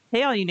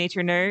Hey, all you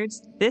nature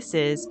nerds. This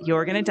is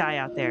You're Gonna Die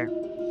Out There.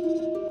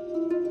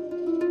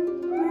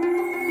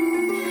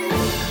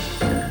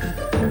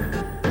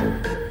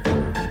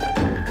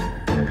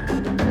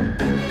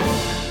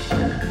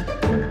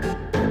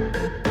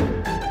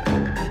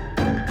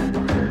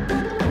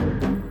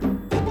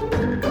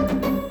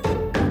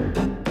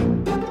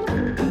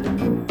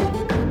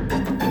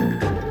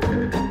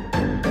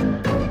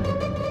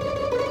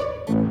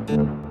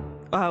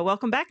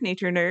 Welcome back,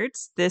 nature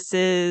nerds. This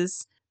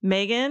is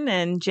Megan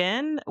and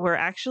Jen. We're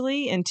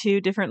actually in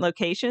two different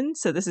locations,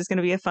 so this is going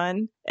to be a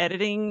fun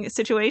editing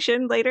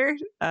situation later.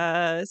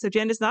 So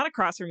Jen is not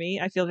across from me.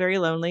 I feel very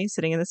lonely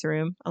sitting in this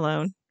room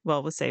alone,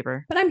 well, with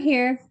Saber. But I'm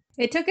here.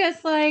 It took us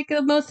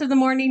most of the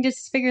morning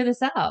just to figure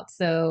this out.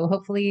 So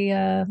hopefully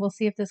we'll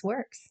see if this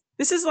works.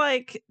 This is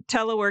like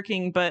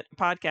teleworking, but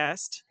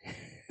podcast.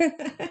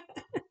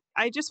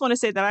 I just want to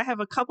say that I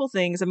have a couple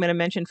things I'm going to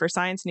mention for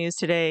science news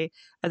today.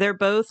 They're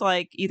both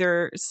like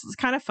either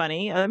kind of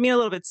funny, I mean, a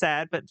little bit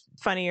sad, but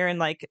funnier and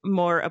like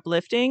more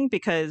uplifting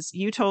because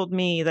you told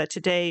me that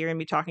today you're going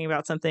to be talking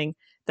about something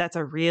that's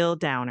a real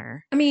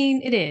downer. I mean,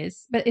 it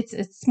is, but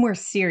it's more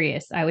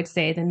serious, I would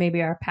say, than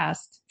maybe our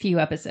past few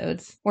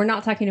episodes. We're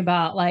not talking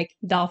about like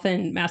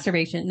dolphin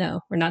masturbation. No,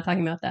 we're not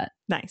talking about that.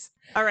 Nice.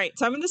 All right.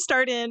 So I'm going to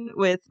start in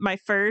with my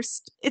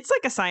first. It's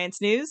like a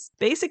science news.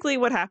 Basically,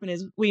 what happened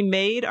is we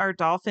made our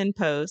dolphin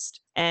post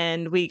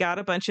and we got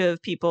a bunch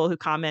of people who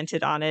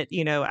commented on it,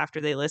 you know, after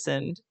they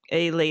listened.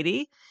 A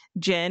lady,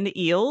 Jen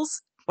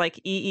Eels, like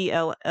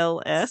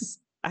EELLS.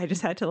 I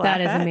just had to laugh.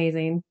 That is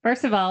amazing.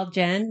 First of all,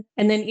 Jen,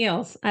 and then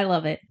Eels. I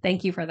love it.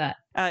 Thank you for that.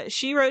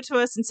 She wrote to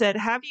us and said,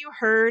 "Have you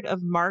heard of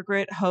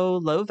Margaret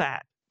Ho Lovat?"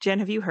 Jen,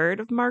 have you heard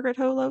of Margaret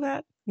Ho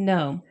Lovat?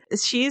 No.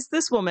 She's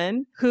this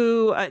woman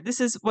who,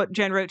 this is what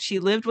Jen wrote. She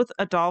lived with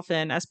a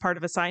dolphin as part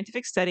of a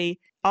scientific study,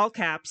 all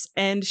caps,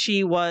 and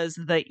she was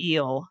the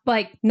eel.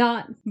 Like,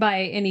 not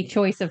by any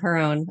choice of her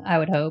own, I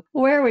would hope.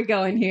 Where are we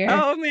going here?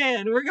 Oh,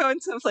 man, we're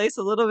going someplace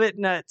a little bit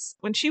nuts.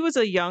 When she was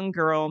a young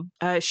girl,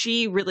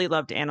 she really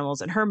loved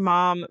animals, and her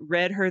mom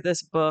read her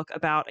this book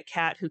about a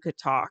cat who could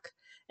talk.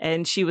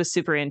 And she was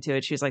super into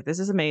it. She was like, this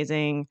is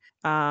amazing.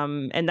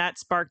 And that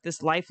sparked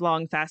this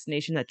lifelong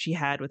fascination that she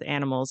had with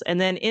animals.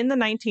 And then in the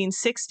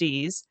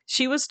 1960s,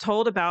 she was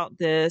told about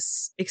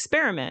this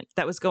experiment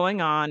that was going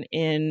on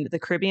in the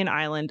Caribbean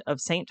island of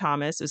St.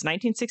 Thomas. It was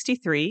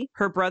 1963.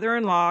 Her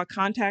brother-in-law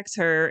contacts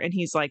her and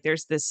he's like,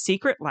 there's this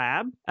secret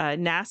lab.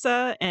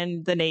 NASA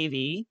and the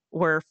Navy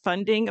were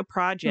funding a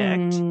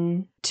project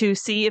to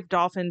see if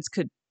dolphins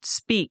could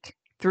speak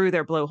through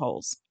their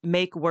blowholes,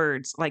 make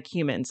words like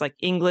humans, like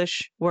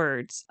English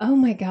words. Oh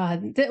my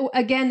God.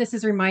 Again, this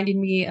is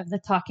reminding me of the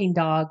Talking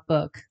Dog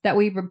book that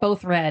we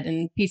both read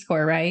in Peace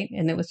Corps, right?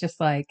 And it was just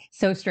like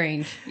so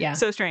strange. Yeah.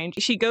 So strange.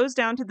 She goes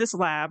down to this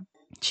lab.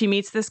 She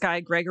meets this guy,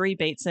 Gregory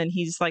Bateson.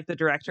 He's like the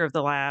director of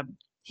the lab.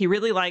 He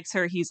really likes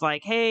her. He's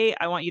like, hey,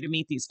 I want you to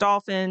meet these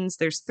dolphins.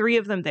 There's 3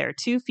 of them there,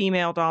 2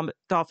 female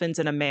dolphins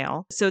and a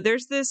male. So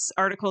there's this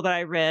article that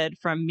I read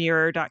from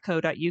mirror.co.uk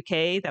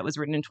that was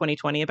written in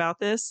 2020 about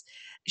this.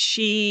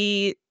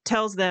 She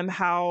tells them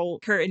how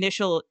her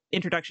initial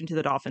introduction to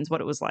the dolphins,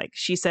 what it was like.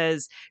 She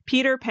says,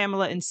 Peter,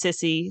 Pamela, and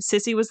Sissy.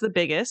 Sissy was the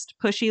biggest,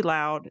 pushy,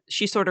 loud.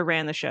 She sort of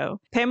ran the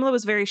show. Pamela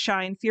was very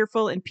shy and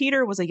fearful, and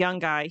Peter was a young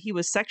guy. He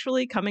was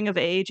sexually coming of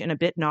age and a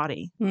bit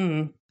naughty.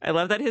 I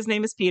love that his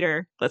name is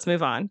Peter. Let's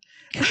move on.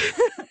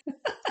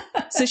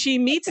 So she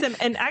meets them.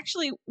 And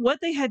actually, what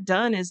they had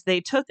done is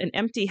they took an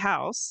empty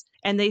house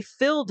and they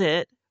filled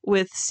it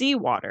with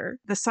seawater.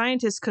 The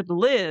scientists could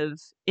live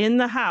in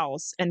the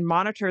house and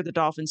monitor the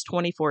dolphins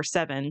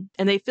 24/7.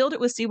 And they filled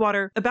it with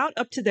seawater about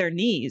up to their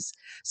knees.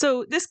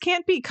 So this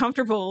can't be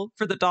comfortable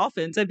for the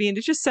dolphins. I mean,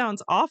 it just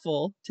sounds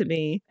awful to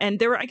me.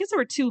 And I guess there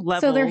were 2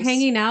 levels. So they're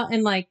hanging out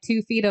in like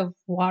 2 feet of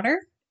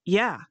water?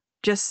 Yeah.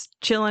 Just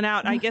chilling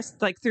out, I guess,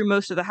 like through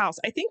most of the house.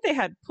 I think they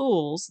had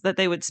pools that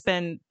they would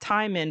spend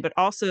time in, but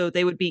also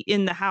they would be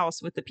in the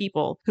house with the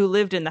people who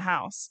lived in the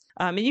house.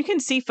 And you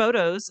can see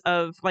photos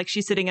of like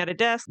she's sitting at a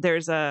desk.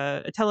 There's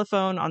a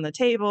telephone on the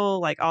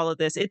table, like all of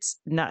this. It's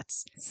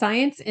nuts.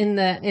 Science in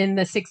the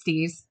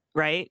 60s.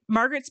 Right?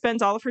 Margaret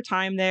spends all of her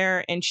time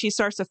there and she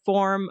starts to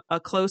form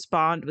a close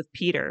bond with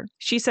Peter.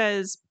 She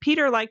says,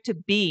 Peter liked to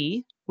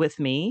be with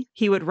me.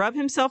 He would rub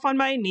himself on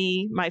my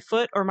knee, my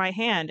foot, or my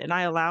hand, and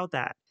I allowed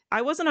that.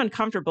 I wasn't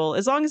uncomfortable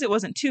as long as it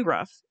wasn't too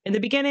rough. In the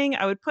beginning,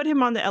 I would put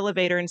him on the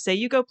elevator and say,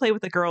 you go play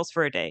with the girls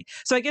for a day.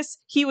 So I guess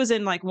he was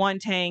in like one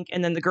tank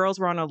and then the girls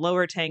were on a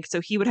lower tank.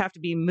 So he would have to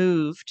be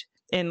moved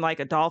in like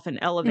a dolphin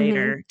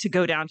elevator to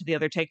go down to the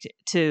other tank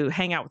to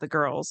hang out with the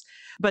girls.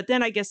 But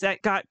then I guess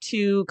that got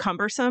too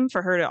cumbersome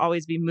for her to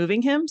always be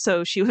moving him.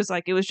 So she was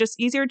like, it was just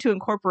easier to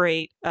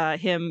incorporate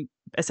him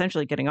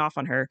essentially getting off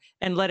on her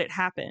and let it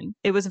happen.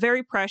 It was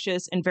very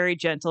precious and very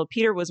gentle.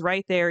 Peter was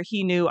right there.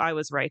 He knew I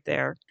was right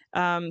there.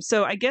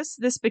 So I guess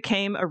this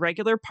became a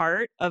regular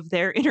part of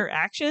their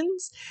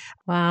interactions.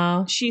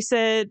 Wow. She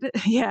said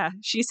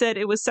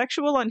it was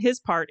sexual on his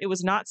part. It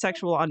was not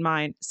sexual on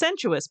mine.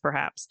 Sensuous,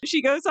 perhaps.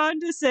 She goes on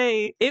to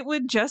say it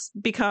would just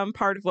become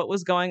part of what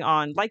was going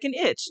on, like an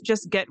itch.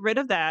 Just get rid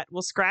of that.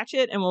 We'll scratch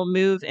it and we'll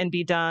move and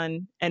be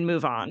done and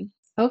move on.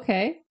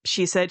 Okay.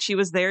 She said she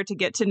was there to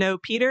get to know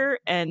Peter,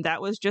 and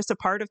that was just a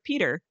part of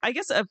Peter. I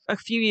guess a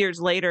few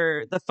years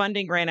later, the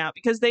funding ran out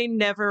because they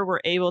never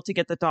were able to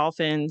get the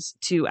dolphins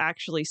to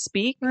actually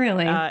speak.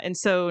 Really? And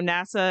so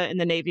NASA and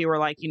the Navy were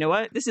like, you know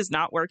what? This is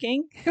not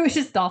working. It was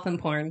just dolphin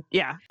porn.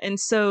 Yeah. And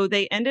so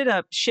they ended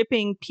up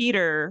shipping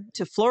Peter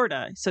to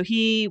Florida. So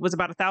he was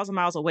about 1,000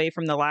 miles away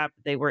from the lab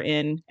that they were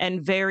in.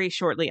 And very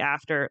shortly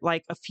after,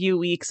 like a few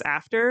weeks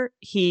after,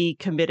 he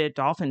committed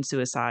dolphin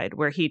suicide,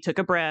 where he took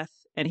a breath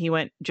and he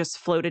just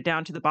floated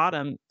down to the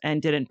bottom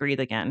and didn't breathe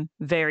again.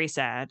 Very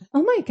sad.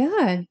 Oh my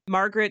God.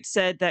 Margaret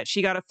said that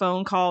she got a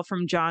phone call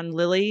from John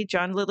Lilly.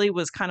 John Lilly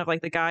was kind of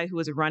like the guy who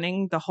was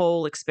running the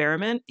whole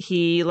experiment.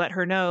 He let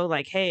her know,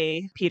 like,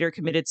 hey, Peter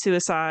committed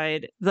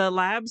suicide. The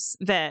lab's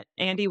vet,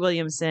 Andy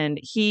Williamson,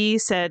 he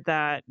said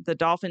that the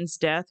dolphin's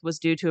death was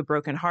due to a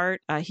broken heart.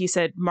 He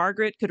said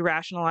Margaret could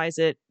rationalize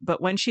it, but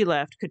when she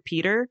left, could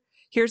Peter?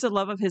 Here's the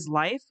love of his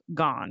life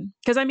gone.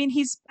 Because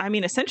he's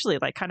essentially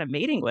like kind of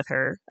mating with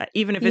her,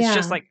 even if it's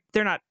just like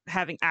they're not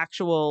having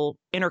actual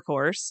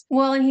intercourse.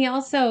 Well, and he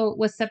also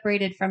was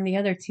separated from the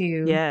other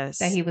two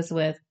that he was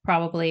with,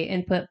 probably,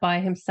 and put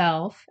by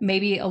himself,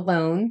 maybe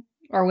alone,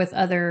 or with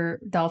other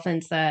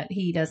dolphins that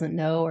he doesn't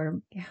know. Or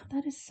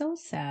that is so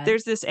sad.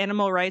 There's this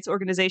animal rights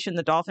organization,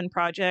 the Dolphin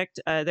Project.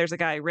 There's a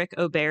guy, Rick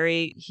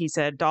O'Barry. He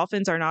said,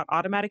 dolphins are not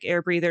automatic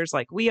air breathers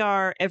like we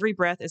are. Every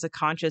breath is a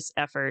conscious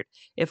effort.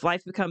 If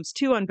life becomes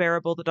too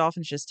unbearable, the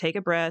dolphins just take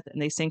a breath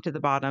and they sink to the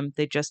bottom.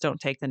 They just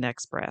don't take the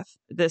next breath.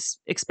 This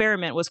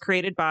experiment was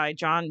created by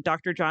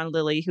Dr. John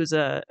Lilly, who's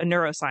a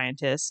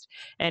neuroscientist,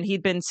 and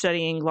he'd been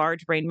studying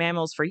large brain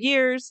mammals for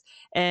years.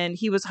 And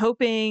he was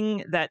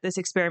hoping that this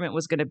experiment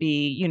was going to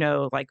be,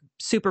 like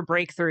super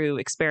breakthrough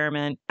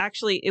experiment.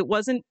 Actually, it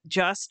wasn't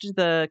just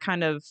the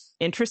kind of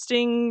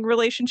interesting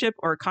relationship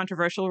or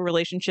controversial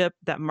relationship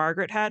that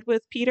Margaret had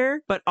with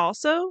Peter, but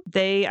also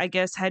they, I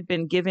guess, had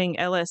been giving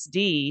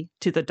LSD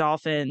to the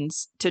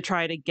dolphins to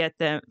try to get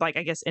them, like,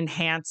 I guess,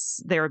 enhance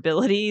their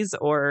abilities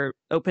or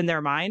open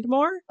their mind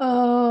more.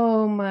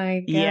 Oh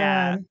my God.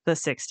 Yeah, the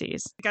 60s.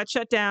 It got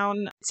shut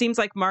down. It seems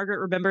like Margaret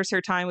remembers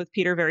her time with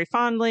Peter very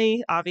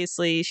fondly.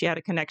 Obviously, she had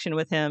a connection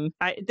with him.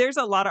 There's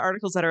a lot of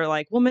articles that are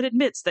like, woman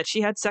admits that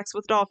she had sex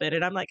with dolphin.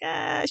 And I'm like,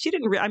 she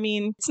didn't.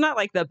 It's not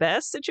like the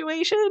best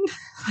situation.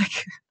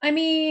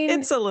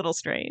 It's a little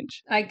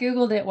strange. I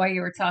Googled it while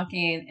you were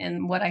talking,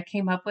 and what I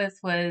came up with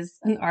was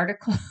an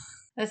article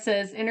that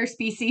says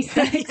interspecies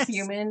sex,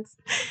 humans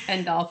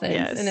and dolphins.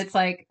 Yes. And it's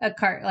like a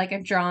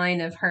drawing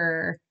of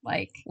her,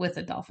 like, with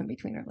a dolphin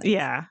between her legs.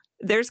 Yeah.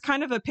 There's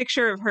kind of a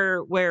picture of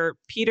her where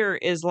Peter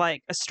is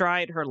like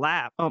astride her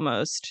lap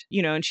almost,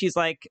 and she's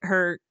like,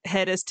 her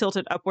head is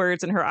tilted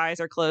upwards and her eyes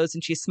are closed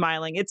and she's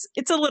smiling. It's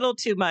a little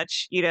too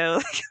much,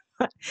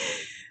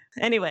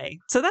 Anyway,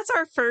 so that's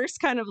our first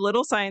kind of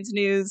little science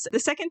news. The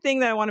second thing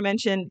that I want to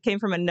mention came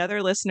from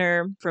another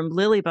listener, from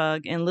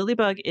Lilybug. And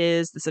Lilybug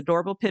is this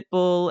adorable pit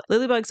bull.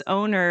 Lilybug's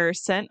owner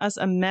sent us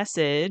a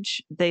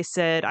message. They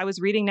said, I was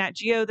reading Nat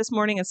Geo this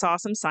morning and saw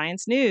some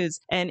science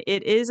news. And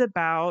it is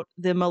about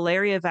the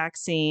malaria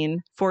vaccine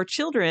for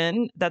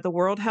children that the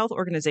World Health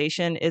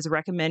Organization is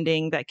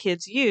recommending that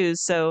kids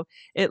use. So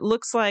it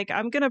looks like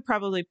I'm going to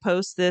probably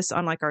post this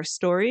on like our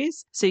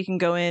stories so you can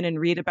go in and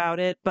read about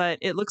it. But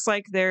it looks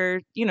like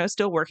they're,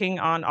 still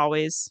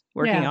always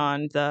working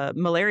on the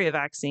malaria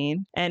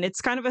vaccine. And it's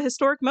kind of a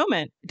historic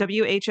moment.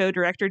 WHO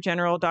Director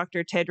General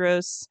Dr.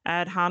 Tedros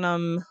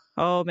Adhanom,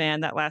 oh man,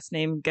 that last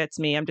name gets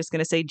me. I'm just going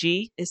to say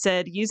G. It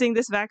said, using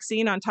this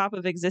vaccine on top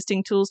of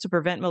existing tools to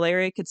prevent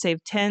malaria could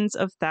save tens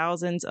of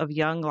thousands of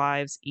young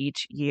lives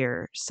each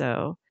year.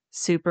 So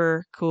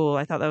super cool.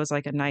 I thought that was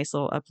like a nice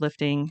little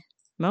uplifting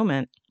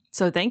moment.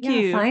 So thank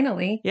you.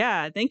 Finally.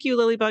 Yeah. Thank you,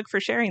 Lilybug, for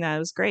sharing that. It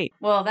was great.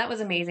 Well, that was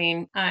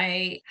amazing.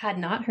 I had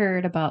not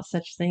heard about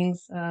such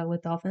things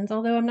with dolphins,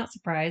 although I'm not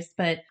surprised.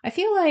 But I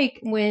feel like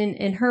when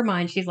in her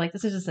mind, she's like,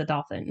 this is just a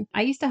dolphin.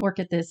 I used to work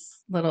at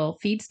this little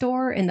feed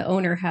store and the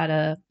owner had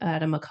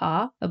a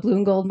macaw, a blue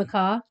and gold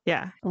macaw.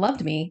 Yeah.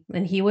 Loved me.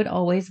 And he would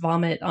always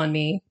vomit on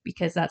me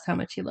because that's how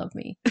much he loved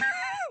me.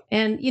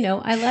 And,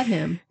 I let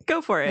him.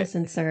 Go for it.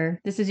 Listen, sir,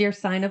 this is your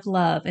sign of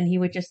love. And he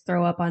would just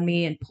throw up on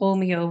me and pull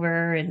me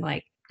over and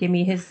like, give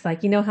me his,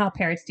 like, how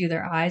parrots do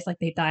their eyes, like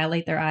they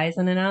dilate their eyes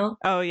in and out.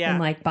 Oh, yeah. And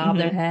like bob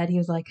their head. He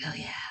was like, oh,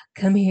 yeah,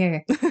 come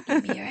here.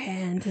 Give me your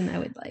hand. And I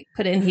would like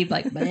put it in. He'd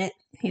like, bleh.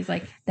 He's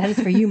like, that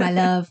is for you, my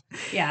love.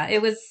 Yeah, it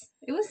was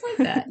like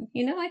that.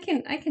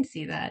 I can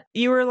see that.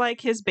 You were like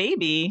his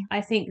baby.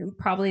 I think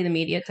probably the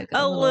media took it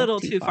a little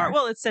too far.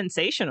 Well, it's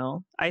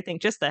sensational. I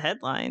think just the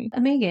headline.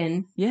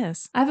 Megan.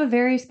 Yes. I have a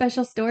very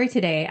special story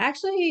today.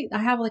 Actually, I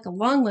have like a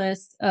long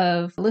list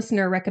of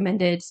listener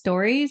recommended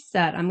stories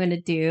that I'm going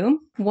to do.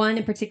 One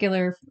in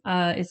particular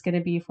is going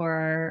to be for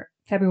our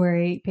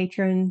February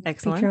Excellent.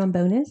 Patreon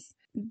bonus.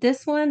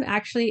 This one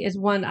actually is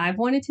one I've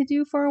wanted to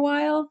do for a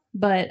while,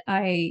 but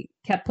I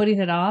kept putting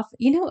it off.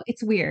 You know,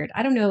 it's weird.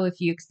 I don't know if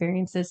you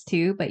experience this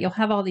too, but you'll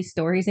have all these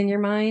stories in your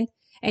mind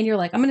and you're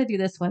like, I'm going to do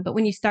this one. But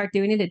when you start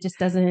doing it, it just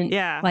doesn't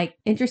Yeah. like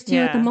interest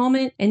you at the Yeah.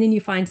 moment. And then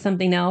you find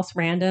something else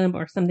random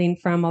or something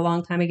from a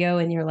long time ago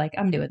and you're like,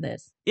 I'm doing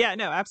this. Yeah,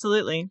 no,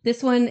 absolutely.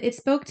 This one, it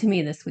spoke to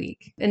me this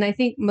week. And I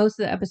think most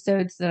of the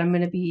episodes that I'm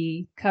going to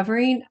be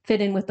covering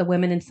fit in with the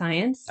Women in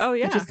Science, Oh,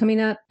 yeah. which is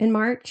coming up in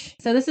March.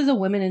 So this is a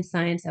Women in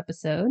Science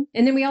episode.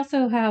 And then we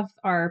also have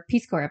our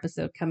Peace Corps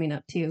episode coming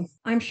up too.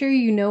 I'm sure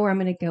you know where I'm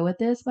going to go with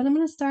this, but I'm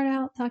going to start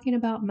out talking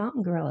about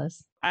mountain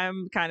gorillas.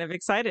 I'm kind of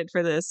excited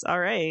for this. All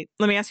right.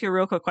 Let me ask you a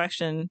real quick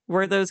question.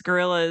 Were those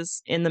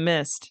gorillas in the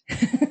mist?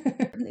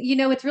 You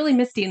know, it's really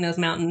misty in those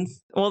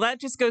mountains. Well, that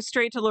just goes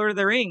straight to Lord of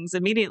the Rings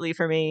immediately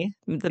for me,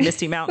 the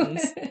Misty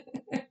Mountains.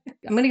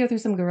 I'm going to go through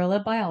some gorilla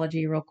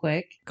biology real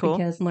quick. Cool.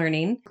 Because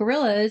learning.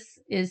 Gorillas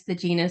is the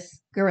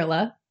genus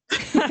Gorilla.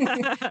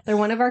 They're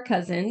one of our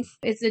cousins.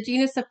 It's a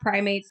genus of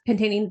primates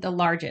containing the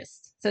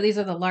largest. So these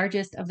are the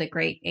largest of the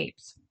great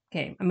apes.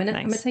 Okay, I'm gonna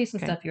tell you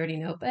some stuff you already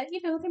know, but you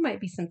know there might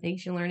be some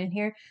things you learn in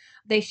here.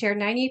 They share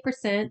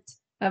 98%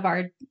 of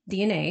our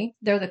DNA.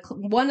 They're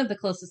one of the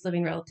closest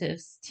living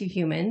relatives to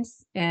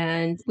humans,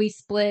 and we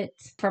split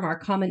from our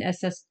common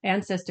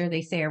ancestor.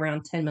 They say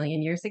around 10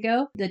 million years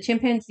ago. The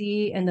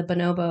chimpanzee and the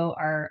bonobo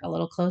are a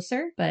little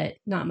closer, but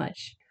not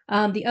much.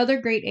 The other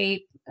great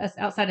ape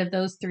outside of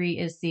those three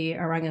is the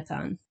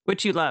orangutan,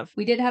 which you love.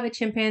 We did have a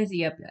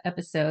chimpanzee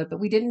episode, but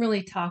we didn't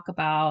really talk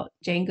about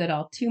Jane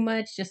Goodall too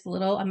much, just a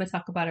little. I'm going to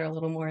talk about her a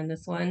little more in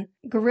this one.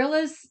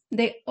 Gorillas,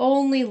 they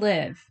only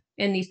live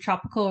in these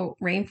tropical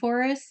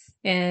rainforests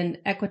in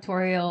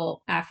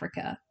equatorial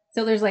Africa.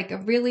 So there's like a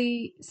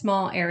really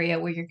small area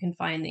where you can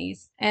find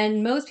these.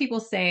 And most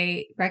people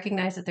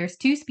recognize that there's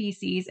 2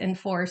 species and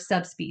 4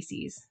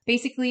 subspecies.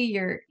 Basically,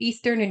 your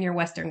eastern and your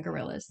western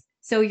gorillas.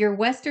 So your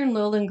western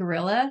lowland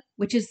gorilla,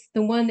 which is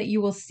the one that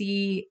you will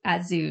see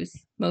at zoos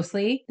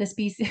mostly, the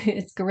species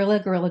it's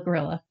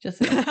gorilla. Just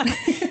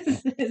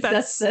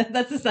that's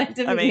the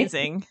scientific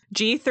amazing name.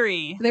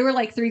 G3. They were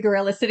like 3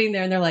 gorillas sitting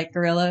there and they're like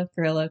gorilla.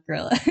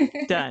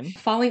 Done.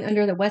 Falling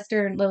under the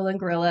western lowland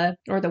gorilla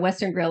or the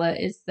western gorilla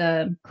is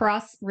the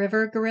Cross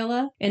River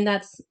gorilla, and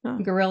that's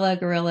gorilla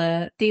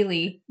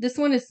Thiele. This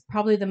one is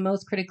probably the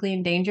most critically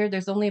endangered.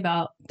 There's only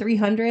about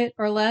 300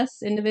 or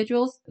less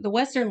individuals. The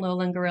western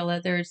lowland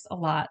gorilla, there's a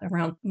lot,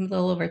 around a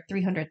little over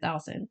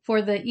 300,000.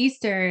 For the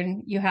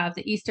eastern, you have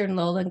the eastern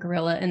lowland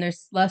gorilla, and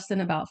there's less than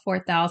about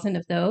 4,000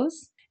 of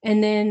those.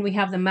 And then we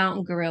have the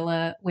mountain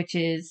gorilla, which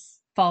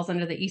falls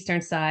under the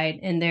eastern side,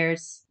 and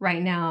there's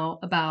right now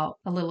about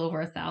a little over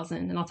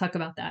 1,000, and I'll talk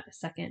about that in a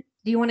second.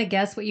 Do you want to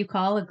guess what you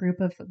call a group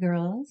of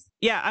gorillas?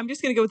 Yeah, I'm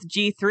just going to go with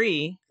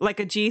G3, like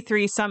a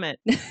G3 summit.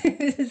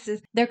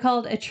 They're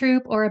called a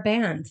troop or a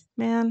band.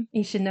 Man.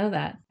 You should know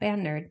that.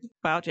 Band nerd.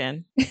 Wow,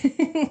 Jen.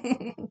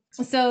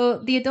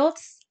 So the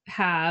adults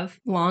have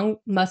long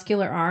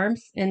muscular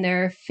arms, and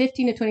they're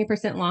 15 to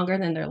 20% longer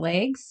than their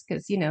legs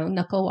because,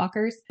 knuckle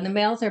walkers. And the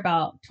males are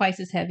about twice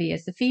as heavy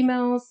as the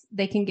females.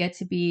 They can get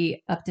to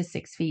be up to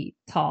 6 feet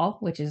tall,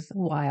 which is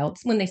wild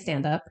when they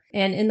stand up.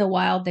 And in the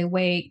wild,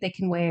 they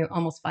can weigh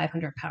almost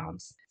 500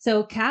 pounds.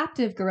 So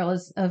captive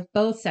gorillas of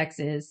both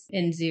sexes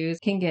in zoos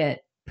can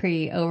get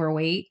pretty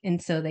overweight,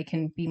 and so they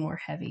can be more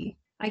heavy.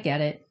 I get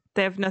it.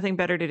 They have nothing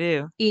better to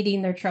do.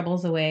 Eating their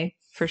troubles away.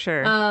 For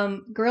sure.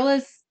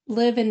 Gorillas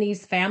live in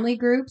these family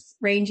groups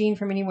ranging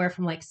from anywhere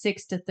from like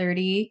 6 to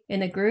 30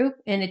 in a group,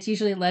 and it's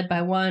usually led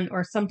by 1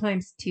 or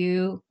sometimes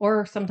 2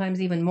 or sometimes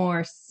even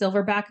more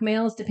silverback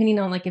males, depending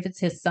on like if it's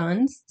his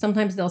sons.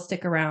 Sometimes they'll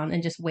stick around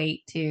and just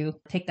wait to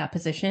take that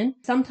position.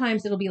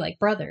 Sometimes it'll be like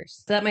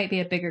brothers, so that might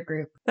be a bigger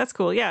group. That's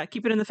cool. Yeah,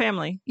 keep it in the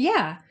family.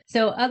 Yeah.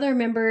 So other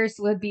members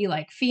would be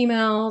like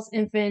females,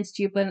 infants,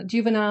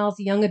 juveniles,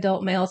 young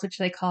adult males, which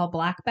they call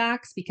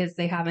blackbacks because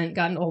they haven't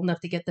gotten old enough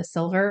to get the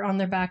silver on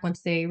their back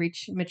once they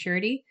reach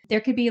maturity. There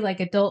could be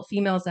like adult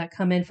females that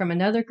come in from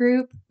another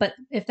group, but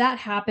if that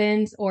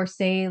happens, or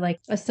say like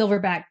a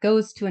silverback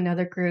goes to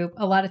another group,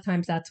 a lot of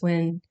times that's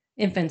when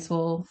infants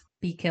will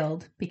be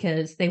killed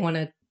because they want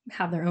to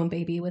have their own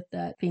baby with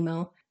that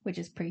female, which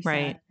is pretty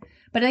sad.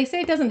 But I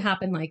say it doesn't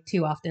happen like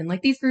too often.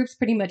 Like these groups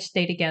pretty much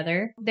stay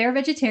together. They're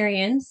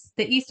vegetarians.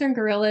 The eastern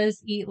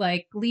gorillas eat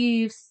like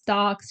leaves,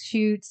 stalks,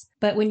 shoots.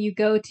 But when you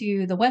go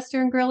to the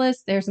western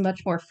gorillas, there's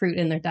much more fruit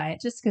in their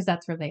diet just because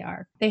that's where they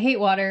are. They hate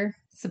water,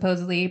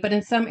 supposedly. But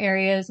in some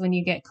areas, when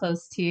you get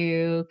close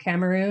to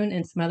Cameroon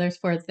and some others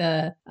for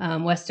the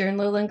western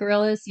lowland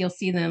gorillas, you'll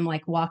see them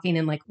like walking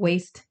in like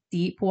waist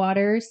deep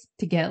waters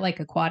to get like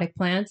aquatic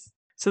plants.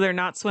 So they're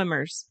not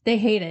swimmers. They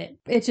hate it.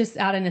 It's just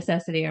out of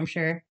necessity, I'm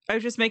sure. I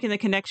was just making the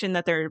connection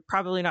that they're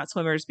probably not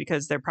swimmers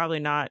because they're probably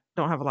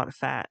don't have a lot of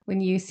fat.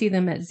 When you see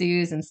them at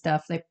zoos and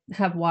stuff, they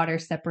have water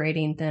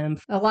separating them.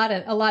 A lot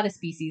of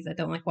species that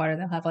don't like water,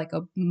 they'll have like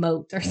a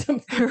moat or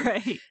something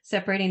Right.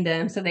 separating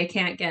them so they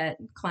can't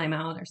climb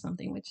out or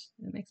something, which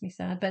makes me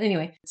sad. But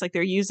anyway. It's like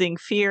they're using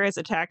fear as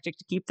a tactic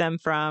to keep them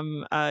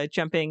from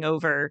jumping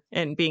over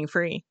and being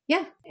free.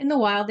 Yeah. In the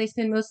wild, they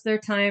spend most of their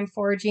time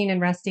foraging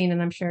and resting,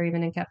 and I'm sure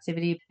even in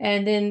captivity.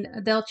 And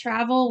then they'll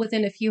travel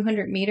within a few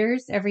hundred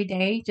meters every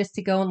day just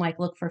to go and like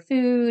look for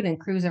food and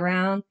cruise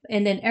around.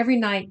 And then every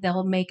night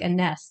they'll make a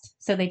nest.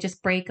 So they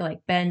just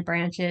bend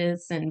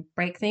branches and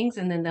break things.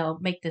 And then they'll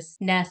make this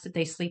nest that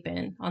they sleep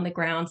in on the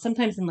ground,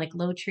 sometimes in like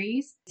low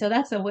trees. So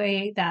that's a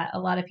way that a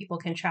lot of people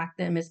can track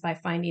them, is by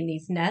finding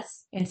these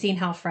nests and seeing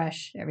how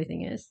fresh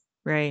everything is.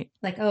 Right.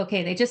 Like, oh,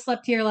 okay, they just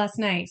slept here last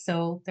night,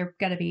 so they're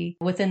got to be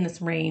within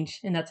this range,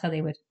 and that's how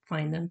they would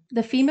find them.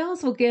 The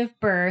females will give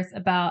birth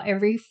about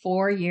every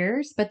 4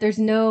 years, but there's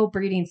no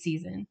breeding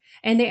season.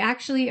 And they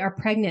actually are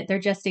pregnant. Their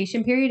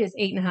gestation period is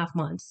 8.5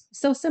 months.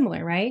 So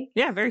similar, right?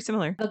 Yeah, very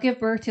similar. They'll give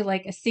birth to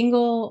like a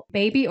single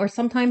baby or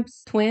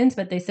sometimes twins,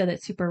 but they said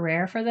it's super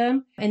rare for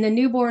them. And the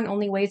newborn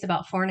only weighs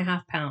about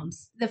 4.5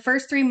 pounds. The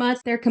first 3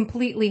 months, they're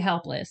completely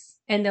helpless.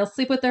 And they'll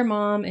sleep with their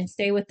mom and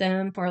stay with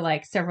them for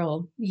like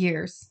several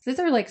years. These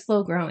are like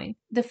slow growing.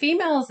 The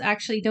females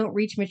actually don't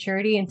reach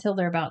maturity until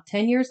they're about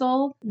 10 years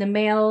old. The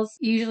males,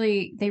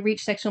 usually they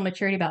reach sexual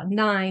maturity about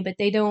 9, but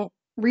they don't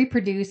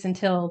reproduce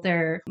until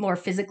they're more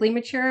physically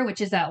mature, which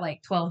is at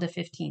like 12 to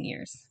 15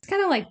 years. It's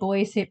kind of like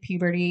boys hit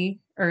puberty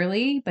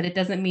early, but it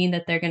doesn't mean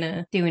that they're going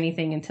to do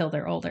anything until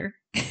they're older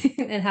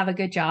and have a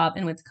good job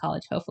and went to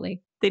college,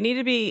 hopefully. They need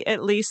to be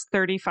at least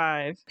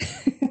 35.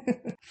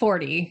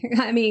 40.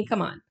 I mean,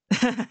 come on.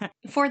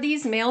 For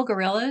these male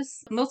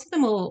gorillas, most of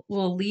them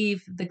will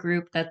leave the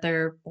group that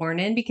they're born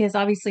in because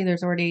obviously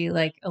there's already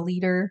like a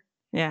leader.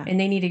 Yeah. And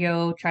they need to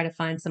go try to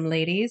find some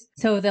ladies.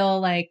 So they'll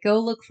like go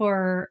look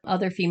for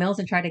other females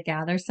and try to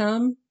gather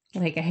some,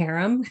 like a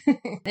harem.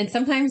 And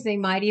sometimes they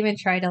might even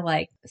try to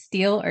like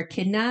steal or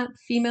kidnap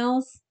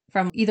females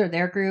from either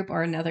their group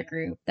or another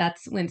group.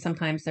 That's when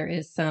sometimes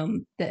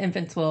the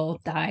infants will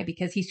die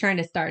because he's trying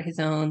to start his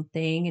own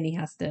thing and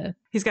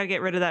he's got to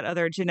get rid of that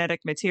other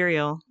genetic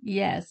material.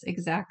 Yes,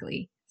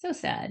 exactly. So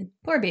sad.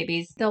 Poor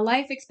babies. The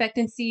life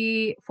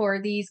expectancy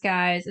for these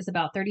guys is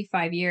about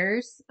 35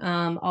 years,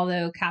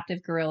 although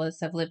captive gorillas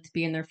have lived to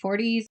be in their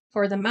 40s.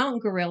 For the mountain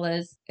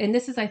gorillas, and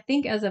this is, I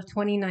think, as of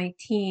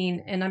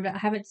 2019, and I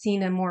haven't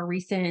seen a more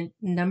recent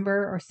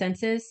number or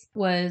census,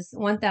 was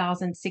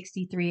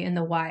 1,063 in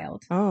the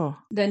wild. Oh.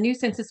 The new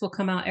census will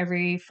come out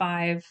every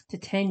 5 to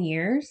 10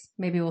 years.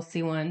 Maybe we'll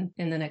see one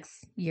in the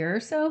next year or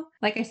so.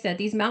 Like I said,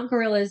 these mountain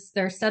gorillas,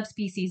 they're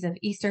subspecies of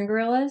eastern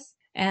gorillas.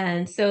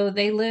 And so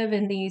they live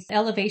in these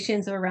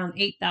elevations of around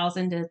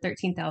 8,000 to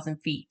 13,000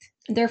 feet.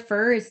 Their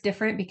fur is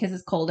different because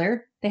it's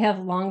colder. They have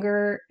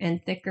longer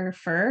and thicker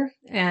fur,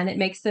 and it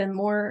makes them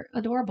more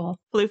adorable.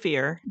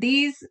 Floofier.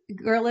 These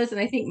gorillas, and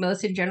I think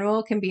most in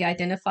general, can be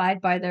identified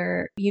by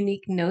their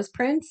unique nose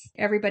prints.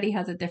 Everybody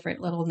has a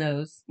different little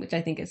nose, which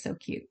I think is so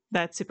cute.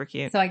 That's super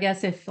cute. So I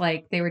guess if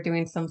like they were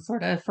doing some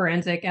sort of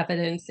forensic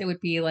evidence, it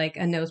would be like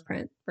a nose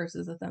print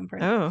versus a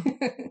thumbprint. Oh.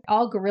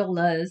 All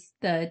gorillas,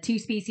 the 2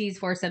 species,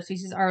 4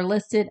 subspecies, are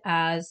listed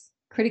as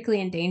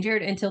critically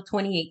endangered until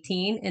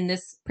 2018, and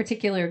this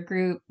particular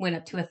group went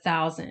up to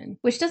 1,000,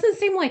 which doesn't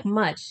seem like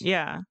much.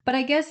 Yeah. But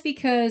I guess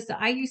because the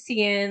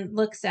IUCN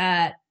looks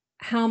at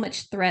how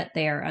much threat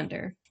they are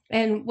under.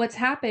 And what's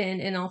happened,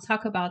 and I'll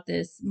talk about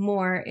this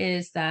more,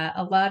 is that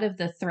a lot of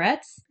the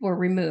threats were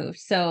removed.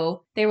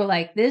 So they were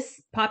like,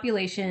 this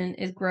population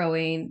is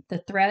growing,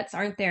 the threats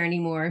aren't there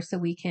anymore, so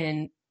we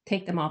can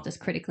take them off this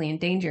critically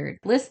endangered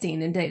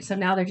listing. And so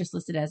now they're just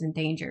listed as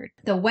endangered.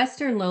 The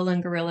western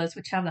lowland gorillas,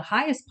 which have the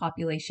highest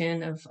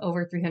population of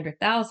over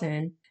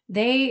 300,000,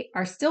 they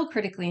are still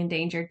critically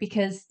endangered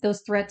because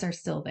those threats are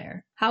still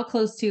there. How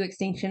close to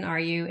extinction are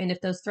you? And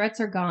if those threats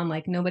are gone,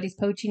 like nobody's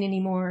poaching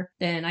anymore,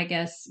 then I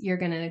guess you're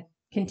going to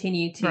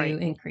continue to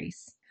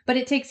increase. But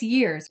it takes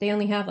years. They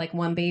only have like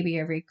one baby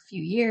every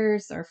few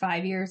years or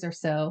 5 years or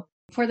so.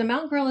 For the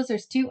mountain gorillas,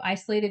 there's 2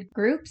 isolated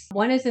groups.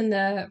 One is in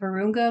the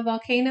Virunga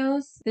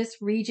volcanoes. This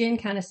region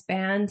kind of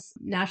spans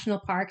national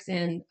parks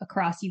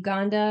across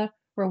Uganda,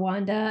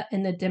 Rwanda,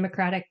 and the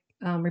Democratic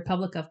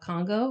Republic of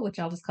Congo, which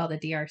I'll just call the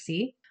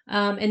DRC.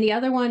 And the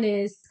other one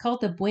is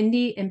called the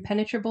Bwindi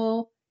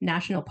Impenetrable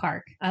National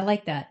Park. I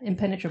like that.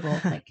 Impenetrable.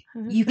 Like,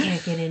 you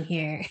can't get in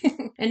here.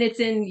 And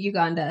it's in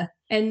Uganda.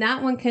 And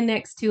that one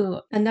connects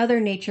to another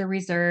nature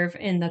reserve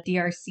in the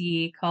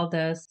DRC called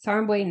the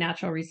Sarambwe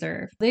Natural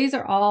Reserve. These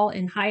are all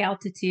in high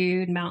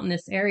altitude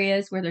mountainous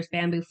areas where there's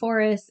bamboo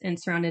forests and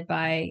surrounded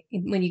by,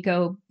 when you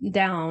go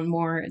down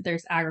more,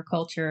 there's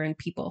agriculture and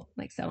people,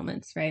 like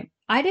settlements, right?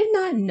 I did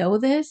not know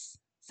this.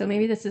 So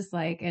maybe this is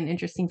like an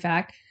interesting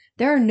fact.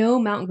 There are no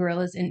mountain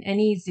gorillas in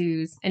any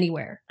zoos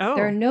anywhere.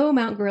 There are Oh, no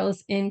mountain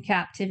gorillas in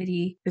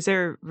captivity. is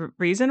there a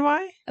reason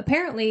why?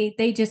 Apparently,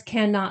 they just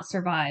cannot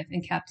survive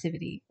in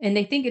captivity. And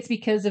they think it's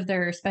because of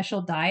their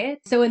special diet.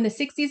 So in the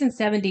 60s and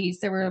 70s,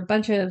 there were a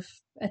bunch of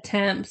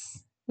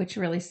attempts, which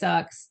really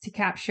sucks, to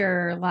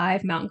capture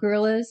live mountain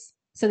gorillas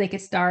so they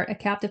could start a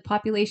captive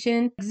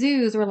population.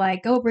 Zoos were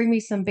like, go bring me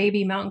some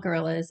baby mountain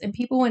gorillas. And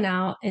people went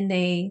out and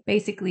they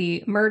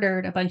basically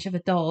murdered a bunch of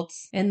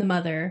adults and the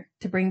mother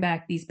to bring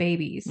back these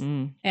babies.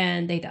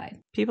 And they died.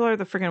 People are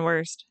the freaking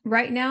worst.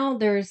 Right now,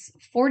 there's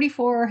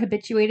 44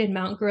 habituated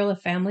mountain gorilla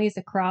families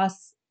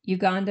across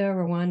Uganda,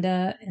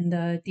 Rwanda, and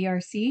the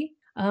DRC.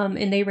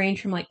 And they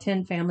range from like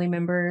 10 family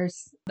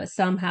members, but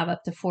some have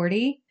up to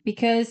 40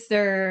 because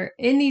they're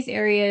in these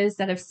areas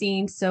that have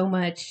seen so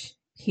much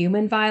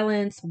human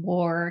violence,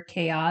 war,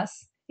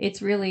 chaos.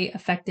 It's really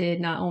affected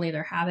not only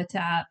their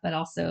habitat, but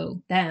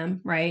also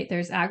them, right?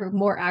 There's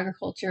more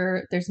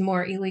agriculture. There's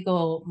more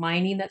illegal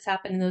mining that's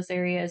happened in those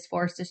areas,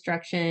 forest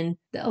destruction.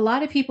 A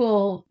lot of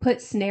people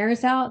put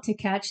snares out to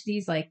catch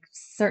these like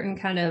certain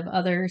kind of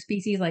other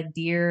species like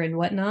deer and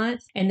whatnot,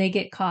 and they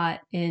get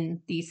caught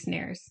in these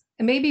snares.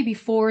 And maybe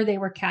before they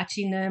were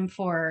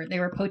they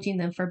were poaching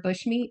them for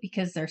bushmeat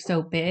because they're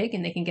so big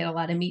and they can get a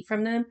lot of meat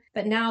from them.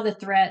 But now the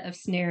threat of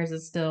snares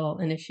is still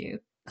an issue.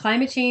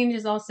 Climate change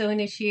is also an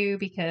issue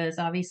because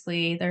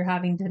obviously they're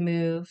having to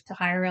move to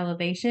higher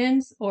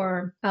elevations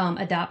or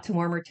adapt to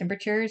warmer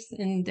temperatures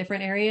in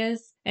different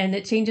areas. And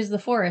it changes the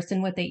forest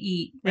and what they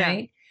eat,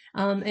 right?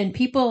 And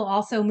people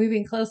also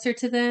moving closer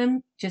to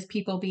them, just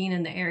people being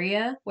in the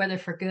area, whether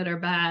for good or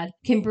bad,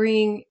 can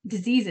bring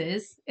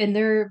diseases. And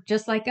they're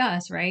just like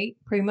us, right?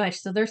 Pretty much.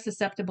 So they're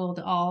susceptible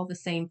to all the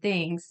same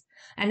things.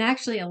 And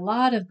actually, a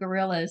lot of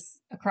gorillas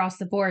across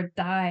the board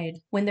died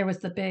when there was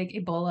the big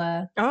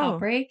Ebola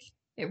outbreak.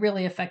 It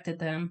really affected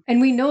them. And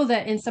we know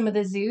that in some of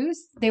the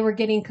zoos, they were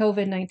getting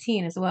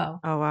COVID-19 as well.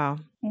 Oh, wow.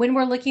 When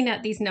we're looking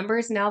at these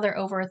numbers, now they're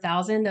over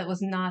 1,000. That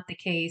was not the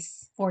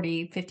case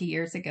 40, 50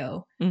 years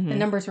ago. Mm-hmm. The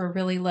numbers were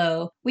really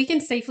low. We can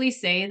safely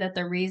say that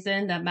the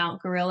reason that mountain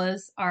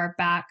gorillas are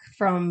back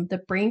from the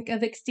brink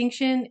of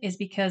extinction is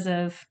because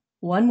of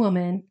one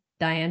woman,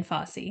 Dian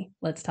Fossey.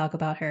 Let's talk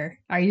about her.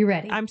 Are you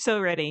ready? I'm so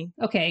ready.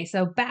 Okay,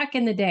 so back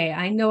in the day,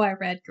 I know I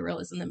read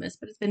Gorillas in the Mist,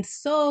 but it's been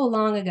so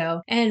long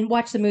ago. And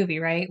watch the movie,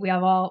 right? A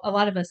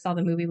lot of us saw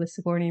the movie with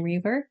Sigourney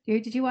Weaver.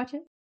 Did you watch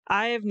it?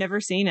 I have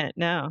never seen it.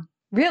 No.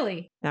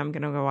 Really? I'm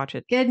going to go watch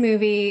it. Good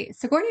movie.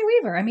 Sigourney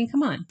Weaver. I mean,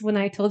 come on. When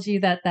I told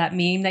you that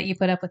meme that you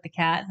put up with the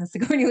cat and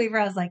Sigourney Weaver,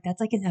 I was like,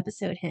 that's like an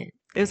episode hint.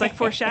 It was like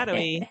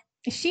foreshadowy.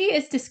 She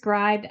is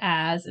described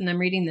as, and I'm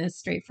reading this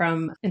straight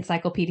from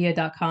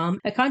encyclopedia.com,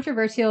 a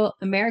controversial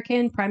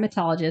American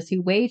primatologist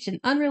who waged an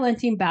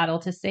unrelenting battle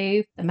to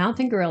save the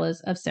mountain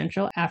gorillas of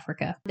Central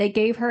Africa. They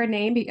gave her a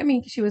name. I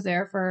mean, she was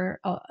there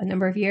for a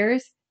number of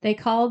years. They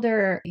called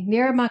her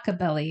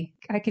Niramakabeli.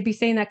 I could be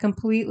saying that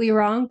completely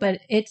wrong, but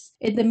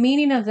the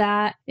meaning of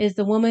that is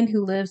the woman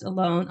who lives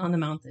alone on the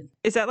mountain.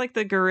 Is that like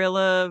the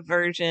gorilla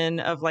version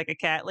of like a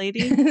cat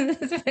lady?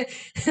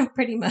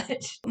 Pretty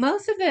much.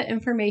 Most of the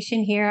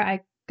information here I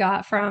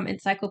got from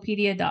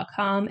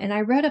encyclopedia.com, and I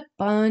read a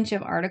bunch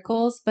of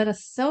articles, but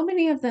so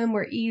many of them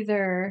were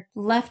either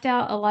left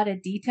out a lot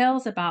of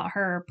details about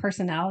her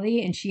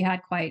personality, and she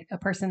had quite a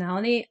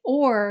personality,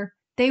 or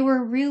they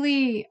were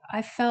really,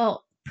 I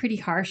felt, pretty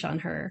harsh on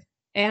her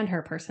and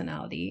her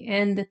personality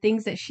and the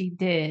things that she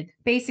did,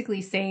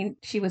 basically saying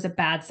she was a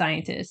bad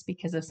scientist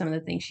because of some of the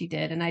things she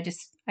did. And I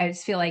just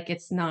feel like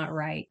it's not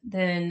right.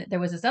 Then there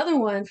was this other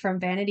one from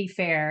Vanity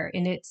Fair,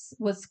 and it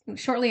was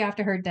shortly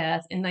after her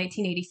death in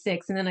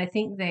 1986. And then I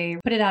think they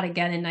put it out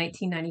again in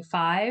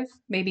 1995.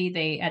 Maybe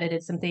they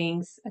edited some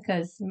things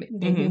because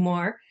they knew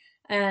more.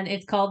 And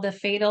it's called The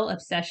Fatal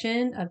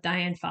Obsession of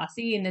Dian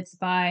Fossey, and it's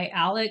by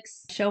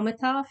Alex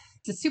Shomatoff.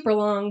 It's a super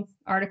long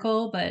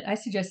article, but I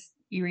suggest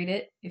you read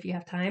it if you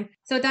have time.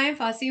 So Dian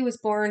Fossey was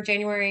born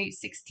January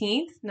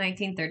 16th,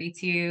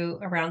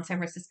 1932, around San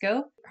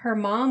Francisco. Her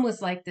mom was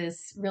like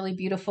this really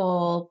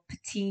beautiful,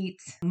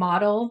 petite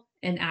model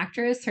and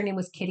actress. Her name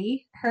was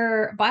Kitty.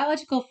 Her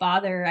biological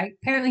father,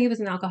 apparently he was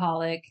an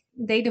alcoholic.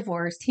 They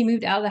divorced. He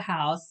moved out of the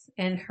house,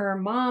 and her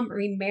mom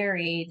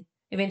remarried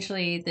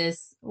eventually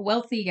this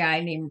wealthy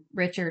guy named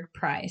Richard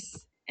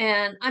Price.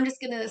 And I'm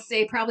just going to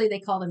say probably they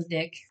called him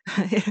Dick.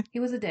 He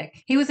was a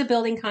dick. He was a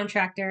building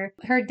contractor.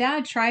 Her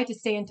dad tried to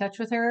stay in touch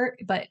with her,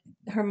 but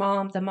the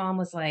mom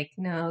was like,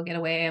 no, get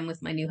away. I'm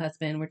with my new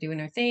husband. We're doing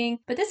our thing.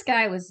 But this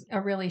guy was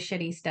a really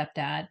shitty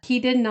stepdad.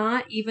 He did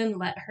not even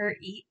let her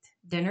eat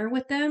dinner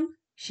with them.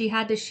 She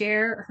had to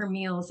share her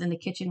meals in the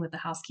kitchen with the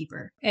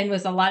housekeeper and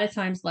was a lot of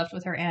times left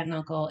with her aunt and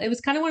uncle. It was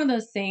kind of one of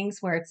those things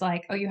where it's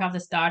like, oh, you have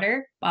this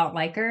daughter. I don't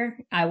like her.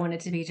 I want it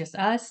to be just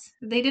us.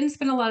 They didn't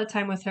spend a lot of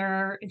time with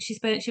her. And she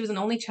was an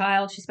only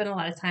child. She spent a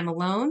lot of time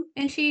alone,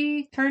 and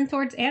she turned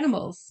towards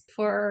animals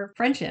for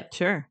friendship.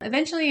 Sure.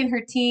 Eventually in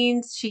her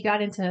teens, she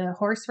got into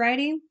horse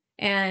riding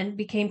and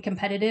became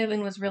competitive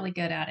and was really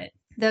good at it.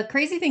 The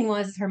crazy thing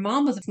was her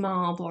mom was a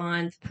small,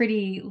 blonde,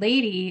 pretty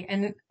lady,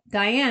 and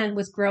Diane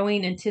was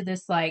growing into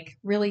this like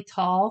really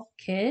tall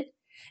kid.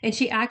 And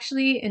she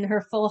actually, in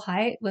her full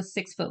height, was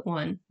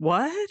 6'1".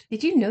 What?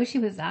 Did you know she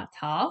was that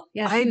tall?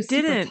 Yeah, she I was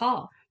super didn't.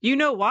 tall. You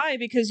know why?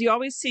 Because you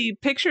always see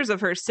pictures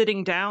of her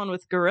sitting down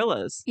with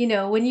gorillas. You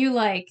know, when you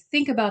like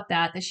think about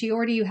that she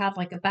already had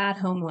like a bad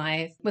home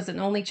life, was an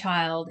only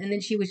child, and then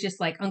she was just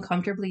like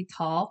uncomfortably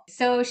tall.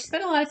 So she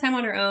spent a lot of time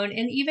on her own.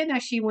 And even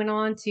as she went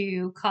on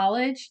to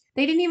college,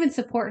 they didn't even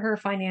support her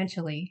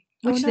financially,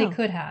 which they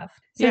could have.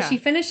 So Yeah. she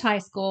finished high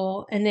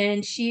school and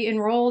then she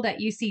enrolled at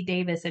UC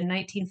Davis in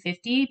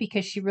 1950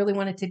 because she really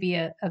wanted to be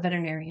a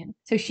veterinarian.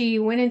 So she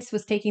went and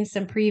was taking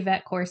some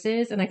pre-vet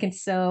courses, and I think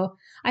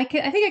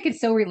I could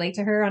so relate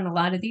to her on a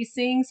lot of these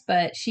things,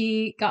 but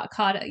she got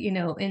caught, you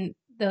know, in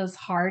those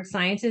hard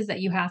sciences that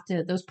you have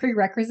to, those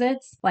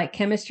prerequisites like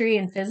chemistry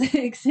and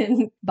physics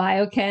and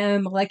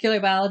biochem, molecular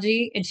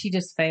biology, and she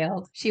just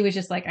failed. She was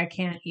just like, I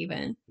can't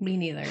even, me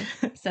neither.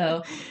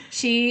 So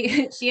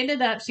she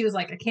ended up, she was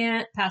like, I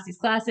can't pass these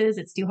classes.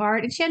 It's too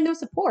hard. And she had no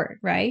support,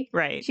 right?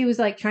 Right. She was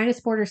like trying to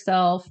support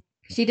herself.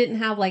 She didn't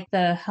have like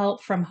the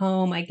help from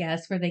home, I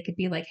guess, where they could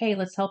be like, hey,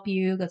 let's help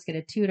you. Let's get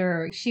a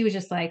tutor. She was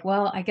just like,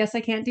 well, I guess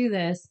I can't do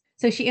this.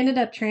 So she ended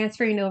up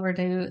transferring over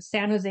to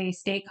San Jose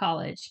State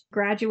College,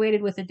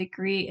 graduated with a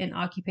degree in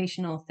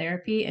occupational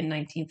therapy in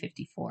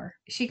 1954.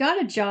 She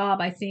got a job,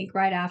 I think,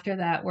 right after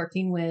that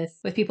working with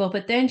people,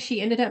 but then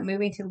she ended up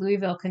moving to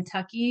Louisville,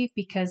 Kentucky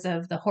because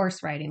of the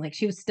horse riding. Like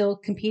she was still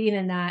competing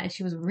in that and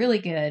she was really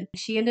good.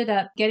 She ended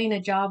up getting a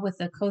job with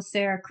the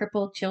Kosser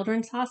Crippled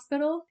Children's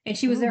Hospital, and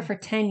she was there for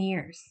 10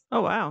 years.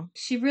 Oh, wow.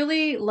 She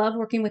really loved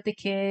working with the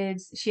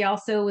kids. She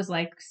also was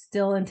like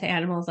still into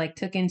animals, like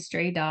took in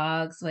stray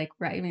dogs, like,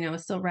 right, you know,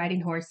 was still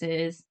riding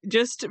horses.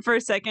 Just for a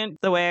second,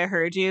 the way I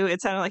heard you,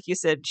 it sounded like you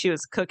said she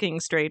was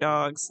cooking stray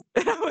dogs.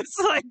 I was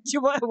like,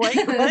 what?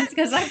 That's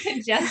because I'm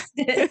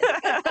congested.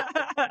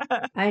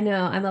 I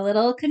know, I'm a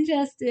little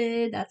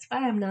congested. That's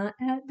why I'm not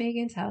at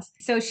Megan's house.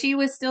 So she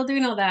was still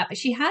doing all that, but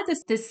she had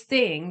this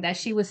thing that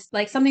she was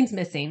like, something's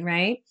missing,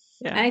 right?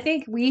 Yeah. And I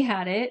think we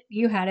had it,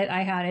 you had it,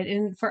 I had it.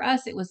 And for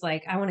us, it was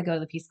like, I want to go to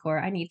the Peace Corps.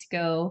 I need to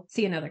go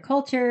see another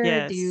culture,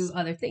 Yes. do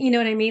other things. You know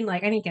what I mean?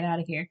 Like, I need to get out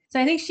of here. So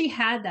I think she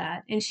had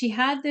that. And she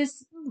had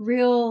this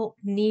real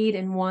need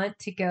and want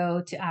to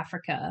go to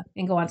Africa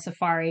and go on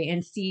safari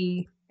and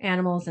see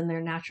animals in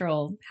their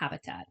natural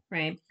habitat,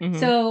 right? Mhm.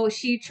 So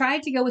she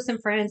tried to go with some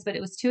friends, but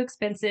it was too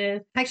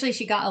expensive. Actually,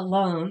 she got a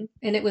loan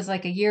and it was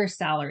like a year's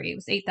salary. It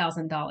was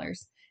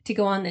 $8,000 to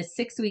go on this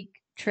 6-week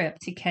trip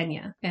to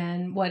Kenya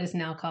and what is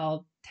now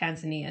called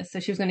Tanzania. So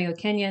she was going to go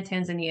Kenya,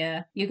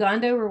 Tanzania,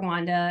 Uganda,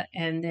 Rwanda,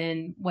 and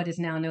then what is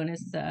now known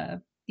as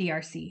the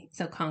DRC,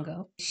 so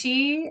Congo.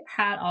 She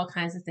had all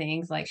kinds of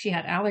things. Like she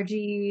had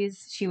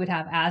allergies, she would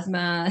have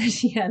asthma,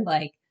 she had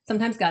like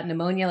sometimes got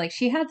pneumonia. Like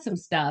she had some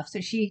stuff. So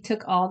she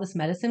took all this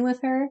medicine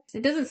with her.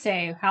 It doesn't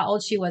say how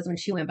old she was when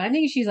she went, but I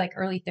think she's like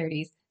early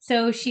 30s.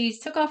 So she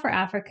took off for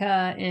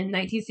Africa in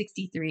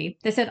 1963.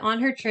 They said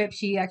on her trip,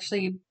 she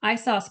actually, I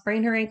saw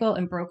sprained her ankle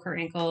and broke her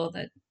ankle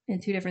in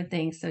two different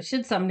things. So she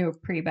had something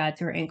pretty bad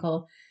to her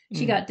ankle.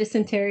 She got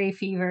dysentery,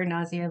 fever,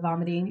 nausea,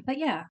 vomiting. But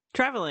yeah,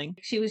 traveling.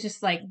 She was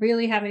just like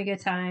really having a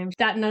good time.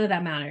 None of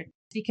that mattered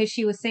because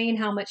she was saying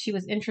how much she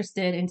was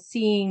interested in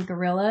seeing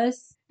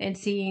gorillas and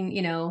seeing,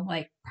 you know,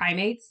 like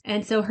primates.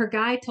 And so her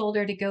guide told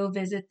her to go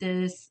visit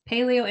this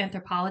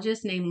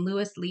paleoanthropologist named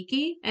Louis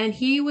Leakey. And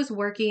he was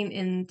working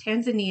in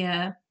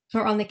Tanzania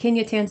or on the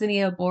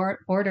Kenya-Tanzania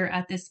border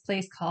at this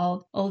place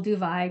called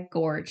Olduvai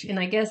Gorge. And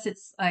I guess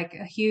it's like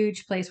a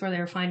huge place where they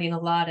were finding a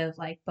lot of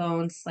like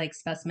bones, like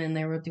specimen.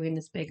 They were doing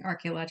this big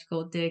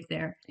archaeological dig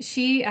there.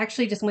 She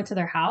actually just went to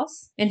their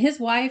house. And his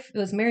wife, it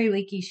was Mary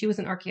Leakey. She was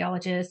an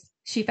archaeologist.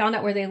 She found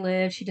out where they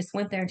lived. She just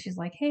went there and she's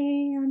like,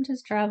 hey, I'm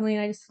just traveling.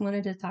 I just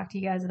wanted to talk to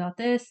you guys about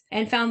this.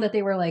 And found that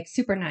they were like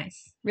super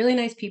nice, really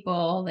nice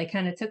people. They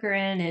kind of took her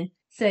in and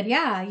said,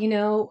 yeah, you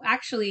know,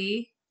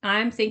 actually,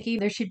 I'm thinking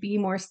there should be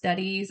more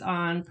studies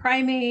on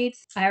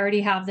primates. I already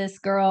have this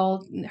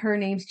girl, her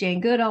name's Jane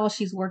Goodall.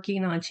 She's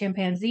working on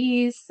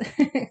chimpanzees.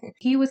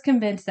 He was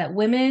convinced that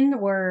women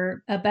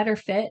were a better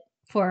fit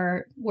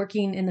for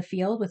working in the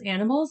field with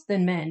animals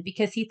than men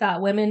because he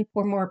thought women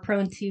were more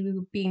prone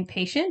to being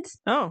patient.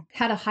 Oh.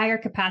 Had a higher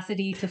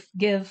capacity to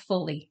give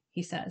fully,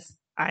 he says.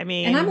 I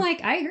mean, and I'm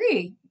like, I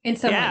agree in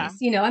some ways,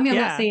 you know, I mean, I'm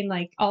not saying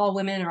like all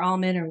women or all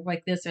men are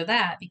like this or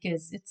that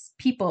because it's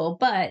people,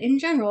 but in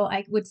general,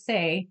 I would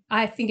say,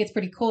 I think it's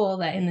pretty cool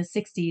that in the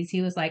 60s,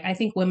 he was like, I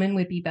think women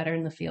would be better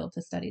in the field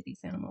to study these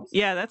animals.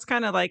 Yeah, that's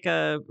kind of like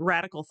a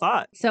radical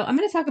thought. So I'm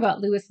going to talk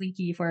about Louis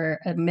Leakey for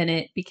a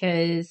minute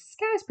because this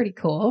guy's pretty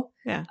cool.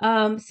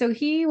 Yeah. So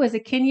he was a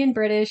Kenyan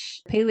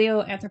British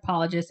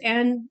paleoanthropologist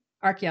and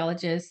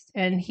archaeologist,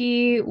 and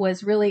he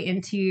was really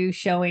into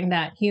showing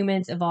that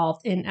humans evolved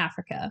in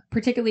Africa,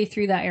 particularly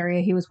through that area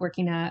he was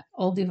working at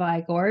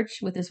Olduvai Gorge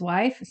with his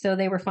wife. So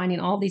they were finding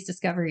all these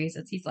discoveries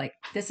that he's like,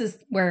 this is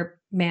where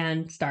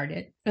man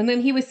started. And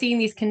then he was seeing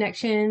these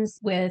connections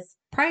with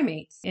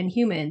primates and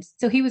humans.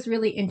 So he was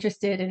really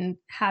interested in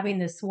having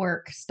this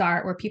work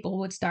start where people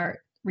would start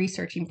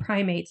researching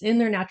primates in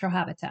their natural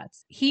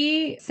habitats.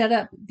 He set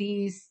up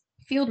these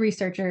field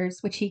researchers,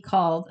 which he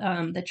called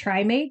the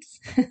Trimates.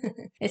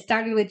 It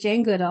started with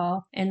Jane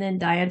Goodall and then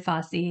Dian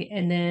Fossey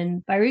and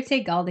then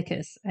Birute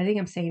Galdicus. I think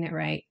I'm saying it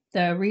right.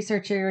 The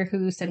researcher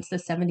who since the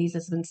 70s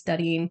has been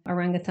studying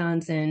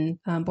orangutans in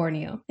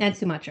Borneo and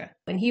Sumatra.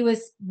 And he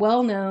was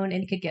well known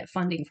and could get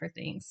funding for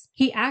things.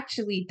 He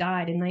actually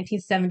died in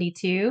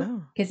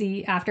 1972 because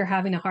he, after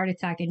having a heart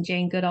attack in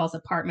Jane Goodall's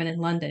apartment in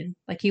London,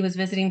 like he was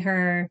visiting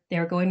her, they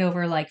were going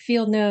over like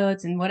field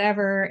notes and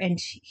whatever, and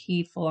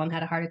he full on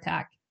had a heart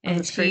attack.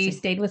 And she crazy.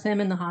 stayed with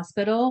him in the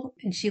hospital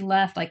and she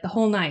left like the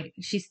whole night.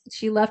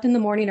 She left in the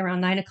morning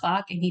around 9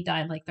 o'clock and he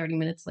died like 30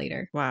 minutes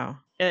later. Wow.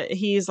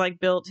 He's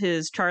like built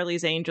his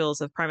Charlie's Angels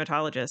of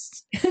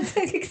primatologists. That's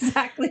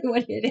exactly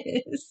what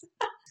it is.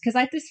 Because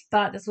I just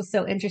thought this was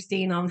so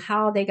interesting on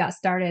how they got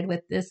started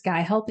with this guy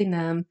helping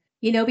them.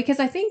 You know, because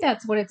I think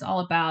that's what it's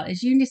all about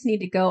is you just need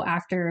to go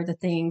after the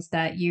things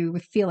that you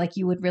feel like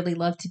you would really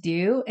love to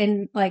do.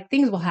 And like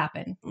things will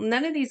happen.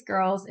 None of these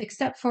girls,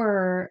 except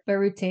for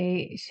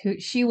Birute,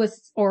 she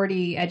was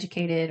already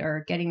educated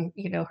or getting,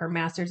 you know, her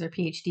master's or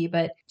PhD,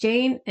 but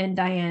Jane and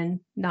Dian,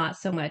 not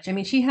so much. I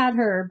mean, she had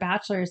her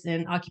bachelor's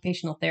in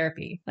occupational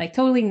therapy, like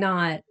totally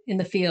not in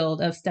the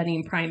field of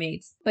studying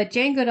primates. But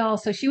Jane Goodall,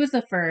 so she was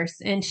the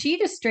first, and she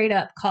just straight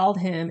up called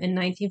him in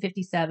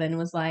 1957,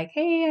 was like,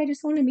 hey, I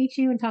just want to meet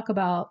you and talk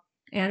about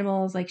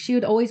animals. Like she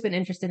had always been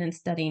interested in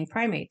studying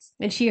primates.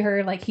 And she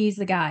heard like, he's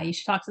the guy, you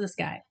should talk to this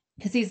guy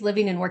because he's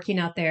living and working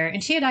out there.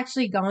 And she had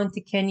actually gone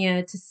to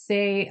Kenya to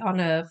stay on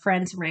a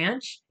friend's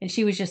ranch. And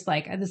she was just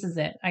like, this is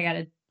it. I got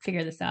to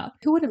figure this out.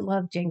 Who wouldn't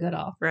love Jane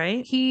Goodall?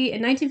 Right.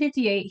 In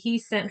 1958, he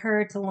sent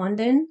her to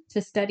London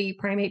to study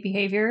primate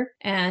behavior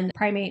and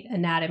primate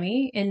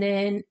anatomy. And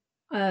then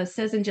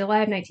says in July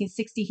of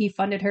 1960, he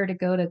funded her to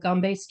go to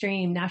Gombe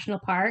Stream National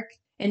Park.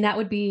 And that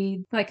would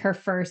be like her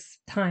first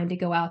time to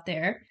go out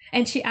there.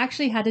 And she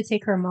actually had to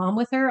take her mom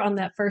with her on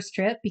that first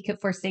trip because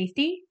for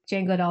safety.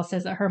 Jane Goodall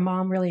says that her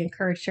mom really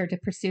encouraged her to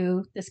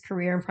pursue this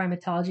career in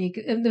primatology.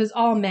 It was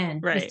all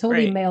men. Right, it was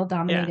totally right.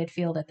 male-dominated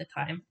field at the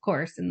time, of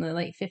course, in the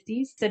late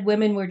 50s. Said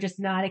women were just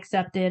not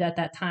accepted at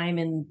that time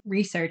in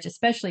research,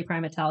 especially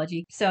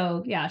primatology.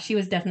 So, yeah, she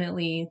was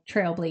definitely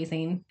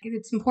trailblazing.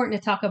 It's important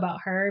to talk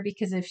about her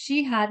because if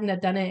she hadn't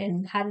have done it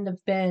and hadn't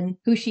have been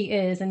who she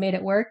is and made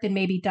it work, then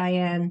maybe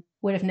Dian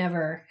would have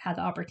never had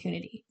the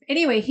opportunity.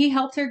 Anyway, he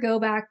helped her go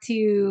back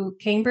to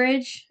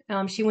Cambridge.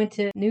 She went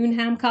to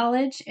Newnham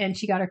College and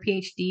she got her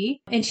PhD,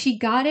 and she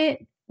got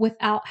it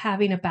without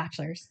having a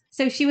bachelor's.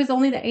 So she was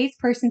only the 8th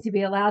person to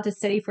be allowed to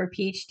study for a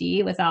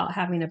PhD without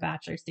having a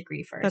bachelor's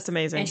degree first. That's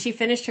amazing. And she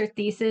finished her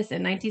thesis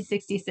in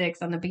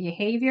 1966 on the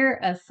behavior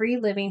of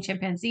free-living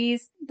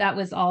chimpanzees. That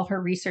was all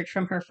her research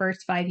from her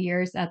first 5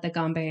 years at the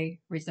Gombe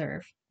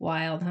Reserve.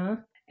 Wild, huh?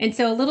 And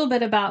so a little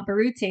bit about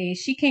Birute,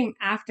 she came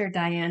after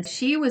Dian.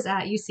 She was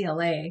at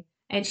UCLA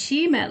and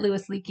she met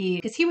Louis Leakey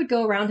because he would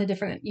go around to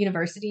different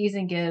universities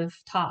and give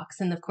talks.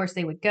 And of course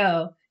they would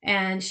go.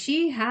 And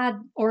she had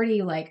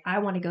already like, I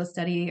want to go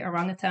study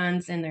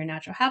orangutans in their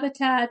natural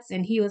habitats.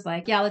 And he was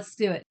like, yeah, let's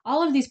do it.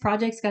 All of these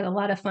projects got a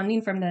lot of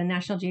funding from the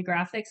National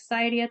Geographic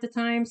Society at the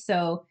time.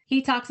 So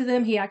he talked to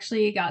them. He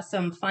actually got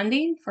some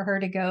funding for her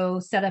to go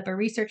set up a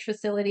research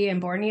facility in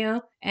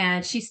Borneo.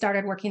 And she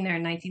started working there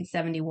in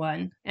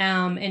 1971.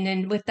 And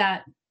then with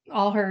that,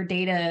 all her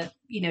data,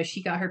 you know,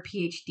 she got her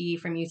PhD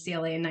from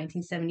UCLA in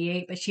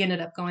 1978, but she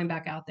ended up going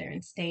back out there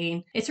and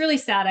staying. It's really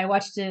sad. I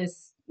watched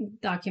this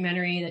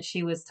documentary that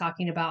she was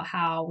talking about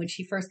how when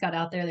she first got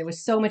out there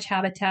was so much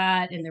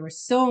habitat and there were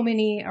so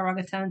many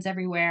orangutans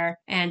everywhere,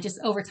 and just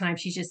over time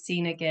she's just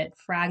seen it get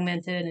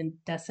fragmented and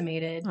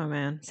decimated. Oh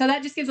man. So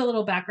that just gives a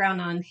little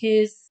background on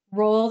his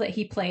role that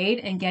he played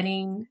in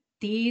getting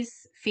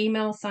these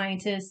female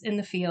scientists in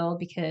the field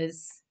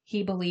because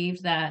he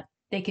believed that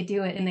they could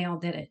do it and they all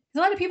did it. A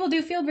lot of people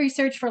do field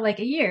research for like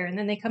a year and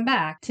then they come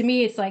back. To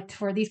me, it's like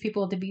for these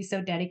people to be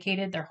so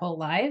dedicated their whole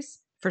lives.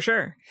 For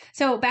sure.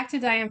 So back to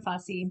Dian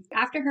Fossey.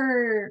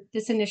 After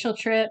this initial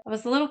trip, I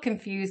was a little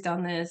confused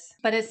on this,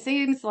 but it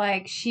seems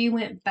like she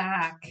went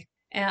back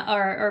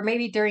or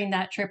maybe during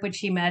that trip when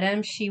she met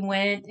him, she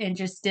went and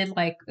just did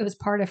like, it was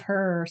part of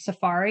her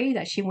safari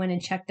that she went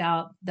and checked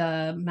out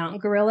the mountain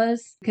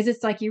gorillas. Because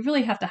it's like, you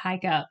really have to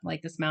hike up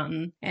like this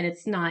mountain and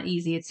it's not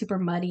easy. It's super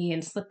muddy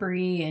and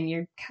slippery and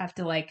you have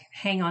to like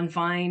hang on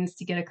vines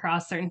to get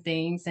across certain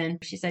things. And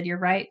she said, you're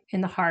right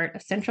in the heart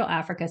of Central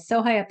Africa,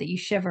 so high up that you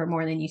shiver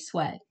more than you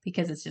sweat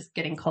because it's just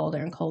getting colder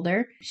and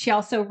colder. She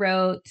also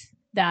wrote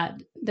that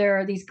there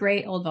are these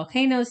great old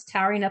volcanoes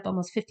towering up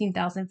almost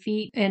 15,000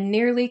 feet and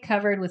nearly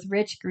covered with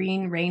rich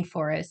green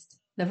rainforest.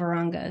 the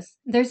Varangas.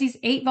 There's these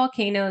 8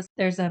 volcanoes.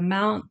 There's a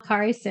Mount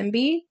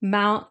Karisimbi,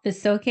 Mount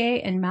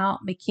Visoke, and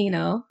Mount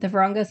Mikino, the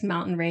Varangas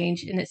mountain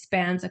range, and it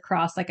spans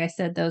across, like I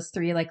said, those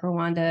 3, like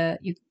Rwanda,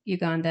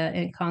 Uganda,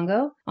 and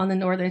Congo on the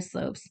northern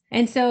slopes.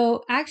 And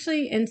so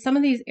actually in some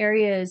of these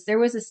areas, there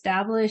was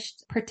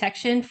established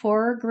protection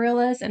for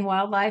gorillas and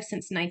wildlife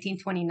since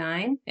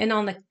 1929. And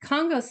on the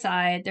Congo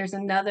side, there's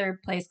another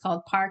place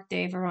called Parc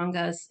des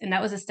Varangas, and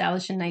that was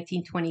established in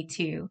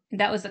 1922. And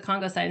that was the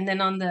Congo side. And then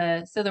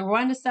the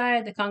Rwanda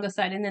side, the Congo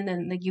side, and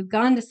then the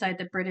Uganda side,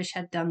 the British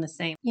had done the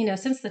same.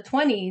 Since the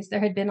 20s, there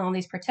had been all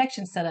these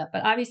protections set up,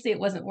 but obviously it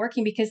wasn't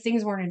working because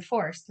things weren't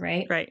enforced,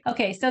 right? Right.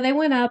 Okay, so they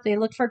went up, they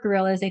looked for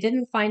gorillas. They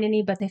didn't find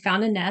any, but they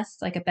found a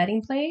nest, like a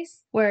bedding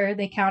place, where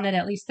they counted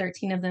at least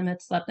 13 of them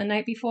had slept the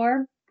night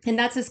before. And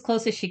that's as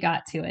close as she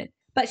got to it.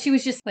 But she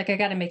was just like, I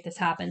got to make this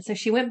happen. So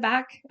she went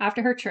back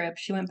after her trip.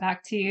 She went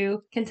back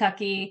to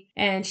Kentucky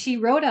and she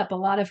wrote up a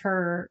lot of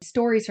her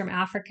stories from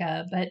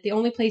Africa. But the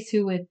only place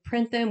who would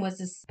print them was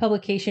this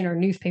publication or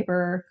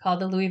newspaper called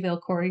the Louisville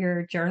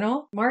Courier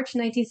Journal. March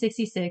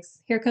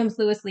 1966, here comes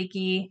Louis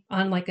Leakey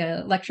on like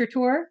a lecture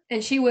tour.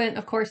 And she went,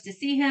 of course, to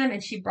see him,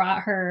 and she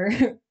brought her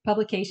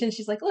publication.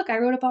 She's like, look, I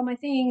wrote up all my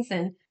things.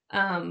 And,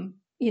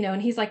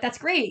 and he's like, that's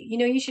great.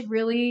 We should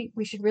really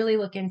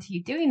look into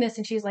you doing this.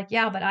 And she's like,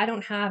 yeah, but I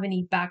don't have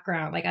any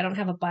background. Like, I don't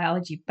have a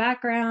biology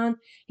background.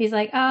 He's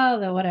like,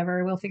 oh,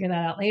 whatever. We'll figure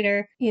that out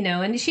later.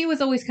 And she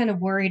was always kind of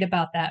worried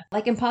about that,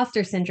 like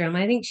imposter syndrome.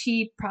 I think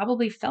she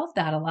probably felt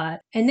that a lot.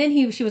 And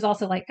then she was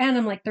also like, and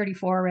I'm like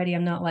 34 already.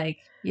 I'm not like,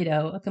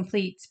 a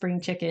complete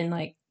spring chicken,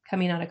 like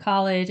coming out of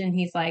college. And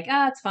he's like,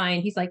 it's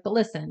fine. He's like, but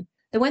listen,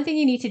 the one thing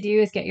you need to do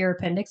is get your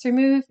appendix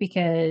removed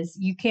because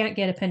you can't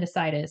get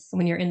appendicitis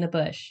when you're in the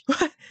bush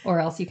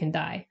or else you can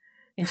die.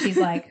 And she's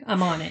like,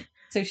 I'm on it.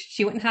 So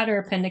she went and had her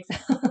appendix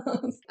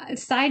out.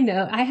 Side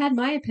note, I had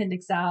my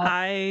appendix out.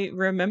 I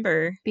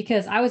remember.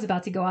 Because I was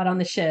about to go out on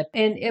the ship.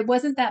 And it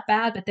wasn't that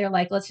bad, but they're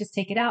like, let's just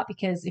take it out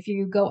because if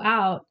you go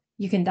out,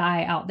 you can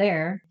die out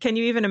there. Can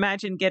you even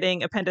imagine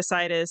getting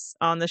appendicitis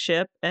on the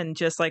ship and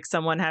just like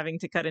someone having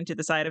to cut into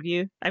the side of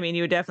you? I mean,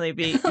 you would definitely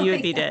be, you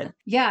would be dead.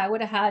 Yeah, I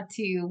would have had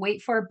to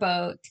wait for a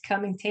boat to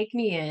come and take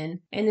me in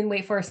and then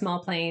wait for a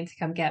small plane to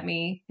come get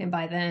me. And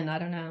by then, I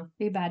don't know,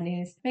 be bad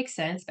news. Makes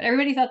sense. But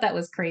everybody thought that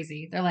was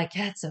crazy. They're like,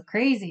 yeah, it's so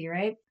crazy,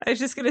 right? I was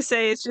just going to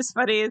say, it's just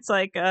funny. It's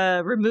like,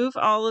 remove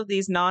all of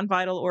these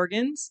non-vital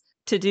organs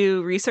to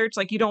do research.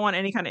 Like, you don't want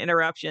any kind of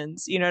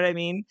interruptions. You know what I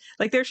mean?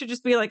 Like, there should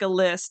just be like a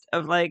list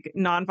of like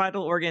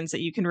non-vital organs that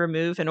you can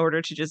remove in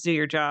order to just do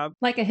your job.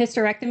 Like a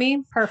hysterectomy?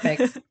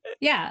 Perfect.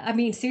 Yeah, I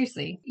mean,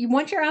 seriously.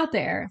 Once you're out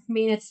there, I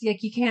mean, it's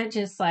like you can't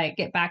just like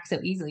get back so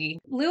easily.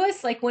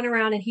 Lewis like went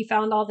around and he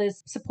found all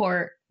this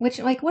support, which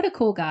like, what a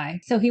cool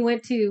guy. So he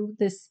went to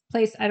this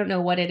place, I don't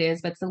know what it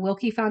is, but it's the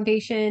Wilkie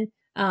Foundation.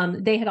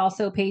 They had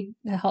also paid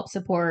to help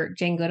support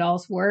Jane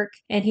Goodall's work.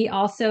 And he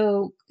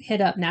also hit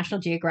up National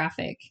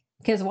Geographic.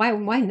 Because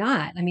why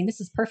not? I mean,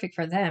 this is perfect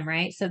for them,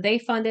 right? So they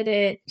funded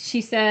it.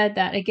 She said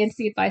that against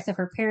the advice of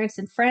her parents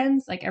and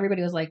friends, like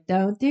everybody was like,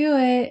 don't do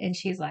it. And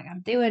she's like,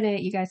 I'm doing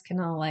it. You guys can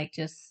all like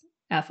just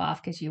F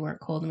off because you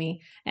weren't cool to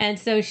me. And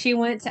so she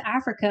went to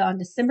Africa on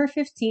December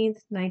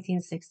 15th,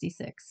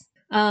 1966.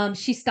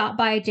 She stopped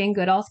by Jane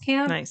Goodall's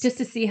camp just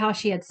to see how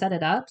she had set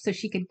it up so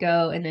she could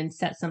go and then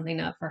set something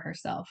up for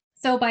herself.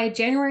 So by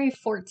January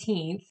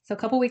 14th, so a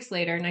couple weeks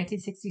later,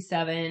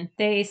 1967,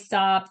 they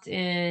stopped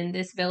in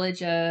this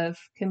village of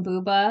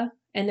Kimbuba.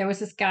 And there was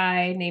this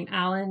guy named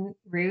Alan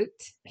Root.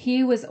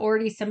 He was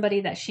already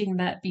somebody that she'd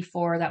met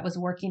before that was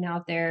working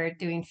out there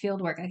doing field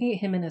work. I think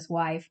him and his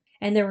wife.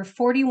 And there were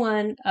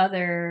 41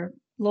 other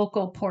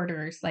local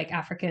porters, like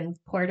African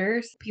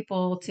porters,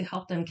 people to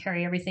help them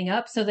carry everything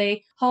up. So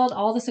they hauled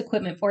all this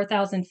equipment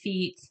 4,000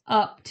 feet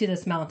up to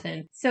this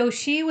mountain. So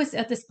she was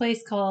at this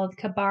place called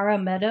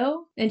Kabara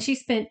Meadow, and she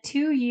spent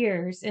 2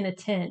 years in a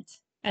tent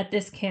at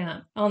this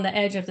camp on the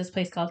edge of this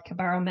place called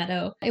Kabara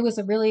Meadow. It was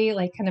a really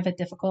like kind of a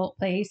difficult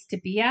place to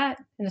be at,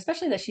 and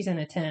especially that she's in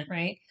a tent,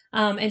 right?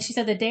 And she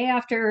said the day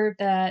after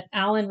that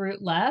Alan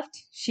Root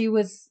left, she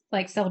was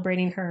like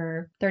celebrating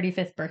her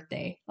 35th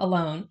birthday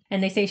alone.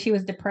 And they say she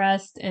was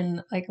depressed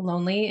and like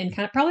lonely and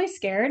kind of probably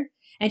scared.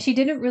 And she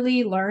didn't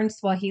really learn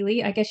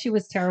Swahili. I guess she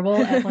was terrible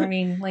at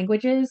learning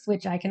languages,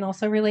 which I can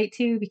also relate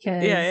to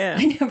because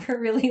I never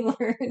really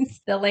learned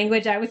the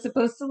language I was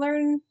supposed to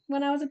learn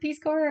when I was a Peace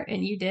Corps,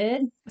 and you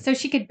did. So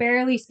she could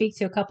barely speak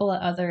to a couple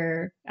of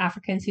other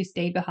Africans who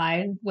stayed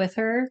behind with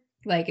her.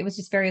 Like, it was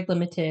just very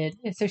limited.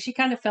 And so she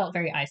kind of felt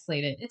very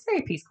isolated. It's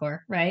very Peace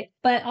Corps, right?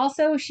 But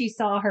also she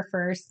saw her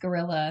first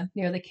gorilla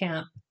near the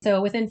camp.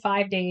 So within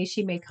 5 days,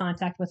 she made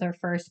contact with her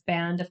first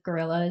band of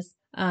gorillas.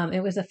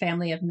 It was a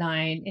family of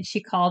 9, and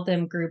she called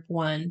them Group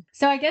 1.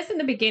 So I guess in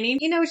the beginning,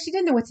 she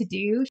didn't know what to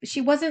do.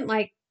 She wasn't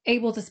like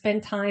able to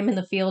spend time in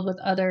the field with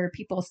other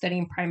people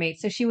studying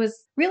primates. So she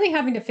was really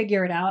having to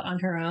figure it out on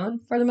her own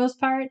for the most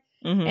part.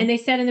 Mm-hmm. And they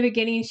said in the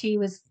beginning she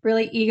was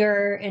really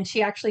eager, and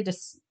she actually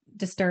just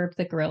disturb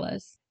the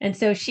gorillas. And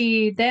so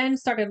she then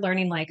started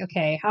learning, like,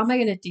 okay, how am I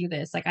going to do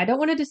this? Like, I don't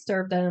want to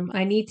disturb them.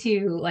 I need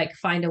to like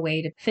find a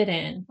way to fit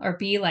in or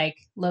be like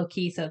low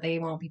key so they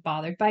won't be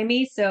bothered by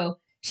me. So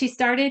she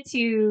started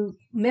to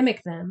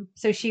mimic them.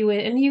 So she would,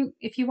 and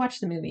if you watch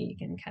the movie, you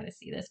can kind of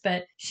see this,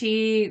 but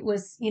she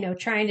was,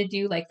 trying to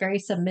do like very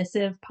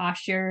submissive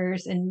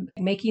postures and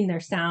making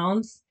their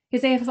sounds,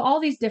 because they have all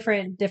these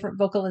different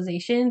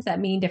vocalizations that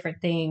mean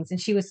different things.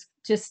 And she was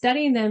just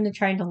studying them and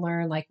trying to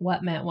learn like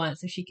what meant what,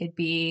 so she could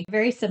be a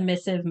very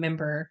submissive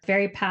member,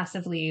 very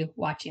passively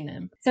watching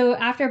them. So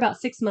after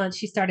about 6 months,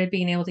 she started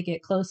being able to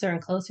get closer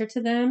and closer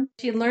to them.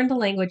 She had learned the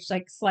language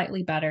like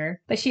slightly better,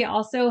 but she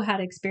also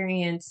had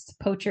experienced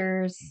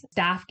poachers,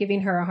 staff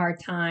giving her a hard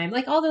time,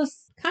 like all those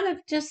kind of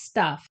just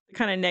stuff.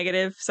 Kind of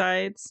negative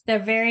sides. The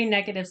very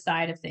negative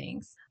side of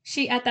things.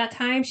 At that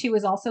time, she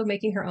was also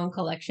making her own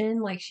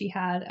collection. Like she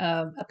had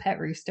a pet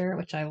rooster,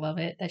 which I love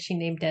it, that she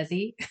named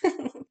Desi.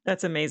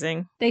 That's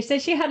amazing. They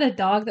said she had a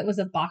dog that was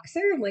a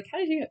boxer. I'm like, how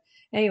did you?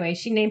 Anyway,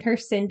 she named her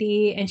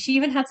Cindy, and she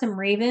even had some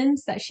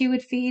ravens that she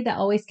would feed that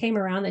always came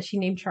around that she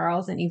named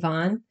Charles and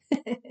Yvonne.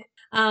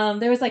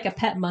 There was like a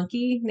pet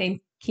monkey named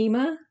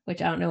Kima,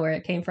 which I don't know where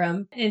it came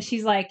from. And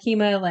she's like,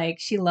 Kima, like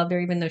she loved her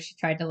even though she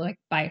tried to like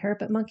bite her,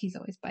 but monkeys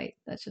always bite.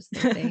 That's just the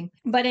thing.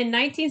 But in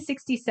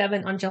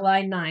 1967, on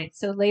July 9th,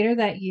 so later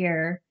that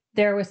year,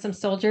 there was some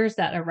soldiers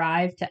that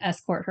arrived to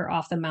escort her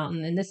off the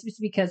mountain. And this was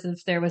because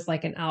there was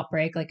like an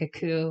outbreak, like a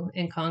coup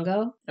in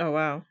Congo. Oh,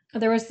 wow.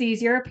 There was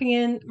these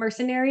European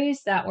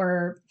mercenaries that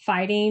were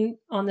fighting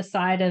on the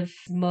side of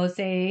Mose,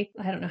 I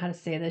don't know how to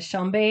say this,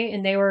 Shombe,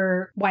 and they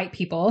were white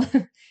people.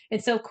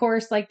 And so, of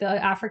course, like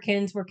the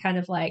Africans were kind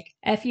of like,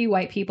 F you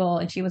white people,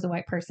 and she was a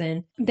white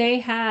person. They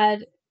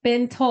had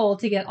been told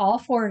to get all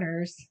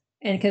foreigners,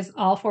 and because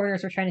all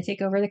foreigners were trying to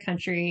take over the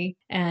country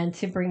and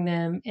to bring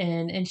them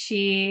in. And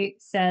she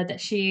said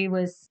that she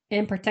was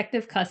in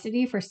protective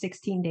custody for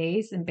 16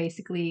 days and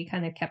basically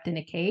kind of kept in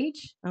a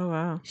cage. Oh,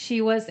 wow.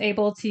 She was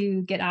able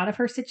to get out of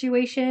her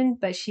situation,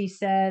 but she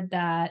said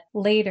that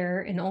later,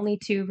 and only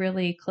two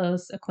really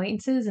close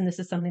acquaintances, and this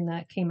is something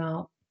that came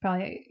out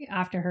probably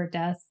after her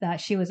death,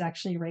 that she was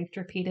actually raped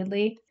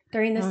repeatedly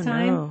during this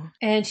time. No.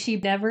 And she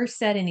never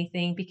said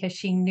anything because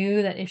she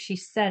knew that if she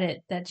said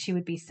it, that she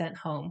would be sent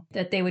home,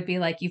 that they would be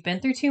like, you've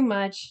been through too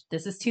much.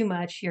 This is too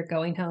much. You're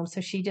going home.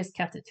 So she just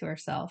kept it to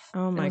herself.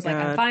 Oh my was God.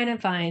 like, I'm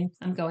fine.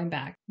 I'm going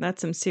back.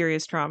 That's some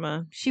serious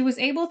trauma. She was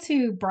able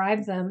to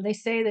bribe them. They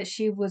say that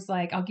she was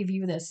like, I'll give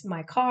you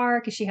my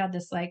car, because she had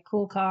this like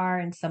cool car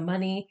and some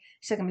money.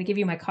 She's like, I'm going to give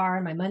you my car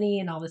and my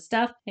money and all this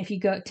stuff if you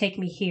go take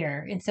me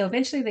here. And so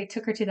eventually they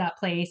took her to that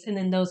place, and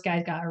then those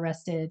guys got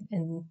arrested,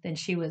 and then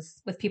she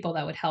was with people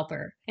that would help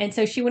her. And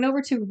so she went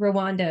over to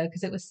Rwanda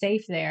because it was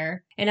safe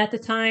there. And at the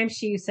time,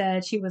 she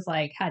said she was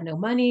like, had no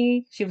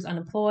money. She was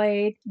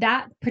unemployed.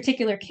 That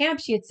particular camp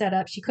she had set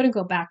up, she couldn't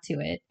go back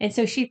to it. And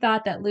so she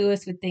thought that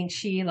Lewis would think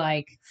she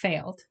like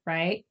failed,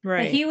 right?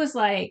 Right. But he was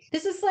like,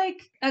 this is like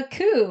a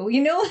coup,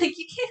 like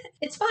you can't,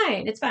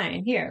 it's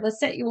fine. Here,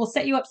 we'll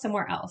set you up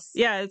somewhere else.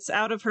 Yeah, it's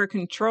out of her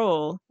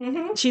control.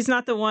 Mm-hmm. She's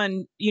not the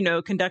one,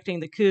 conducting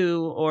the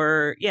coup,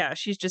 or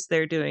she's just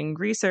there doing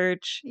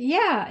research.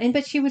 Yeah.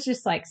 But she was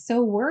just like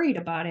so worried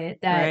about it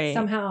that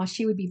somehow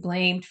she would be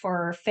blamed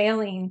for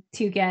failing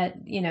to get,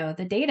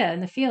 the data in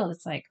the field.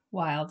 It's like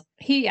wild.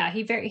 He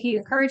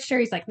encouraged her.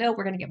 He's like, no,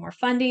 we're going to get more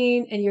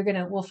funding,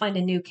 and we'll find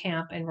a new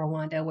camp in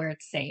Rwanda where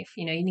it's safe.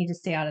 You need to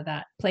stay out of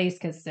that place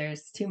because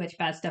there's too much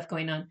bad stuff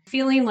going on.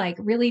 Feeling like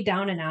really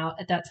down and out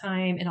at that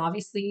time. And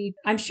obviously,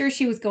 I'm sure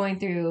she was going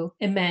through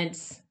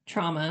immense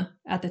trauma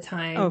at the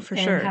time. Oh, for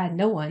and sure. Had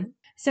no one.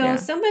 So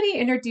somebody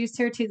introduced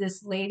her to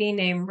this lady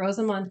named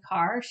Rosamond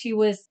Carr. She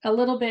was a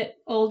little bit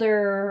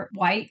older,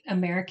 white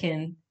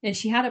American, and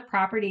she had a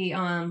property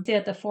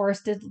at the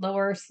forested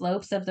lower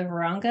slopes of the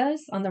Varangas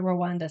on the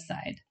Rwanda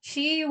side.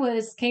 She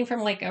came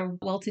from like a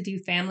well-to-do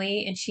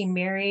family, and she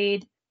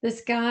married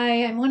this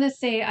guy. I want to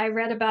say I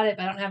read about it,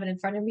 but I don't have it in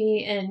front of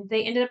me. And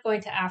they ended up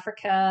going to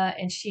Africa,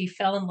 and she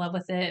fell in love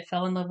with it,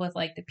 fell in love with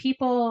like the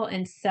people,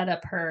 and set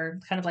up her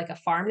kind of like a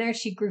farm there.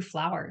 She grew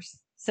flowers.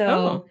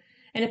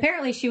 And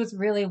apparently she was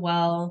really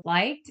well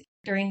liked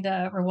during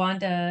the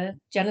Rwanda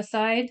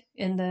genocide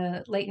in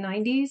the late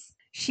 90s.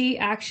 She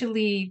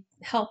actually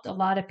helped a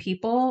lot of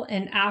people.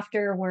 And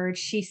afterwards,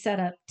 she set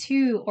up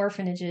 2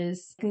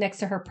 orphanages next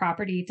to her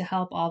property to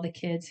help all the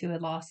kids who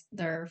had lost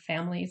their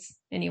families.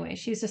 Anyway,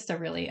 she's just a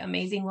really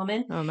amazing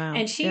woman. Oh, wow.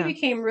 And she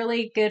became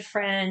really good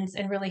friends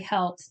and really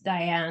helped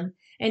Diane.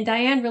 And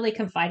Diane really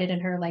confided in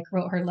her, like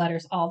wrote her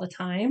letters all the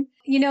time.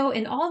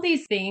 In all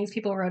these things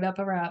people wrote up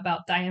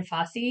about Dian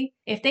Fossey,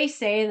 if they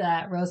say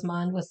that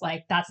Rosamond was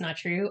like, that's not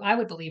true, I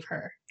would believe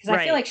her. Because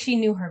I feel like she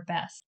knew her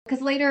best.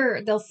 Because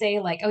later they'll say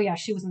like, oh yeah,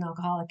 she was an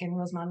alcoholic. And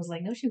Rosamond was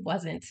like, no, she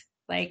wasn't.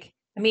 Like,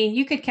 I mean,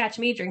 you could catch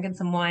me drinking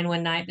some wine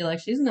one night and be like,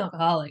 she's an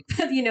alcoholic.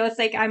 But, it's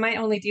like I might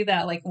only do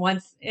that like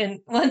once a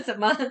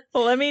month.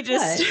 Well, let me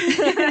just...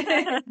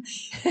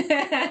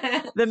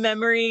 The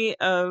memory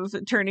of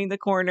turning the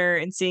corner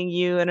and seeing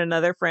you and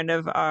another friend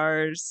of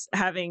ours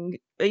having,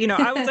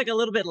 I was like a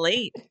little bit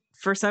late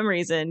for some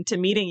reason to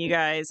meeting you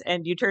guys,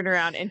 and you turn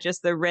around and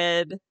just the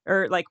red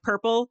or like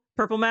purple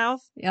mouth.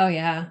 Oh,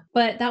 yeah.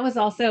 But that was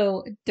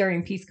also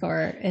during Peace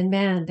Corps. And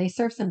man, they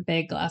served some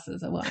big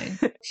glasses of wine.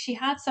 She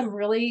had some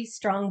really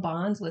strong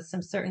bonds with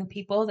some certain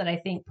people that I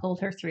think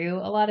pulled her through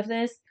a lot of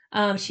this.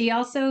 She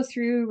also,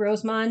 through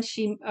Rosamond,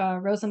 she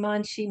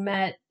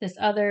met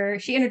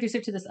she introduced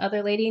her to this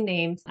other lady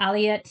named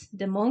Aliette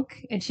de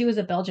Monk, and she was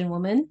a Belgian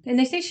woman. And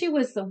they say she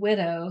was the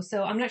widow,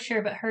 so I'm not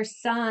sure, but her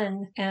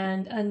son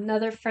and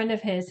another friend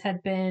of his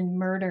had been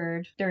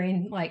murdered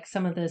during like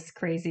some of this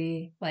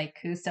crazy like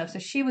coup stuff. So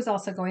she was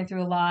also going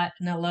through a lot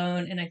and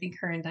alone, and I think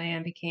her and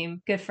Diane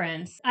became good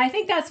friends. I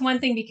think that's one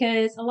thing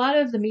because a lot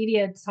of the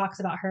media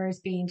talks about her as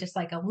being just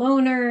like a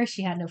loner.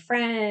 She had no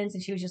friends,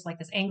 and she was just like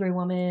this angry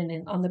woman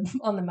and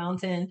on the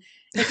mountain.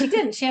 But she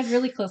didn't. She had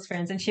really close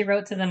friends, and she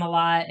wrote to them a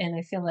lot. And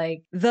I feel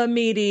like the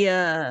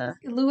media.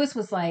 Lewis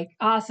was like,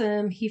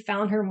 awesome. He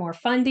found her more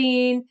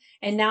funding,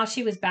 and now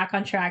she was back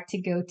on track to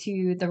go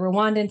to the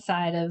Rwandan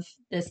side of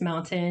this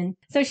mountain.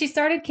 So she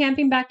started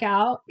camping back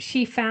out.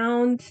 She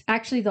found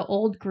actually the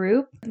old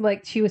group,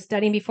 like she was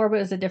studying before, but it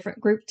was a different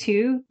group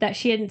too that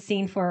she hadn't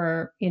seen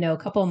for, a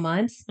couple of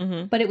months.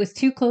 Mm-hmm. But it was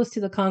too close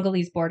to the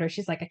Congolese border.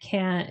 She's like, I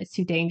can't. It's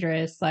too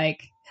dangerous.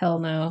 Like, hell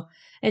no.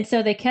 And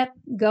so they kept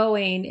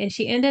going, and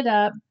she ended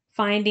up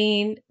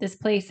finding this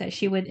place that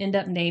she would end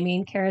up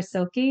naming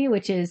Karasoke,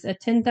 which is a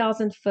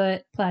 10,000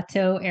 foot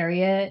plateau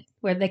area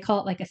where they call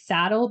it like a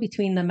saddle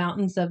between the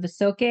mountains of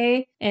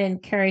Visoke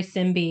and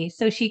Karisimbi.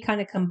 So she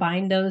kind of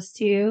combined those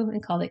two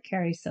and called it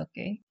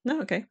Karasoke.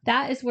 Oh, okay.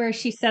 That is where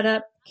she set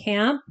up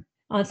camp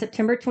on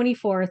September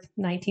 24th,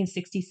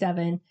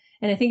 1967.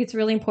 And I think it's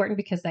really important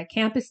because that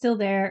camp is still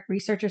there.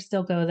 Researchers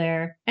still go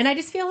there. And I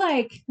just feel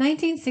like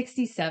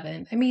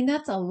 1967, I mean,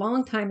 that's a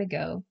long time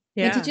ago.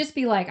 Yeah. And to just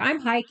be like, I'm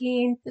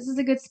hiking. This is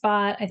a good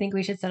spot. I think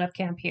we should set up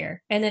camp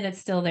here. And then it's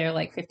still there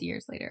like 50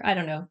 years later. I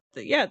don't know.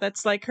 Yeah,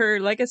 that's like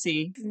her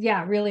legacy.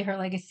 Yeah, really her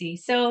legacy.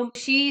 So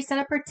she set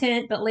up her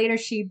tent, but later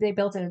they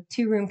built a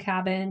 2-room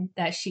cabin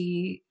that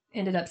she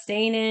ended up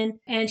staying in,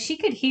 and she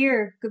could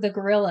hear the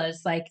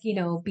gorillas like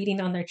beating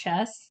on their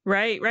chests.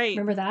 Right.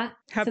 Remember that?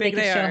 How so big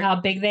they could show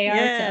how big they are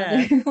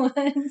to other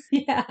ones.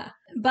 Yeah.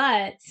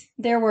 But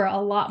there were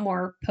a lot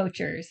more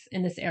poachers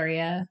in this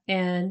area,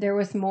 and there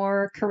was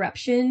more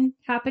corruption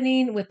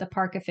happening with the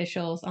park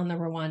officials on the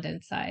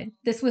Rwandan side.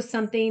 This was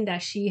something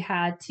that she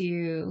had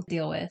to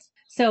deal with.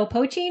 So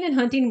poaching and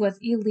hunting was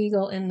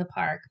illegal in the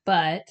park,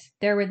 but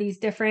there were these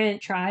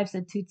different tribes,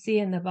 the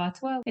Tutsi and the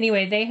Batwa.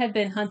 Anyway, they had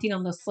been hunting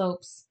on the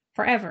slopes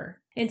forever.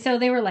 And so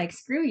they were like,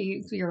 screw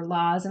you, your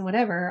laws and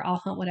whatever. I'll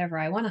hunt whatever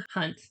I want to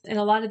hunt. And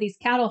a lot of these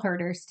cattle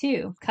herders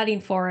too,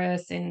 cutting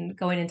forests and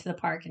going into the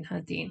park and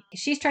hunting.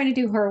 She's trying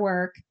to do her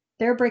work.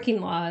 They're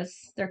breaking laws.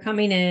 They're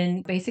coming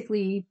in,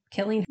 basically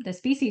killing the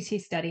species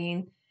she's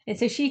studying. And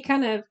so she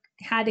kind of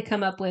had to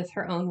come up with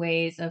her own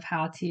ways of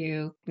how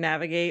to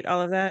navigate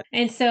all of that.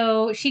 And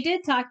so she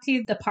did talk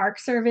to the Park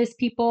Service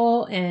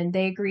people, and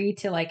they agreed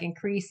to like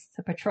increase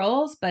the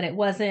patrols, but it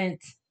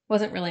wasn't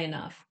really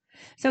enough.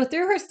 So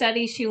through her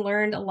studies, she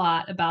learned a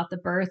lot about the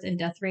birth and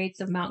death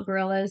rates of mountain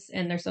gorillas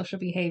and their social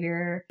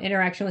behavior,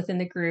 interaction within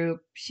the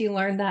group. She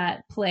learned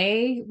that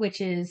play, which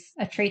is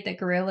a trait that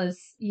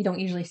gorillas, you don't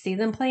usually see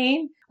them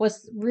playing,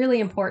 was really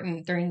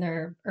important during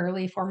their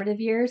early formative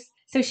years.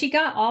 So she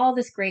got all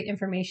this great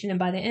information, and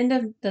by the end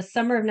of the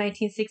summer of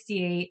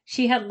 1968,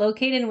 she had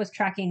located and was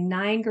tracking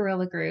 9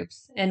 gorilla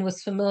groups and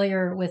was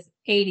familiar with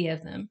 80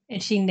 of them,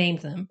 and she named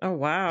them. Oh,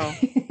 wow.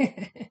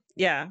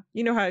 Yeah,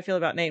 you know how I feel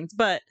about names,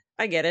 but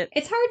I get it.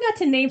 It's hard not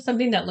to name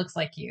something that looks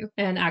like you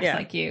and acts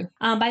like you.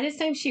 By this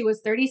time, she was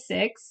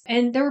 36,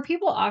 and there were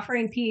people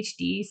offering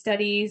PhD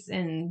studies,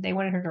 and they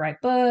wanted her to write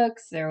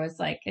books. There was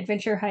like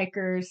adventure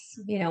hikers,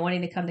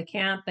 wanting to come to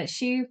camp, but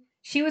she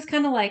was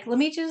kind of like,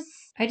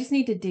 I just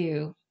need to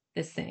do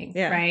this thing,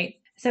 right?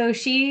 So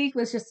she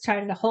was just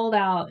trying to hold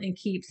out and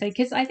keep saying,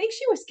 because I think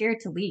she was scared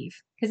to leave.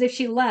 Because if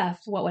she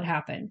left, what would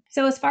happen?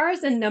 So as far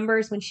as the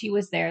numbers when she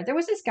was there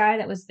was this guy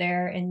that was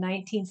there in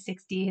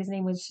 1960. His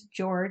name was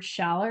George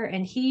Schaller,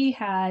 and he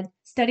had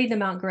studied the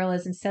mountain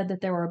gorillas and said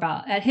that there were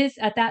about, at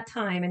that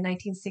time in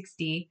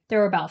 1960, there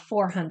were about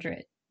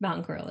 400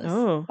 mountain gorillas.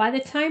 Oh. By the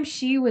time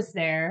she was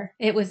there,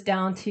 it was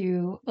down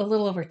to a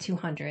little over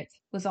 200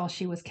 was all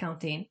she was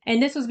counting.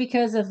 And this was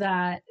because of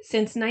that.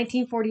 Since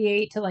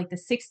 1948 to like the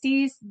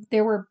 60s,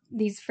 there were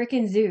these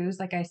freaking zoos,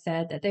 like I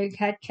said, that they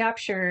had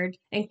captured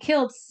and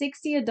killed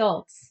 60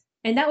 adults.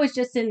 And that was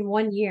just in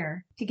 1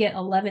 year to get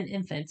 11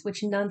 infants,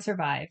 which none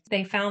survived.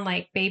 They found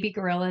like baby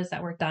gorillas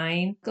that were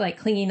dying, like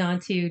clinging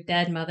onto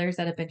dead mothers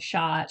that had been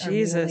shot or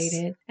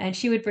mutilated. And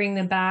she would bring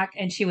them back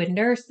and she would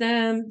nurse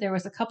them. There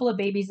was a couple of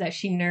babies that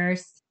she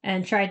nursed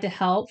and tried to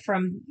help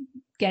from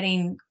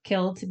getting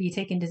killed to be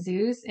taken to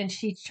zoos. And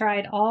she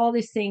tried all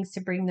these things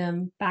to bring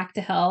them back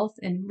to health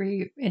and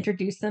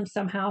reintroduce them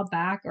somehow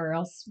back, or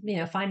else,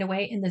 find a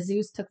way. And the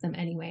zoos took them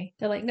anyway.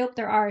 They're like, nope,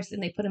 they're ours.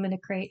 And they put them in a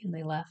crate and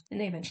they left,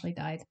 and they eventually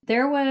died.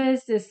 There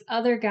was this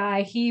other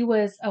guy. He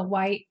was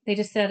they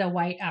just said a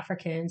white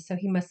African. So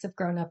he must have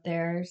grown up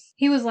there.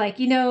 He was like,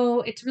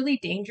 it's really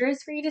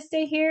dangerous for you to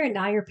stay here. And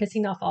now you're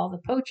pissing off all the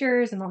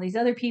poachers and all these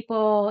other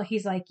people.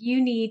 He's like,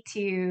 you need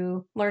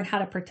to learn how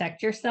to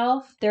protect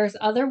yourself. There's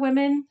other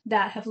women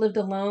that have lived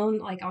alone,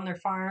 like on their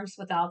farms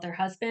without their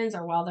husbands,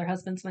 or while their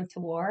husbands went to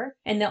war.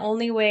 And the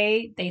only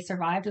way they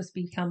survived was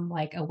become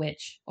like a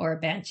witch or a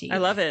banshee. I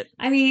love it.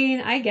 I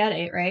mean, I get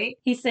it, right?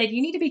 He said,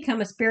 you need to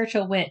become a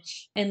spiritual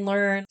witch and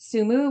learn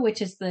Sumu,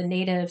 which is the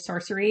native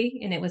sorcery.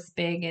 And it was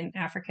big in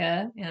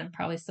Africa, and it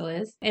probably still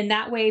is. And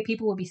that way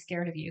people will be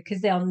scared of you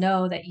because they'll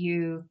know that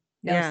you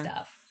know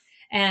stuff.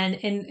 And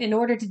in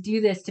order to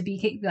do this, to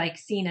be like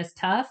seen as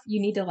tough, you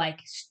need to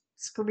like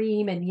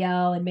scream and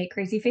yell and make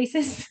crazy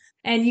faces.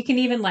 And you can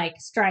even like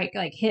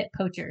hit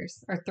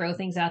poachers or throw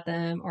things at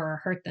them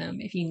or hurt them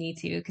if you need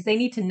to, because they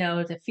need to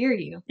know to fear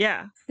you.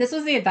 Yeah. This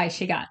was the advice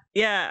she got.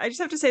 Yeah. I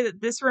just have to say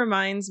that this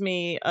reminds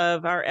me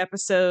of our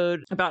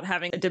episode about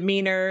having a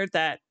demeanor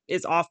that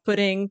is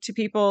off-putting to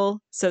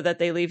people so that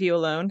they leave you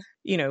alone.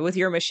 With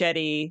your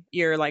machete,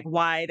 your like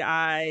wide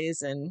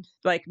eyes, and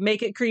like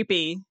make it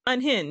creepy,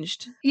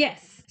 unhinged.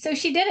 Yes. So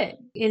she did it,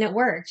 and it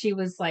worked. She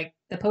was like,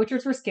 the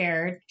poachers were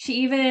scared. She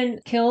even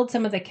killed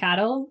some of the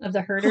cattle of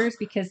the herders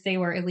because they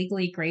were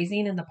illegally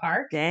grazing in the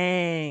park.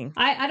 Dang.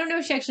 I don't know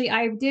if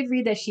I did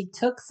read that she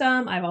took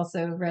some. I've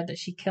also read that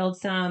she killed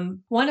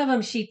some. One of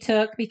them she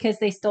took because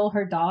they stole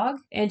her dog.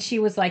 And she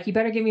was like, you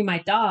better give me my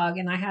dog,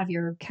 and I have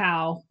your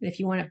cow if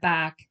you want it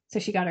back. So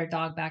she got her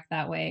dog back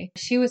that way.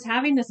 She was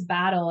having this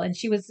battle, and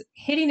she was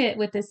hitting it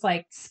with this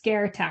like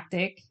scare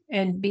tactic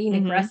and being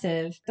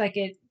aggressive. Like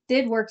it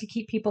did work to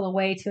keep people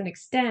away to an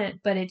extent,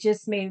 but it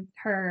just made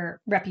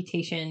her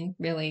reputation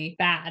really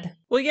bad.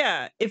 Well,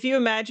 yeah, if you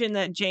imagine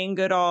that Jane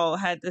Goodall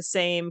had the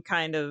same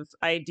kind of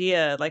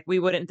idea, like we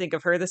wouldn't think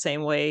of her the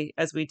same way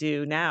as we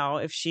do now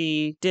if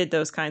she did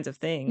those kinds of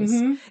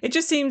things. It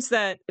just seems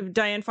that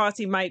Dian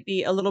Fossey might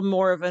be a little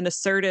more of an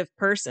assertive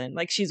person,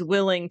 like she's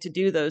willing to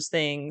do those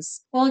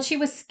things. Well, and she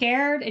was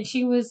scared, and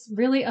she was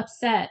really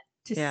upset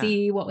to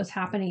see what was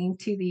happening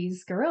to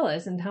these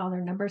gorillas and how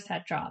their numbers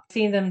had dropped.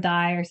 Seeing them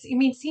die, or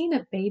seeing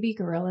a baby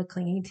gorilla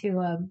clinging to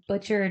a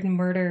butchered,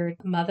 murdered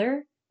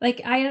mother.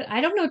 Like,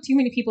 I don't know too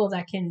many people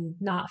that can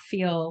not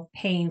feel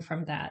pain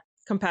from that.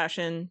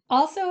 Compassion.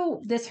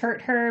 Also, this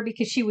hurt her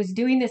because she was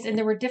doing this, and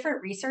there were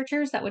different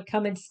researchers that would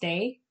come and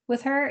stay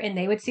with her, and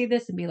they would see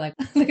this and be like,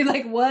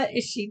 like, what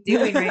is she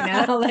doing right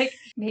now? Like,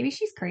 maybe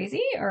she's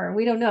crazy, or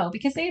we don't know,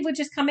 because they would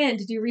just come in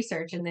to do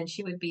research, and then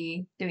she would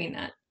be doing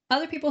that.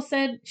 Other people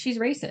said she's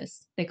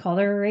racist. They called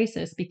her a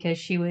racist because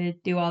she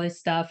would do all this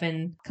stuff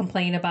and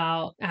complain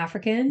about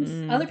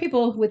Africans. Other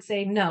people would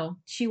say, no,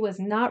 she was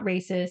not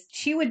racist.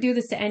 She would do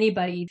this to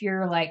anybody if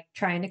you're like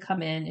trying to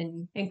come in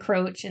and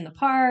encroach in the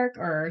park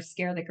or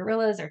scare the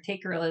gorillas or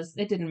take gorillas.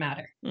 It didn't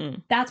matter.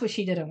 That's what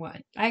she didn't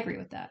want. I agree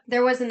with that.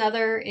 There was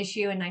another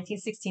issue in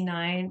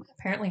 1969.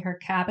 Apparently her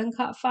cabin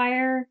caught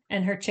fire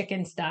and her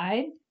chickens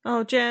died.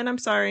 Oh, Jen, I'm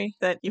sorry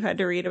that you had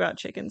to read about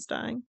chickens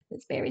dying.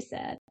 It's very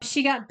sad.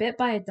 She got bit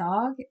by a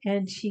dog,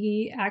 and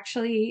she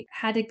actually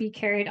had to be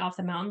carried off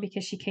the mountain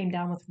because she came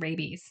down with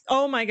rabies.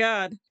 Oh my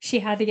God. She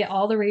had to get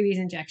all the rabies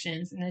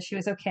injections, and then she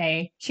was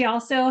okay. She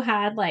also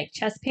had like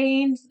chest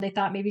pains. They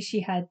thought maybe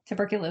she had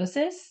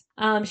tuberculosis.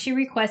 She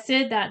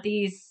requested that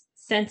these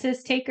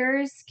census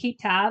takers keep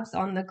tabs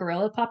on the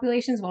gorilla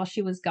populations while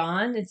she was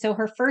gone. And so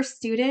her first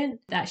student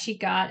that she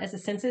got as a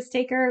census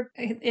taker,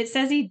 it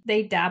says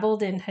they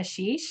dabbled in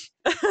hashish.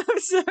 I'm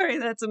sorry,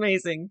 that's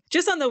amazing.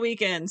 Just on the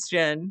weekends,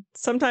 Jen.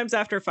 Sometimes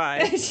after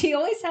 5. She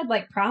always had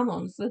like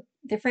problems with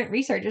different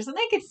researchers, and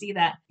I could see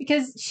that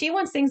because she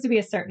wants things to be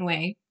a certain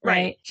way,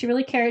 right? She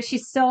really cares.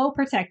 She's so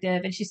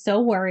protective, and she's so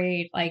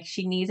worried. Like,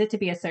 she needs it to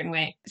be a certain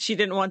way. She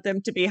didn't want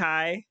them to be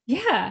high.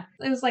 Yeah.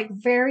 It was like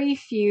very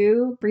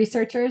few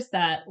researchers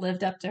that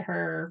lived up to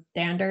her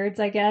standards,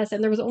 I guess.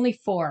 And there was only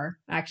 4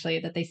 actually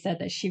that they said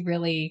that she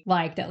really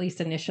liked, at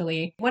least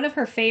initially. One of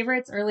her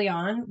favorites early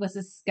on was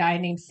this guy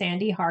named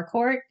Sandy Harcourt.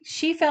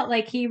 She felt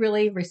like he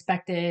really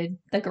respected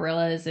the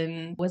gorillas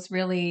and was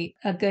really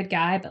a good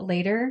guy, but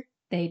later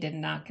they did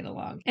not get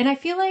along. And I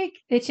feel like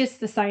it's just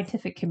the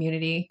scientific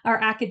community, our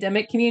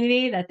academic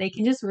community, that they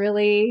can just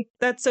really...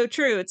 That's so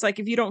true. It's like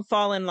if you don't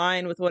fall in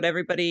line with what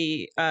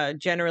everybody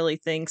generally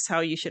thinks how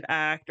you should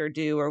act or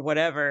do or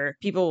whatever,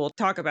 people will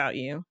talk about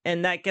you,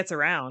 and that gets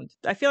around.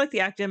 I feel like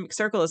the academic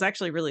circle is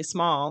actually really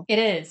small. It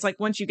is. It's like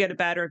once you get a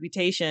bad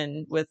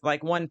reputation with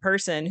like one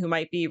person who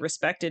might be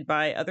respected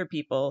by other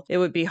people, it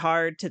would be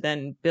hard to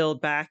then build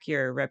back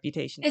your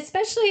reputation.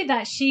 Especially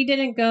that she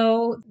didn't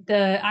go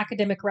the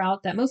academic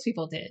route that most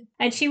people did.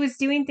 And she was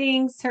doing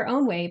things her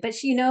own way, but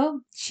she,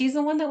 she's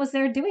the one that was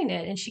there doing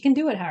it, and she can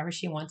do it however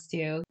she wants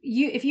to.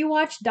 If you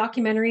watch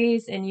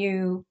documentaries and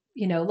you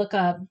look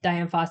up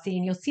Dian Fossey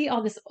and you'll see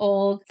all this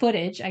old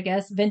footage, I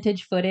guess,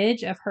 vintage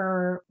footage of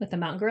her with the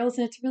mountain gorillas.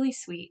 And it's really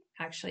sweet,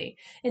 actually.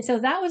 And so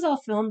that was all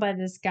filmed by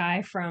this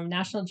guy from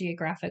National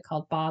Geographic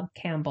called Bob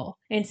Campbell.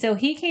 And so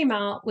he came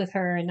out with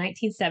her in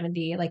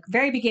 1970, like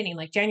very beginning,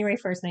 like January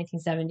 1st,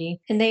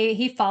 1970. And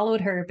he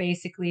followed her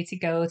basically to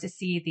go to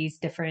see these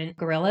different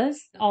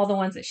gorillas, all the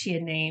ones that she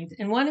had named.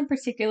 And one in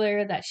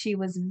particular that she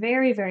was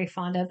very, very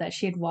fond of that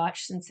she had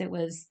watched since it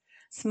was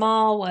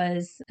small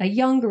was a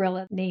young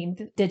gorilla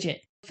named Digit.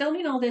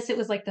 Filming all this, it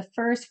was like the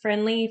first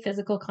friendly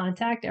physical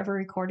contact ever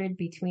recorded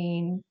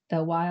between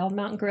the wild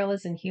mountain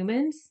gorillas and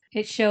humans.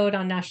 It showed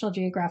on National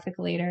Geographic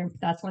later.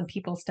 That's when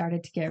people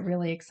started to get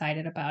really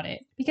excited about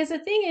it. Because the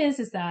thing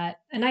is that,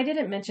 and I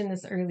didn't mention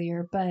this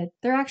earlier, but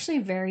they're actually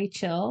very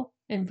chill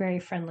and very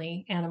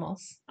friendly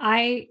animals.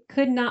 I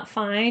could not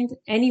find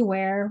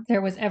anywhere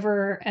there was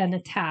ever an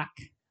attack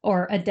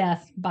or a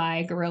death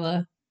by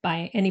gorilla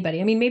by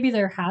anybody. I mean, maybe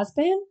there has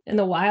been in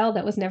the wild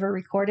that was never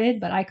recorded,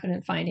 but I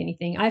couldn't find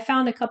anything. I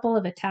found a couple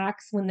of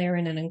attacks when they were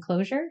in an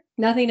enclosure,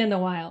 nothing in the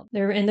wild.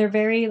 They're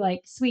very like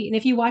sweet. And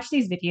if you watch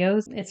these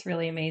videos, it's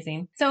really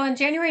amazing. So in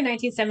January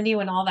 1970,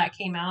 when all that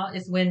came out,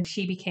 is when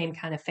she became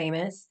kind of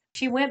famous.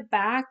 She went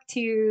back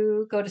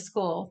to go to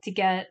school to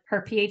get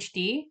her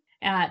PhD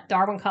at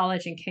Darwin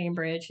College in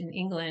Cambridge in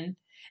England.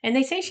 And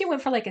they say she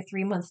went for like a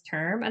 3-month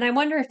term. And I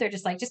wonder if they're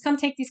just like, just come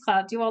take these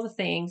classes, do all the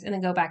things, and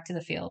then go back to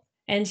the field.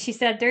 And she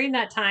said during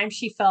that time,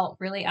 she felt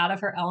really out of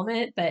her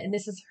element, but, and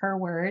this is her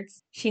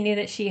words, she knew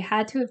that she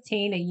had to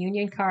obtain a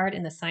union card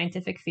in the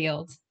scientific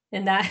field.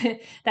 And that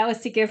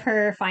was to give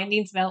her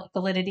findings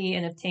validity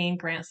and obtain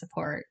grant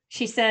support.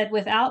 She said,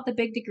 without the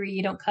big degree,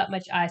 you don't cut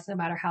much ice no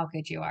matter how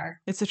good you are.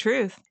 It's the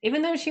truth.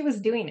 Even though she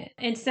was doing it.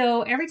 And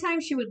so every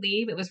time she would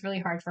leave, it was really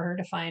hard for her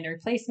to find a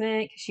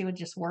replacement because she would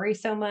just worry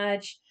so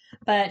much.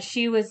 But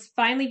she was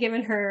finally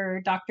given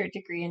her doctorate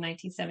degree in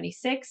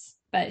 1976.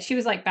 But she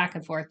was like back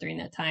and forth during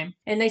that time.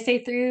 And they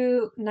say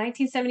through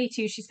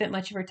 1972, she spent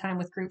much of her time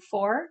with Group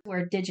 4,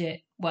 where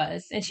Digit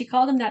was. And she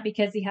called him that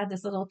because he had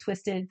this little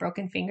twisted,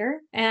 broken finger.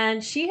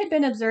 And she had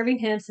been observing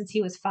him since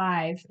he was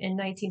 5 in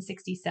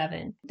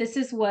 1967. This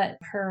is what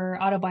her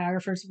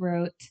autobiographers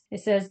wrote.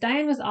 It says,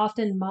 Dian was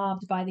often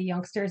mobbed by the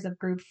youngsters of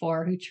Group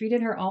 4 who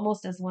treated her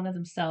almost as one of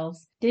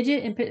themselves.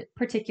 Digit in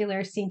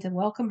particular seemed to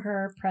welcome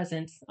her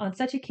presence. On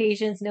such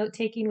occasions,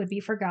 note-taking would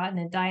be forgotten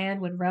and Dian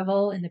would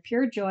revel in the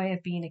pure joy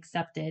of being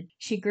accepted.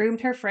 She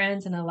groomed her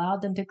friends and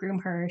allowed them to groom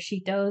her.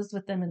 She dozed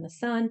with them in the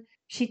sun.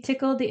 She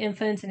tickled the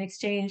infants and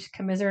exchanged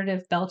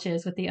commiserative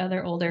belches with the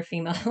other older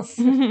females.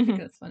 I think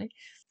that's funny.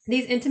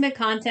 These intimate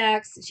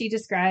contacts she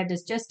described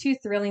as just too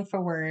thrilling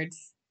for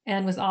words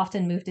and was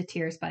often moved to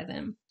tears by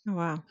them. Oh,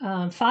 wow.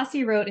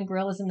 Fossey wrote in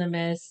Gorillas in the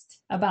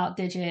Mist about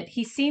Digit,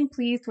 he seemed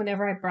pleased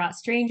whenever I brought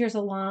strangers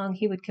along.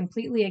 He would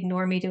completely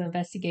ignore me to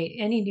investigate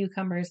any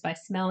newcomers by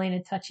smelling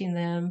and touching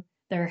them,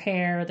 their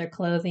hair, their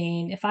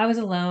clothing. If I was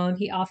alone,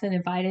 he often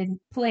invited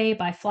play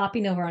by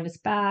flopping over on his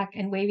back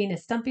and waving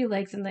his stumpy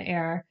legs in the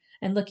air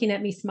and looking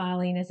at me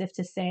smiling as if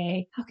to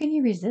say, how can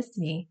you resist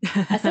me?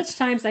 At such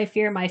times, I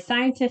fear my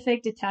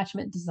scientific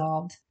detachment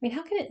dissolved. I mean,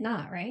 how can it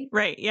not, right?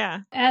 Right, yeah.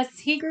 As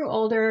he grew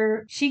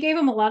older, she gave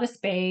him a lot of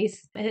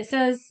space. And it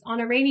says, on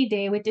a rainy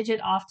day with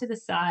Digit off to the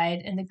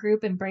side and the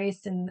group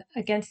embraced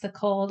against the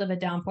cold of a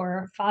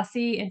downpour,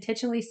 Fossey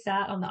intentionally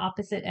sat on the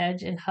opposite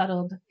edge and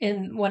huddled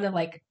in one of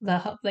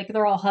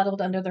they're all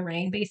huddled under the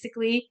rain,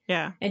 basically.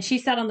 Yeah. And she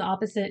sat on the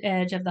opposite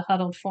edge of the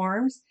huddled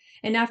forms.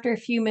 And after a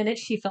few minutes,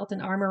 she felt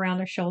an arm around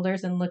her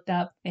shoulders and looked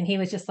up, and he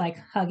was just like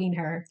hugging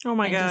her. Oh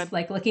my God. Just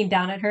like looking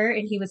down at her,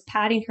 and he was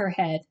patting her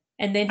head.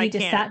 And then he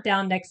sat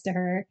down next to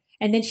her.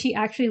 And then she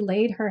actually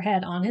laid her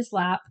head on his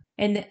lap.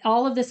 And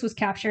all of this was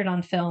captured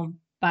on film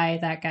by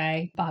that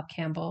guy, Bob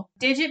Campbell.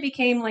 Digit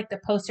became like the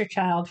poster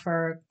child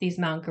for these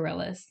mountain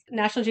gorillas.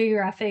 National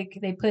Geographic,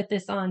 they put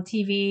this on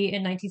TV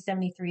in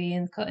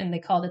 1973 and they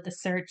called it The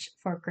Search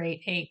for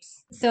Great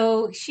Apes.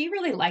 So she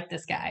really liked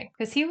this guy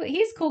because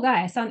he's a cool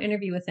guy. I saw an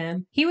interview with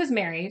him. He was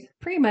married.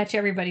 Pretty much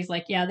everybody's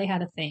like, yeah, they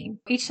had a thing.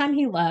 Each time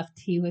he left,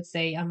 he would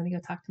say, I'm going to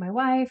go talk to my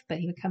wife, but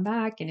he would come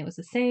back and it was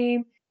the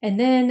same. And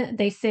then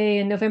they say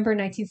in November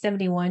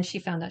 1971, she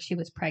found out she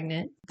was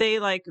pregnant. They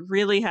like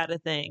really had a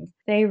thing.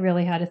 They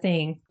really had a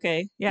thing.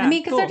 Okay. Yeah. I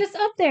mean, because they're just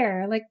up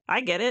there. Like,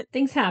 I get it.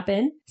 Things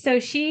happen.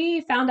 So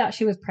she found out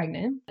she was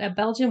pregnant. A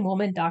Belgian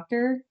woman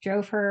doctor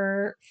drove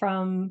her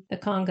from the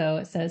Congo,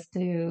 it says,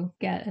 to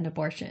get an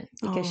abortion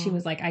because she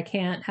was like, I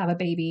can't have a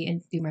baby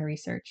and do my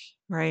research.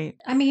 Right.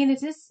 I mean,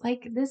 it's just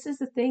like, this is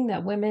the thing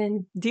that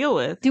women deal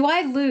with. Do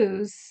I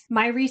lose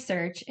my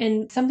research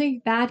and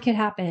something bad could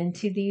happen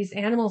to these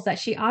animals that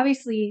she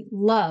obviously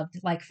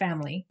loved like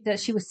family, that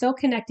she was so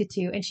connected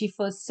to and she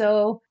was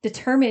so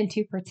determined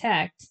to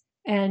protect?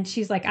 And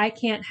she's like, I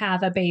can't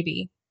have a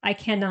baby. I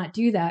cannot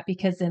do that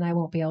because then I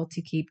won't be able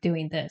to keep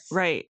doing this.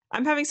 Right.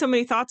 I'm having so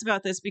many thoughts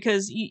about this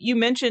because you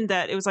mentioned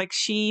that it was like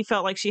she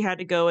felt like she had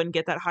to go and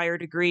get that higher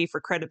degree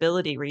for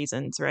credibility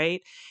reasons,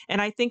 right?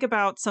 And I think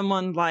about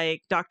someone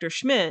like Dr.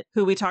 Schmidt,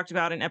 who we talked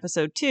about in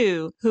episode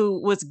 2,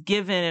 who was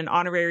given an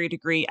honorary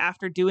degree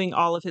after doing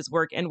all of his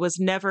work and was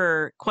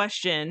never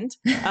questioned.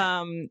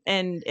 And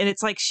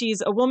it's like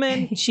she's a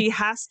woman, she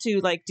has to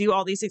like do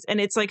all these things,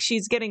 and it's like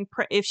she's getting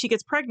if she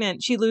gets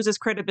pregnant, she loses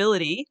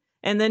credibility.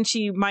 And then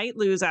she might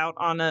lose out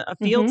on a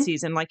field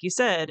season, like you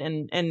said,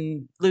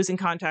 and losing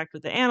contact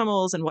with the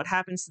animals and what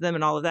happens to them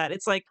and all of that.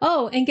 It's like,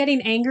 oh, and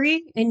getting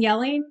angry and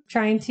yelling,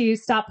 trying to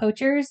stop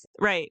poachers.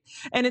 Right.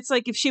 And it's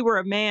like if she were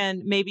a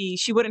man, maybe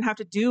she wouldn't have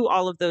to do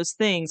all of those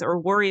things or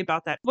worry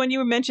about that. When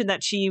you mentioned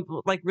that she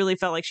like really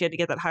felt like she had to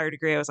get that higher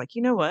degree, I was like,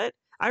 you know what?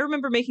 I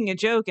remember making a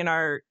joke in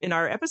our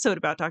episode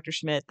about Dr.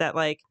 Schmidt that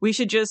like we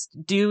should just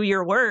do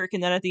your work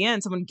and then at the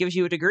end someone gives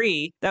you a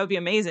degree. That would be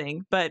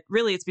amazing. But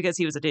really it's because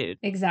he was a dude.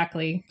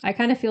 Exactly. I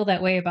kind of feel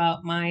that way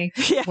about my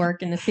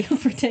work in the field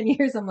for 10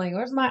 years. I'm like,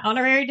 where's my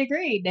honorary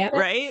degree? Damn it.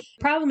 Right.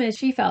 Problem is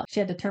she felt she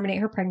had to terminate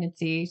her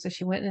pregnancy. So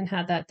she went and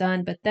had that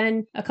done. But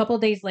then a couple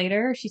of days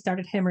later, she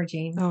started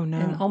hemorrhaging. Oh no.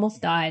 And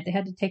almost died. They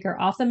had to take her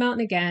off the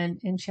mountain again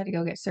and she had to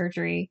go get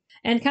surgery.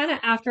 And kind of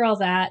after all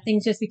that,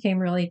 things just became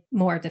really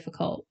more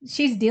difficult.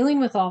 She's dealing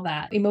with all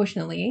that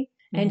emotionally.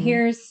 And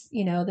here's,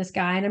 this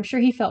guy, and I'm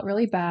sure he felt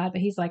really bad, but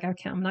he's like,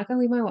 okay, I'm not going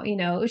to leave my,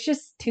 it was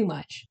just too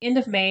much. End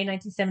of May,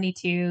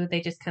 1972, they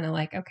just kind of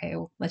like, okay,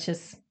 well, let's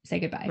just say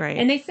goodbye. Right.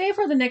 And they say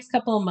for the next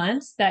couple of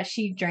months that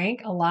she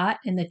drank a lot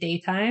in the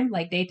daytime,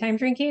 like daytime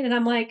drinking. And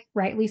I'm like,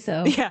 rightly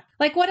so. Yeah.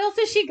 Like, what else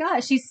has she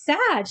got? She's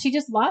sad. She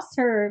just lost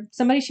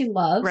somebody she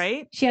loves.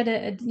 Right. She had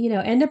to,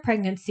 end a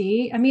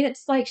pregnancy. I mean,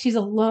 it's like she's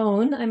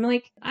alone. I'm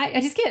like, I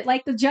just get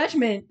like the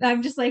judgment.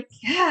 I'm just like,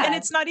 yeah. And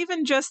it's not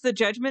even just the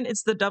judgment,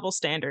 it's the double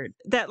standard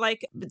that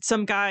like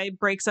some guy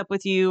breaks up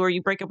with you or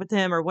you break up with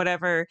him or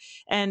whatever.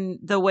 And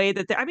the way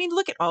that,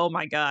 look at, oh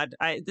my God,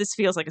 this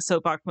feels like a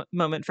soapbox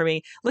moment for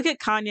me. Look at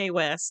Kanye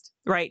West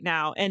right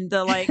now and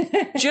the like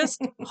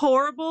just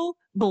horrible,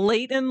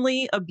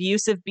 blatantly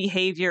abusive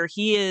behavior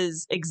he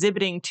is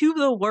exhibiting to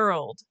the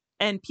world.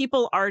 And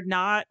people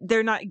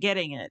they're not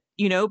getting it,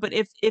 but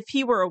if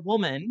he were a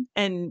woman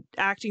and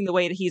acting the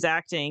way that he's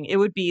acting, it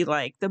would be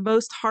like the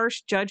most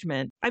harsh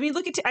judgment. I mean,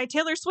 look at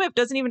Taylor Swift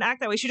doesn't even act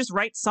that way. She just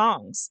writes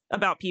songs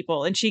about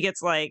people and she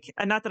gets like,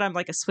 not that I'm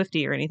like a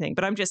Swiftie or anything,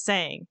 but I'm just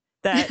saying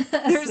that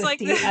there's like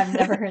I've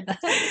never heard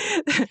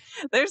that.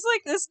 There's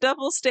like this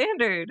double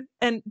standard,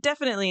 and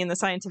definitely in the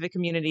scientific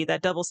community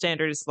that double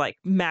standard is like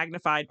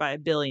magnified by a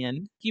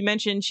billion. You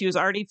mentioned she was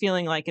already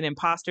feeling like an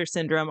imposter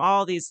syndrome,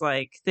 all these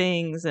like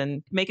things,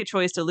 and make a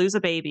choice to lose a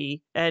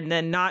baby and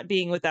then not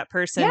being with that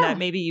person that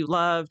maybe you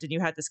loved and you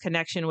had this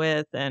connection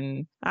with,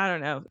 and I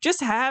don't know,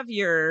 just have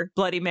your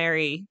Bloody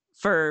Mary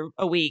for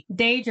a week.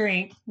 Day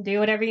drink. Do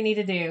whatever you need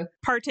to do.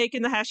 Partake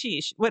in the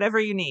hashish. Whatever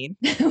you need.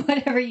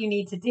 Whatever you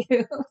need to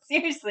do.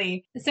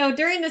 Seriously. So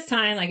during this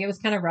time, like it was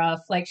kind of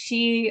rough. Like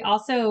she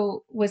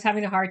also was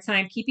having a hard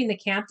time keeping the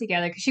camp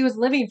together because she was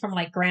living from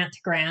like grant to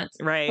grant.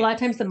 Right. A lot of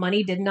times the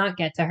money did not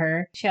get to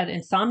her. She had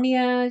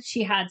insomnia.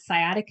 She had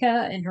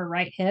sciatica in her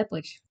right hip,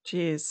 which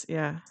Jeez,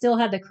 yeah. Still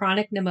had the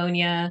chronic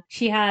pneumonia.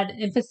 She had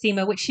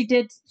emphysema, which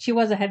she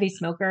was a heavy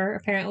smoker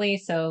apparently.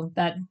 So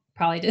that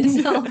probably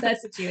didn't help that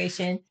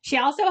situation. She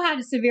also had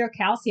a severe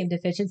calcium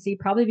deficiency,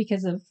 probably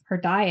because of her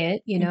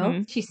diet,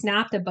 She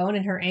snapped a bone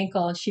in her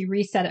ankle and she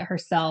reset it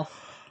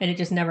herself. And it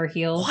just never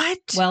healed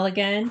well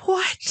again.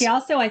 What? She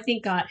also, I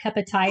think, got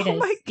hepatitis. Oh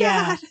my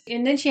God. Yeah.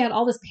 And then she had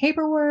all this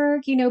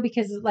paperwork,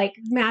 because like,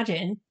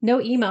 imagine no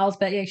emails,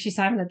 but she's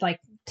having to like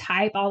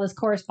type all this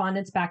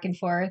correspondence back and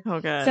forth.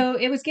 Oh God. So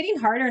it was getting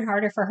harder and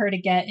harder for her to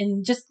get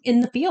just in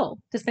the field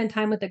to spend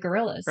time with the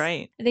gorillas.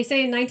 Right. They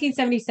say in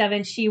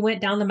 1977, she went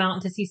down the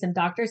mountain to see some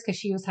doctors because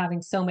she was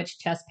having so much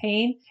chest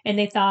pain. And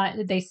they thought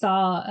they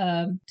saw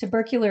a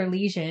tubercular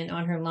lesion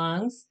on her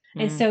lungs.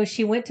 And so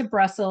she went to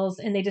Brussels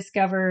and they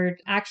discovered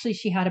actually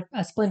she had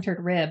a splintered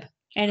rib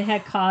and it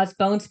had caused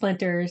bone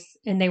splinters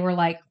and they were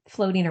like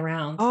floating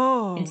around.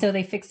 Oh. And so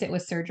they fixed it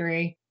with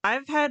surgery.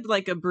 I've had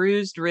like a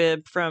bruised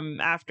rib from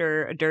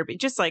after a derby,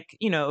 just like,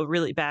 a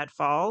really bad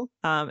fall.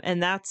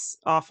 And that's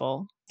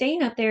awful.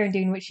 Staying up there and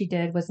doing what she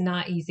did was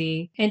not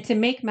easy. And to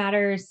make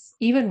matters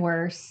even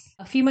worse,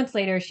 a few months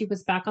later, she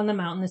was back on the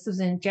mountain. This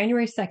was in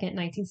January 2nd,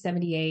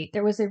 1978.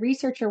 There was a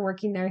researcher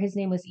working there. His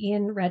name was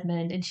Ian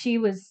Redmond, and he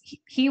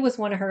was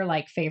one of her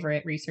like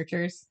favorite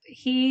researchers.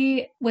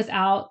 He was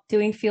out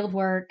doing field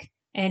work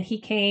and he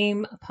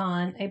came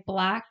upon a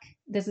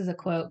this is a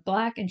quote,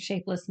 black and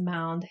shapeless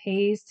mound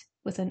hazed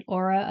with an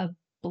aura of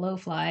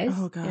blowflies.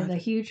 Oh, God. And a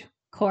huge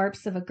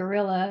corpse of a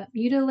gorilla,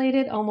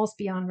 mutilated almost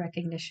beyond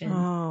recognition.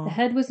 Oh. The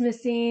head was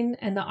missing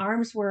and the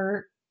arms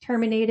were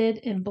terminated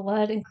in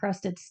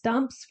blood-encrusted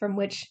stumps from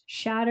which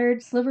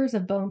shattered slivers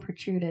of bone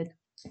protruded.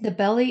 The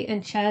belly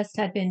and chest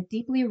had been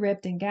deeply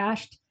ripped and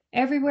gashed.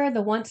 Everywhere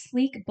the once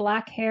sleek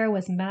black hair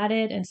was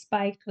matted and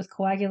spiked with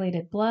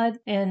coagulated blood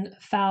and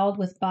fouled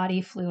with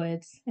body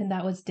fluids. And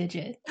that was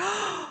Digit.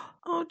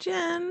 Oh,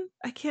 Jen,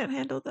 I can't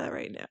handle that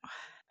right now.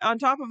 On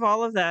top of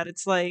all of that,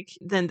 it's like,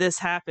 then this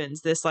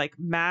happens, this like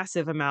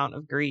massive amount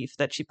of grief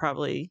that she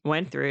probably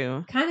went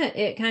through.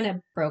 It kind of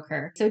broke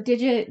her. So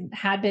Digit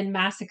had been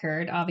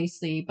massacred,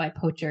 obviously, by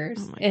poachers,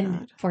 Oh my and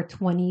God. for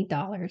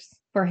 $20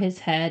 for his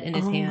head and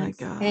his Oh my hands.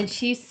 God. And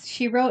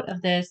she wrote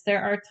of this,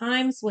 there are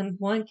times when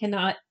one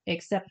cannot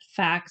accept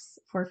facts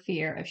for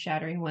fear of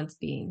shattering one's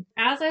being.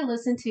 As I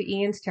listened to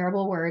Ian's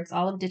terrible words,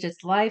 all of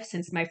Digit's life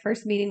since my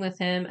first meeting with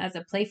him as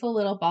a playful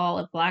little ball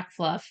of black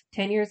fluff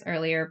 10 years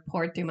earlier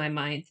poured through my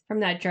mind. From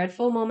that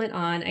dreadful moment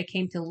on, I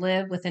came to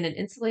live within an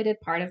insulated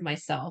part of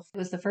myself. It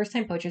was the first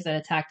time poachers had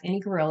attacked any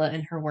gorilla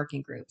in her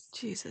working groups.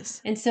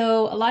 Jesus. And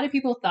so a lot of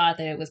people thought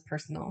that it was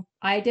personal.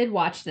 I did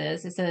watch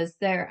this. It says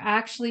there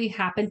actually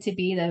happened to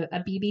be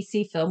a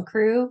BBC film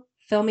crew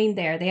filming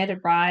there. They had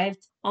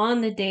arrived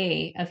on the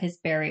day of his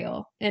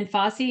burial, and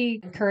Fosse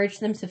encouraged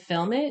them to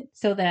film it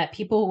so that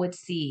people would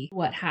see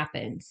what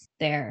happened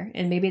there,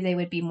 and maybe they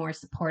would be more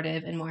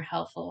supportive and more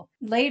helpful.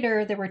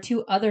 Later, there were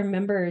 2 other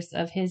members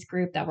of his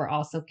group that were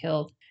also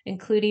killed,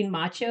 including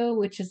Macho,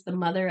 which is the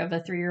mother of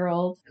a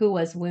 3-year-old who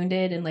was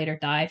wounded and later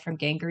died from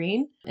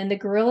gangrene. And the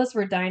gorillas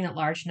were dying at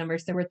large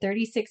numbers. There were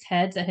 36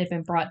 heads that had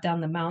been brought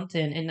down the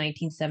mountain in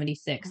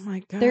 1976. Oh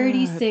my God.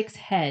 36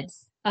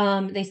 heads.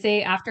 They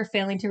say after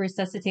failing to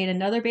resuscitate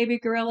another baby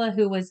gorilla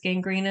who was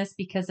gangrenous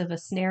because of a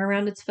snare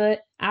around its foot,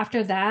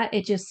 after that,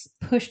 it just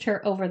pushed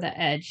her over the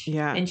edge.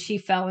 Yeah. And she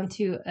fell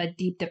into a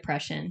deep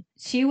depression.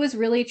 She was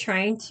really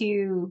trying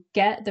to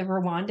get the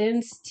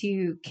Rwandans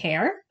to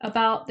care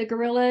about the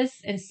gorillas.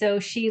 And so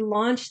she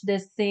launched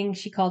this thing.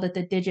 She called it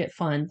the Digit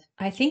Fund.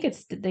 I think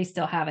they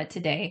still have it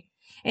today.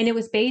 And it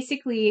was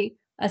basically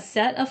a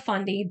set of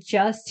funding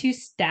just to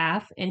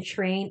staff and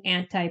train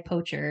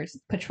anti-poachers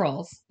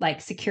patrols, like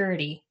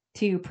security,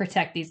 to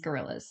protect these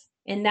gorillas.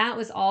 And that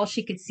was all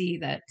she could see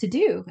that to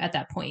do at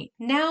that point.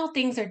 Now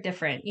things are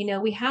different. You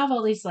know, we have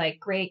all these like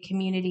great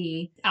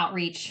community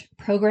outreach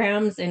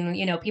programs, and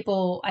you know,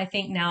 people, I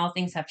think now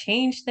things have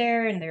changed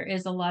there, and there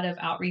is a lot of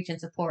outreach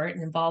and support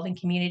and involving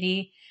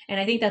community. And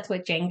I think that's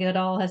what Jane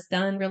Goodall has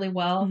done really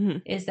well,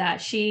 is that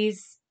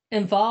she's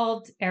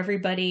involved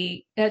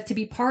everybody to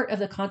be part of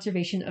the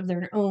conservation of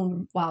their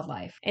own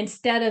wildlife,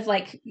 instead of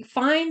like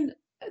find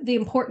the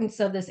importance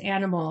of this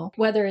animal,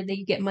 whether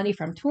they get money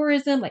from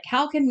tourism, like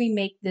how can we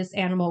make this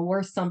animal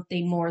worth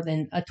something more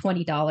than a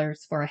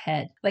 $20 for a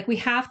head? Like we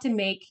have to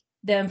make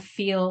them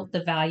feel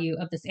the value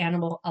of this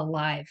animal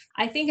alive.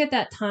 I think at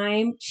that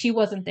time she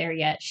wasn't there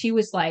yet. She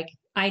was like,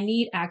 I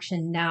need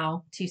action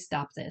now to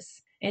stop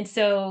this. And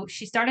so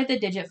she started the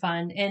Digit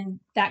Fund, and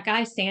that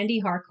guy, Sandy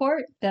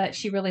Harcourt, that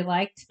she really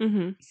liked.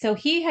 So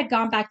he had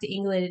gone back to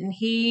England and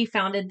he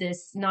founded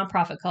this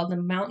nonprofit called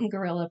the Mountain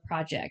Gorilla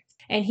Project.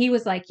 And he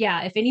was like,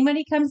 yeah, if any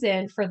money comes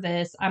in for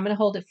this, I'm going to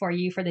hold it for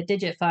you for the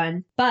Digit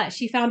Fund. But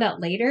she found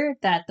out later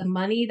that the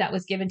money that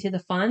was given to the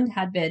fund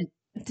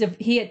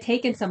he had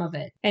taken some of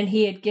it and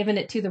he had given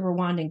it to the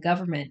Rwandan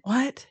government.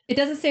 What? It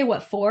doesn't say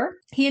what for.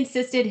 He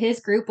insisted his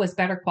group was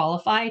better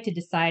qualified to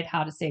decide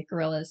how to save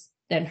gorillas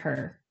than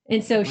her.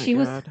 And so she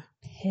was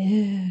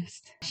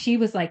pissed. She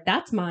was like,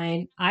 that's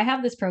mine. I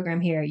have this program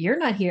here. You're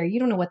not here. You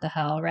don't know what the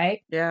hell,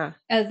 right? Yeah.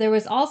 There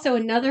was also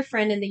another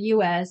friend in the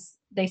U.S.,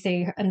 they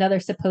say another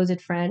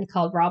supposed friend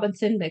called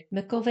Robinson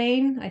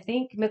McIlvaine, I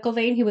think.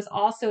 McIlvaine, he was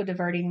also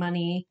diverting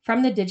money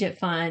from the Digit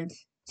Fund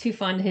to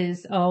fund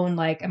his own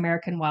like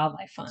American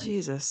Wildlife Fund.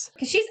 Jesus.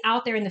 Because she's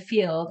out there in the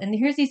field and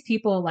here's these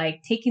people like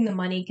taking the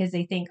money because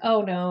they think,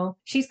 oh no,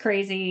 she's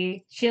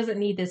crazy. She doesn't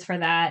need this for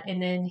that.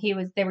 And then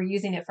they were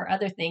using it for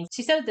other things.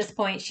 She said at this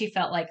point she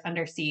felt like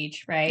under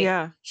siege, right?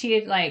 Yeah. She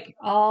had like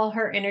all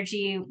her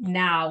energy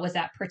now was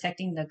at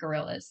protecting the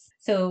gorillas.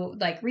 So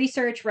like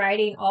research,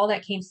 writing, all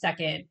that came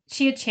second.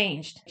 She had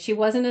changed. She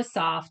wasn't as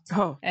soft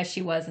as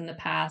she was in the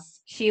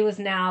past. She was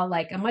now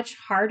like a much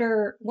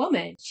harder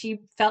woman. She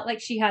felt like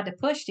she had to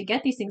push to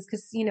get these things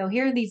because, you know,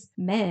 here are these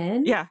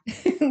men. Yeah.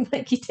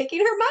 like he's taking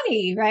her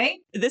money, right?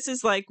 This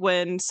is like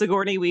when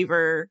Sigourney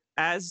Weaver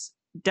as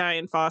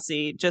Dian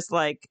Fossey just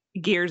like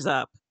gears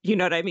up. You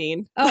know what I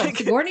mean? Oh, like,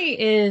 Sigourney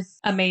is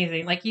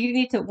amazing. Like you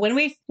need to, when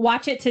we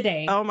watch it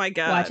today. Oh my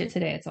God. Watch it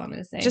today. That's all I'm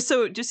going to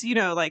say. Just, you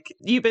know, like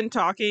you've been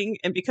talking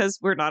and because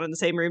we're not in the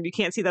same room, you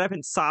can't see that I've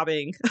been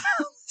sobbing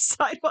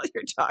side while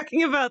you're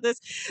talking about this.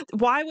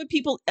 Why would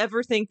people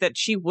ever think that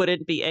she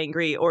wouldn't be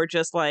angry or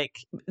just like,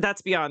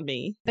 that's beyond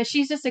me. But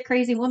she's just a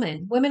crazy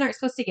woman. Women aren't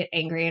supposed to get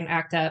angry and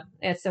act up.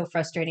 It's so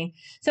frustrating.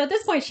 So at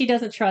this point, she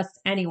doesn't trust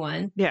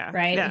anyone. Yeah.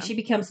 Right. Yeah. And she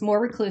becomes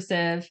more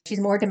reclusive. She's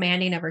more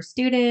demanding of her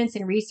students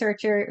and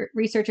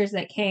researchers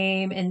that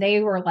came. And they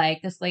were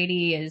like, this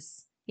lady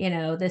is, you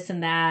know, this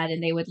and that.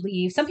 And they would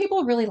leave. Some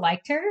people really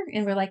liked her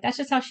and were like, that's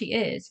just how she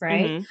is.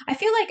 Right. I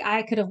feel like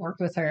I could have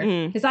worked with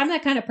her because I'm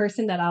that kind of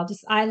person that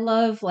I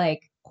love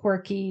like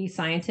quirky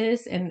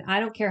scientists, and I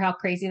don't care how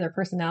crazy their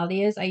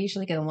personality is. I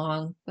usually get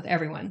along with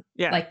everyone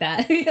Yeah. like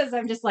that because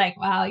I'm just like,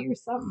 wow, you're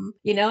something,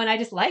 and I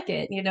just like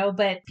it,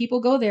 but people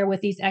go there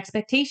with these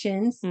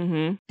expectations,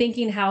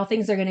 thinking how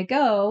things are going to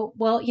go.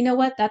 Well, you know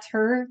what? That's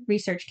her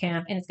research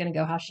camp and it's going to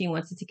go how she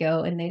wants it to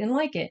go. And they didn't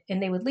like it.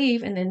 And they would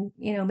leave and then,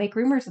 make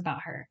rumors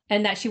about her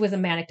and that she was a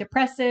manic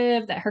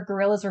depressive, that her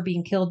gorillas were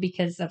being killed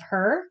because of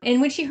her.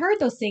 And when she heard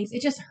those things,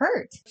 it just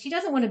hurt. She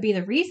doesn't want to be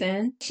the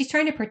reason. She's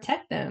trying to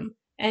protect them.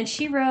 And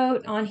she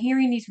wrote, on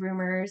hearing these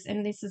rumors,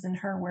 and this is in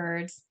her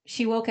words,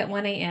 she woke at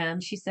 1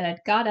 a.m. She said,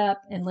 got up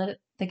and lit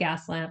the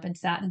gas lamp and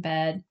sat in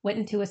bed, went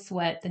into a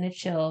sweat, then it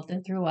chilled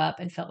and threw up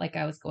and felt like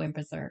I was going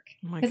berserk.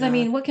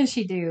 Because, what can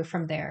she do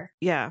from there?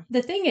 Yeah.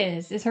 The thing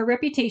is her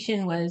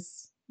reputation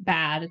was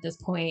bad at this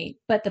point,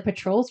 but the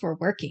patrols were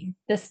working.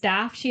 The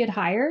staff she had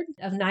hired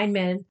of 9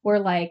 men were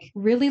like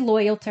really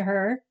loyal to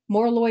her,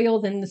 more loyal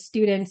than the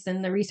students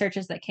and the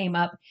researchers that came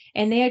up.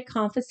 And they had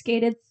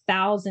confiscated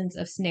thousands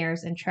of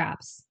snares and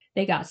traps.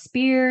 They got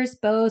spears,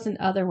 bows, and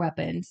other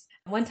weapons.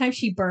 One time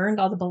she burned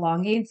all the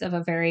belongings of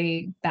a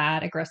very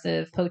bad,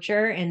 aggressive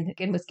poacher and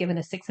was given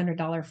a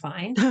 $600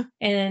 fine.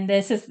 And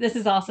this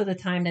is also the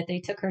time that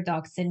they took her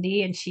dog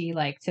Cindy and she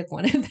took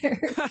one of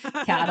their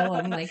cattle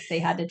and they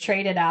had to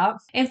trade it out.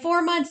 In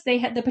 4 months,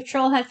 the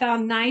patrol had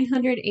found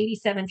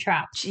 987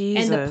 traps.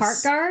 Jesus. And the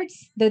park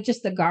guards,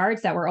 the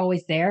guards that were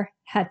always there,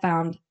 had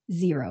found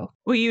 0.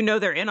 Well,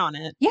 they're in on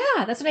it.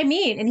 Yeah, that's what I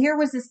mean. And here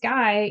was this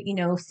guy,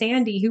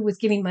 Sandy, who was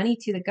giving money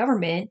to the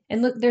government.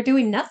 And look, they're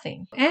doing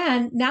nothing.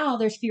 And now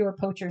there's fewer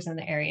poachers in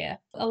the area.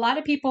 A lot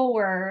of people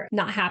were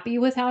not happy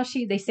with how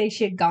they say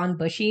she had gone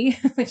bushy,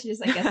 which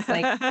is, I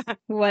guess,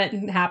 what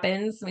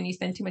happens when you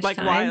spend too much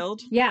time.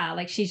 Wild. Yeah,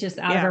 she's just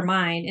out of her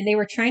mind. And they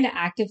were trying to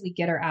actively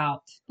get her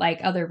out, like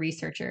other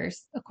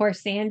researchers. Of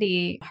course,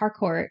 Sandy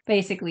Harcourt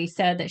basically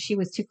said that she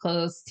was too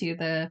close to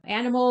the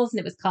animals and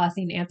it was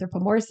causing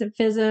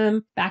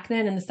anthropomorphism back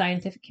then in the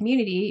scientific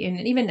community.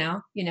 And even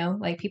now,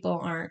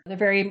 people they're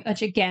very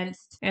much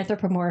against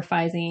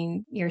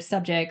anthropomorphizing your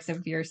subjects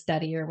of your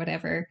study or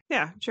whatever.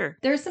 Yeah, sure.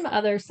 There's some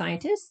other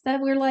scientists that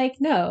were like,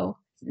 no,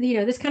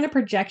 this kind of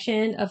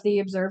projection of the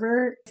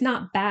observer is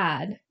not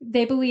bad.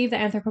 They believe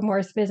that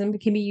anthropomorphism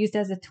can be used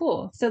as a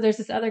tool. So there's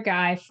this other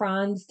guy,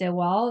 Franz de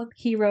Waal.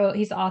 He's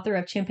the author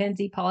of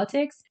Chimpanzee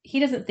Politics. He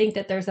doesn't think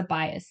that there's a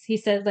bias. He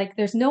says,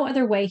 there's no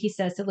other way, he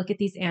says, to look at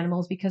these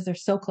animals because they're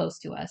so close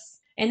to us.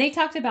 And they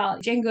talked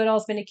about Jane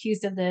Goodall's been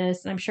accused of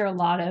this. And I'm sure a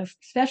lot of,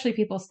 especially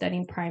people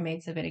studying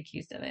primates, have been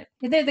accused of it.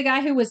 The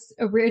guy who was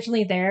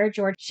originally there,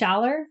 George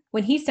Schaller,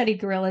 when he studied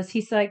gorillas,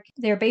 he's like,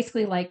 they're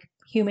basically like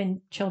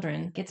human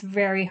children. It's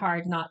very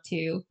hard not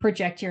to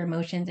project your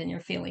emotions and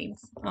your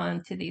feelings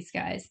onto these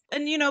guys.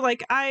 And,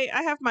 I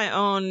have my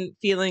own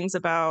feelings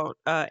about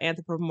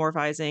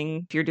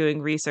anthropomorphizing if you're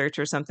doing research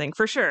or something,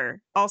 for sure.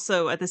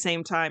 Also, at the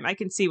same time, I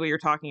can see what you're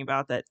talking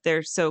about, that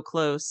they're so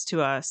close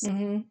to us.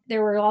 Mm-hmm.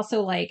 There were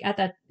also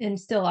and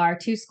still are,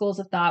 2 schools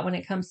of thought when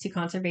it comes to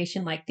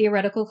conservation, like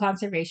theoretical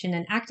conservation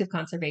and active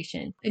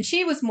conservation. And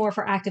she was more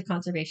for active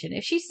conservation.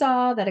 If she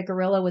saw that a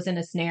gorilla was in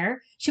a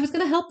snare, she was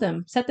going to help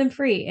them, set them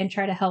free, and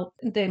try to help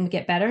them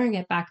get better and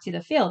get back to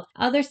the field.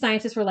 Other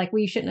scientists were like,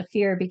 well, you shouldn't have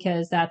fear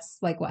because that's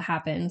what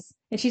happens.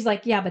 And she's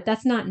like, yeah, but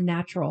that's not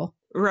natural.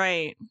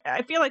 Right.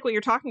 I feel like what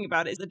you're talking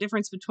about is the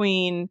difference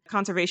between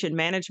conservation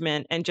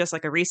management and just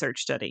a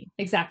research study.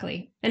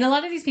 Exactly. And a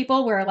lot of these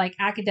people were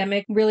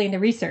academic, really into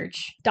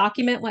research.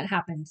 Document what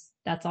happens.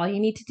 That's all you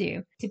need to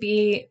do to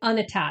be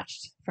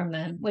unattached from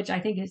them, which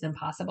I think is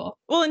impossible.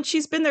 Well, and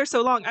she's been there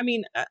so long. I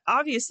mean,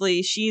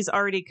 obviously, she's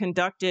already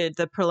conducted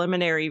the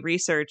preliminary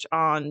research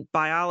on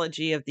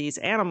biology of these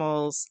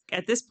animals.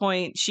 At this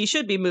point, she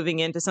should be moving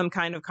into some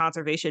kind of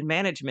conservation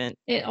management.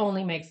 It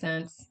only makes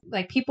sense.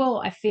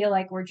 People, I feel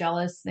were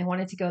jealous. They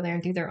wanted to go there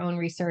and do their own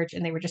research,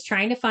 and they were just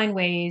trying to find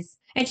ways.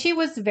 And she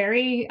was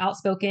very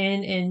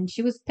outspoken and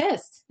she was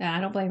pissed. I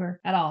don't blame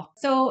her at all.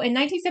 So in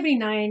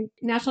 1979,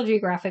 National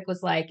Geographic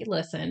was like,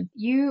 listen,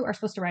 you are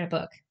supposed to write a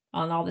book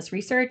on all this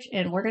research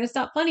and we're going to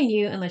stop funding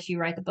you unless you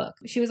write the book.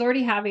 She was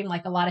already having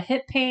a lot of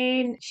hip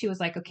pain. She was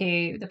like,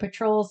 okay, the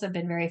patrols have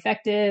been very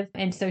effective.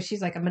 And so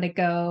she's like, I'm going to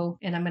go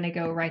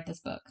write this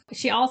book.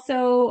 She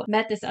also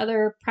met this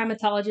other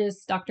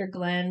primatologist, Dr.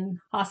 Glenn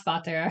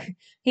Hosfather.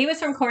 He was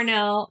from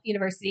Cornell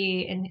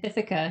University in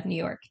Ithaca, New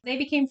York. They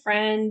became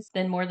friends,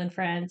 then more than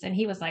friends. And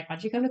he was like, why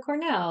don't you come to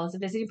Cornell as a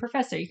visiting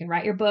professor? You can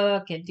write your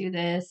book and do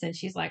this. And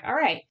she's like, all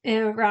right.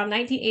 And around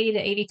 1980 to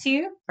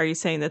 82. Are you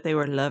saying that they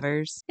were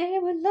lovers? They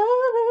were lovers.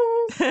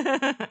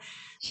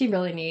 She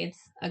really needs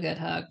a good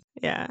hug.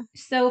 Yeah.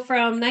 So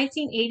from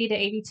 1980 to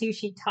 82,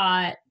 she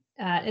taught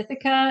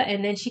Ithaca,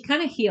 and then she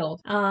kind of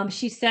healed.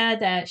 She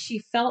said that she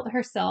felt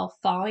herself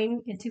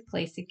falling into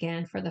place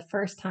again for the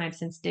first time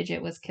since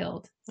Digit was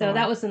killed. So Oh,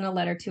 that wow. was in a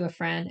letter to a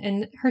friend.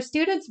 And her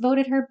students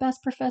voted her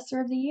best professor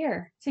of the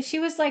year. So she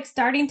was like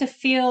starting to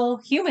feel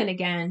human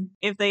again.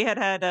 If they had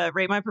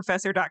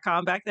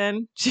ratemyprofessor.com back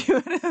then, she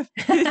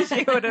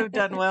would have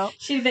done well.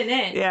 She'd been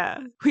in. Yeah.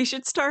 We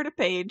should start a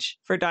page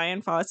for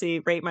Dian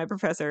Fossey, Rate My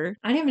Professor.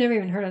 I have never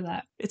even heard of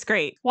that. It's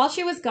great. While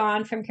she was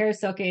gone from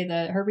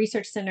Karasuke, her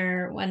research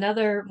center,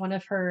 another one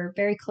of her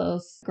very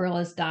close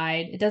gorillas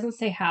died. It doesn't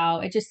say how.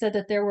 It just said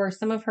that there were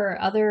some of her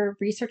other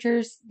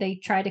researchers. They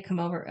tried to come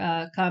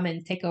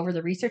and take over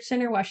the research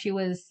center while she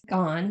was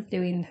gone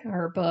doing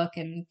her book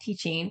and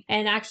teaching.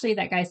 And actually,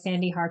 that guy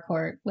Sandy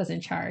Harcourt was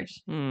in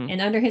charge.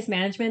 And under his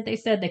management, they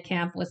said the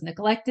camp was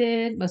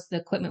neglected, most of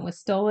the equipment was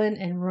stolen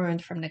and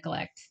ruined from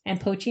neglect,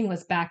 and poaching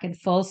was back in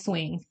full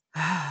swing.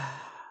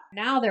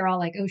 Now they're all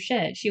like, oh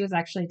shit, she was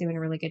actually doing a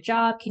really good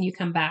job. Can you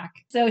come back?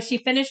 So she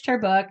finished her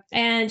book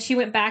and she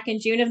went back in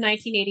June of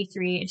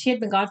 1983, and she had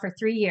been gone for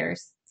 3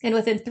 years. And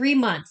within 3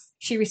 months,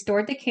 she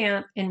restored the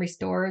camp and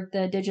restored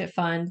the Digit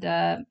Fund,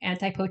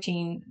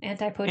 anti-poaching.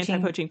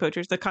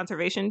 Poachers, the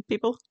conservation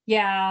people?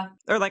 Yeah.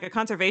 Or like a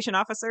conservation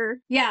officer?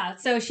 Yeah.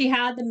 So she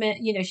had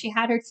she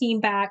had her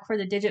team back for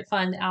the Digit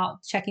Fund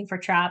out checking for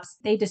traps.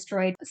 They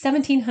destroyed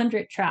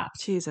 1,700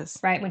 traps. Jesus.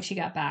 Right when she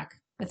got back.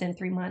 Within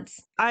 3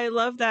 months. I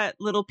love that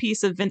little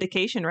piece of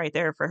vindication right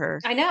there for her.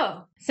 I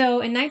know.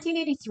 So in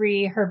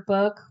 1983, her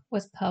book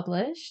was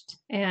published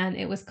and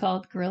it was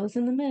called Gorillas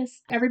in the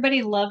Mist.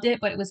 Everybody loved it,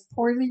 but it was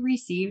poorly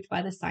received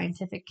by the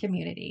scientific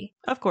community.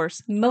 Of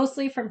course.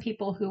 Mostly from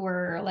people who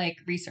were like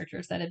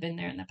researchers that had been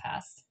there in the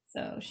past.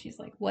 So she's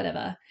like,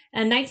 whatever.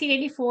 In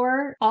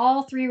 1984,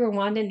 all 3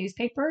 Rwandan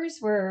newspapers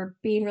were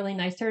being really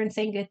nice to her and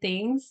saying good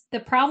things.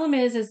 The problem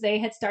is they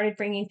had started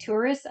bringing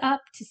tourists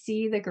up to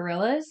see the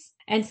gorillas,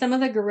 and some of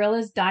the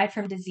gorillas died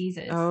from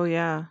diseases. Oh,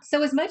 yeah.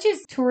 So as much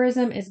as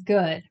tourism is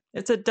good,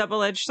 it's a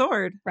double-edged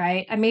sword.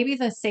 Right? And maybe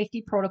the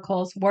safety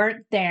protocols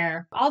weren't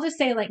there. I'll just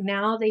say, like,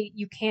 now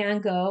you can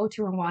go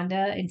to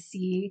Rwanda and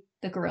see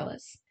the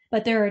gorillas.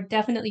 But there are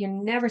definitely, you're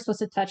never supposed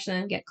to touch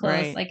them, get close.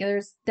 Right. Like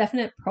there's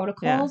definite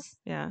protocols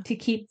to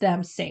keep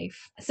them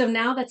safe. So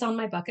now that's on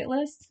my bucket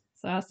list.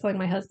 So I was telling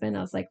my husband,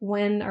 I was like,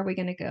 when are we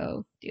going to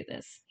go do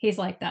this? He's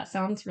like, that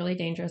sounds really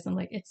dangerous. I'm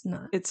like, it's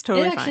not. It's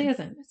totally fine. It actually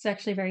isn't. It's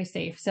actually very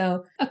safe.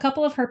 So a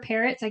couple of her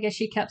parrots, I guess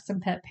she kept some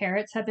pet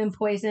parrots, have been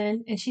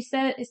poisoned. And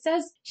it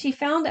says she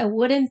found a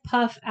wooden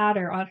puff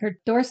adder on her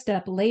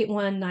doorstep late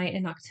one night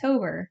in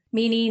October,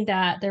 meaning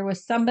that there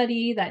was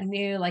somebody that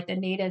knew like the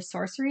native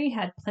sorcery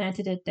had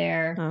planted it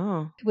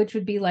there, which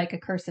would be like a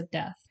curse of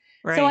death.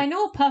 Right. So I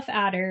know a puff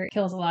adder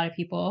kills a lot of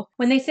people.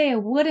 When they say a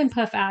wooden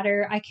puff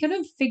adder, I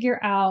couldn't figure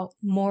out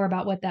more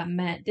about what that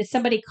meant. Did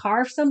somebody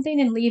carve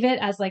something and leave it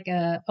as like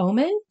a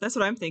omen? That's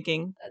what I'm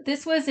thinking.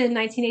 This was in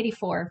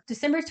 1984.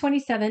 December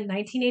 27,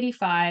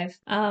 1985.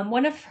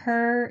 One of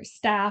her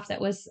staff that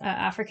was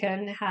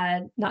African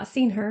had not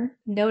seen her,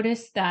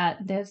 noticed that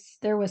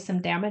there was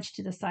some damage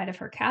to the side of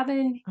her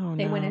cabin.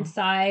 They went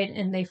inside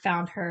and they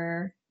found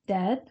her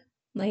dead,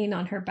 laying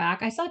on her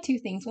back. I saw 2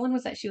 things. One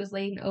was that she was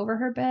laying over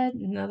her bed.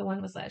 Another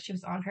one was that she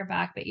was on her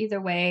back. But either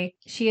way,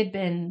 she had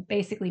been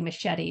basically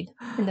macheted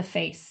in the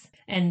face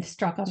and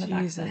struck on the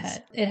back of the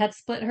head. It had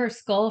split her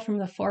skull from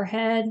the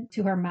forehead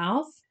to her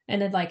mouth.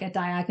 And then like a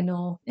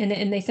diagonal.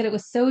 And they said it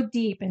was so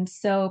deep and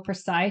so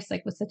precise,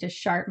 like with such a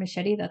sharp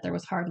machete that there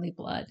was hardly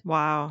blood.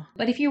 Wow.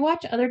 But if you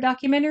watch other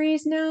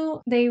documentaries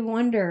now, they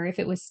wonder if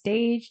it was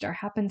staged or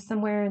happened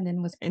somewhere and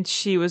then was... And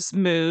she was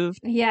moved.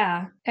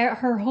 Yeah.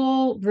 Her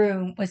whole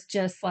room was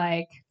just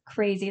like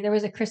crazy. There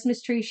was a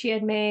Christmas tree she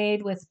had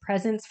made with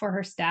presents for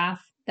her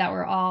staff that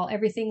were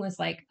everything was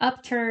like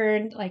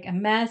upturned, like a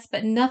mess,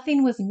 but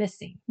nothing was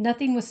missing.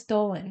 Nothing was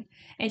stolen.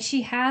 And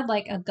she had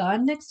like a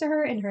gun next to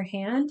her in her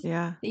hand.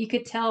 Yeah. That you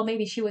could tell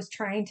maybe she was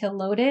trying to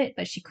load it,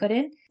 but she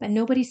couldn't. But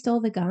nobody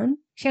stole the gun.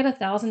 She had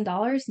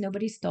 $1,000.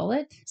 Nobody stole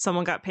it.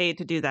 Someone got paid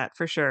to do that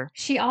for sure.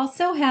 She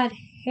also had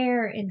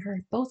hair in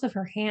both of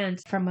her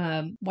hands from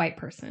a white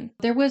person.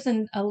 There was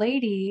a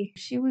lady,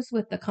 she was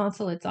with the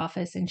consulate's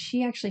office and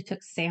she actually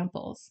took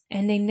samples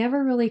and they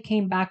never really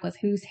came back with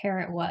whose hair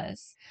it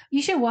was.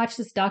 You should watch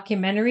this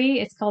documentary.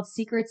 It's called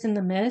Secrets in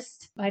the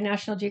Mist by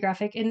National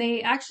Geographic. And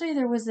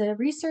there was a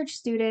research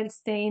student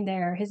staying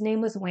there. His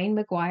name was Wayne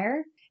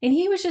McGuire. And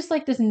he was just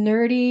like this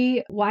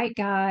nerdy white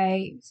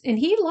guy. And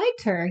he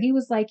liked her. He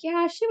was like,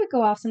 yeah, she would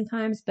go off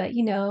sometimes. But,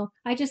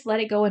 I just let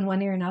it go in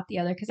one ear and out the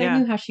other because I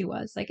knew how she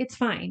was. Like, it's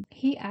fine.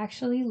 He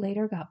actually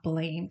later got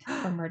blamed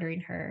for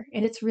murdering her.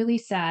 And it's really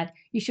sad.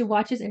 You should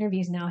watch his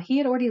interviews now. He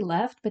had already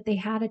left, but they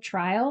had a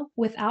trial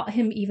without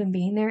him even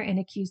being there and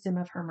accused him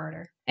of her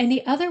murder. And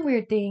the other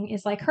weird thing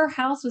is like her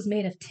house was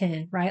made of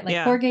tin, right?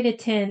 Like corrugated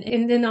tin.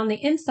 And then on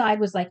the inside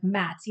was like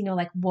mats,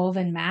 like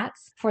woven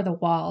mats for the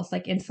walls,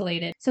 like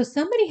insulated. So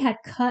somebody had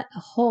cut a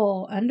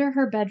hole under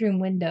her bedroom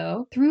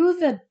window through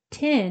the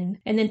tin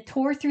and then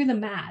tore through the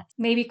mat,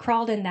 maybe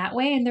crawled in that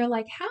way. And they're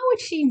like, how would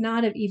she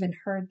not have even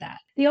heard that?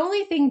 The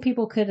only thing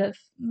people could have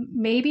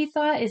maybe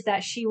thought is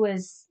that she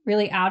was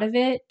really out of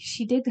it.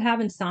 She did have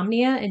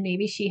insomnia, and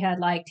maybe she had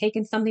like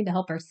taken something to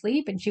help her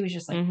sleep, and she was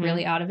just like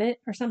really out of it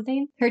or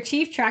something. Her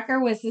chief tracker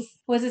was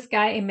this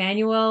guy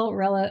Emmanuel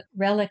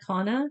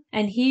Relicona,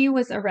 and he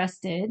was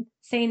arrested,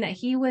 saying that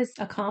he was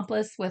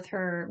accomplice with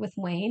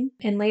Wayne,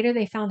 and later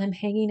they found him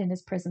hanging in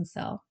his prison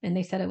cell, and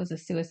they said it was a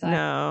suicide.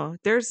 No,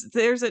 there's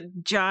a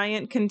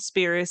giant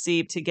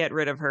conspiracy to get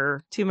rid of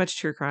her. Too much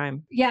true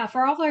crime. Yeah,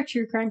 for all of our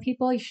true crime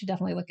people, you should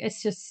definitely look.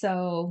 It's just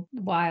so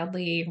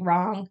wildly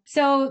wrong.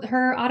 So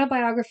her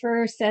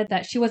autobiographer said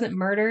that she wasn't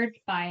murdered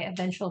by a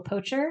vengeful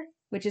poacher,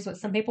 which is what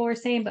some people were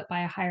saying, but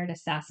by a hired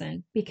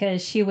assassin,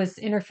 because she was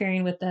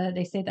interfering with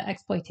the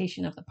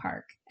exploitation of the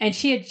park. And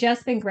she had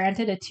just been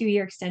granted a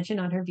 2-year extension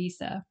on her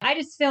visa. I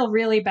just feel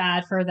really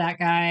bad for that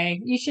guy.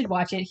 You should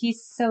watch it.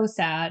 He's so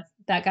sad.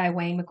 That guy,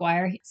 Wayne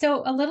McGuire.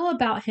 So a little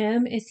about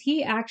him is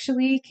he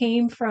actually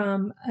came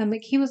from,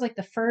 he was like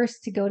the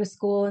first to go to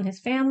school in his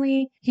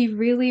family. He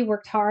really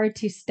worked hard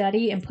to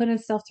study and put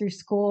himself through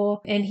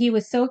school. And he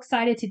was so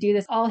excited to do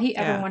this, all he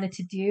ever wanted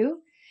to do.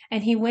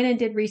 And he went and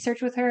did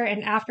research with her.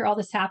 And after all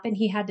this happened,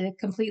 he had to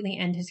completely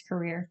end his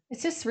career.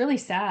 It's just really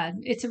sad.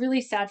 It's really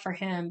sad for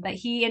him. But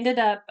he ended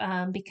up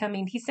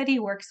he said he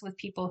works with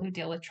people who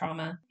deal with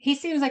trauma. He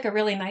seems like a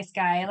really nice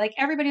guy. Like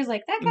everybody's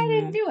like, that guy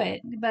didn't do it.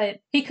 But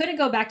he couldn't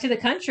go back to the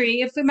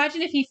country.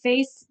 Imagine if he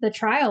faced the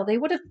trial, they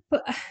would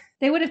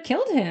have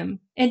killed him.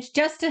 And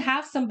just to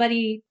have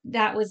somebody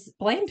that was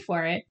blamed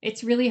for it,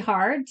 it's really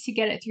hard to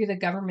get it through the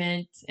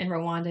government in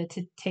Rwanda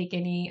to take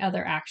any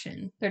other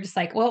action. They're just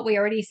like, well, we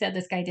already said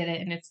this guy did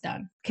it and it's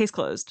done. Case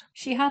closed.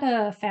 She had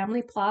a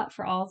family plot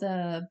for all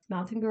the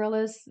mountain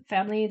gorillas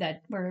family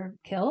that were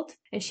killed.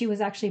 And she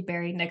was actually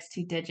buried next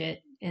to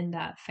Digit in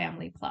that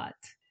family plot.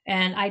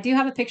 And I do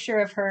have a picture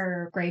of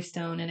her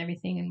gravestone and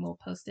everything, and we'll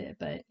post it.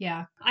 But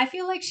yeah, I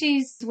feel like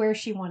she's where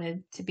she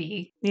wanted to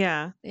be.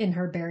 Yeah. In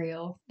her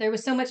burial. There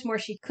was so much more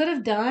she could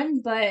have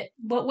done, but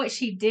what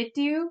she did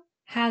do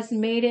has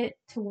made it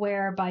to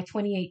where by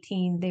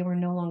 2018, they were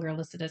no longer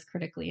listed as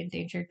critically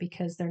endangered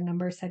because their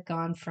numbers had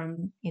gone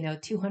from,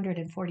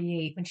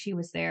 248 when she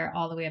was there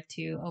all the way up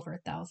to over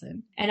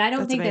 1,000. And I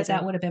don't think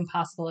that would have been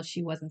possible if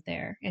she wasn't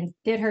there and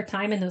did her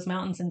time in those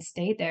mountains and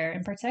stayed there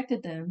and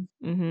protected them.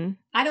 Mm-hmm.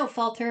 I don't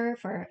fault her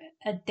for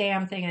a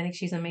damn thing. I think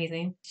she's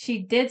amazing. She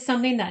did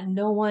something that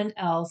no one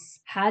else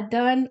had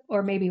done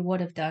or maybe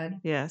would have done.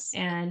 Yes.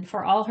 And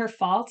for all her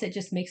faults, it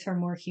just makes her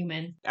more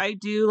human. I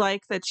do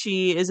like that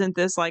she isn't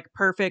this like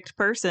perfect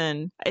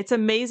person. It's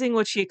amazing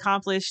what she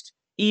accomplished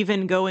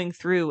even going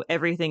through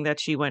everything that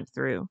she went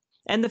through.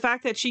 And the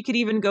fact that she could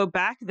even go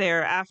back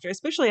there after,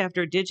 especially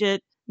after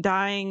Digit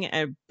dying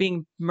and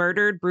being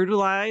murdered,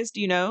 brutalized,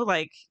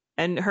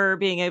 and her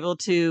being able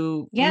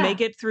to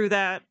make it through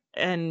that.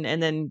 And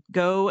then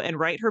go and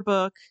write her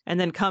book and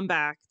then come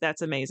back.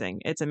 That's amazing.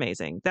 It's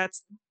amazing.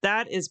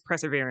 That is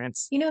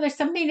perseverance. There's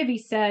something to be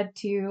said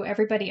to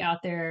everybody out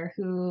there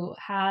who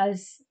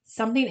has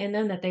something in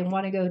them that they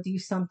want to go do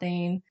some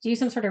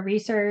sort of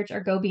research or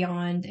go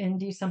beyond and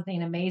do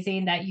something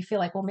amazing that you feel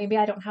like, well, maybe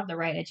I don't have the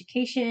right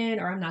education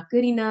or I'm not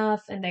good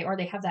enough. And they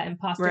have that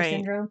imposter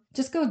syndrome.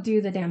 Just go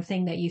do the damn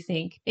thing that you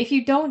think. If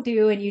you don't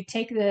do and you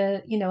take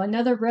the,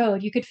 another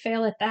road, you could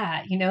fail at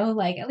that,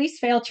 at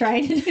least fail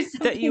trying to do something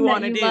that you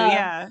want to do. Love.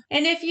 Yeah.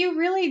 And if you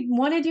really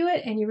want to do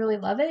it and you really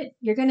love it,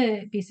 you're going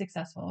to be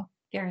successful.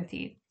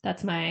 Guaranteed.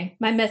 That's my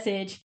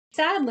message.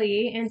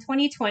 Sadly, in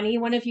 2020,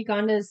 one of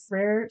Uganda's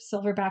rare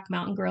silverback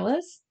mountain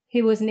gorillas,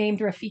 who was named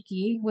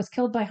Rafiki, was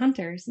killed by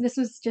hunters. This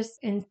was just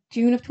in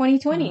June of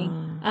 2020.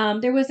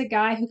 There was a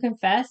guy who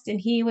confessed,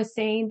 and he was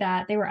saying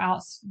that they were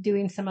out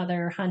doing some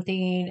other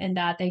hunting and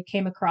that they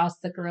came across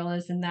the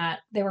gorillas and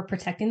that they were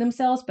protecting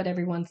themselves, but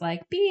everyone's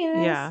like,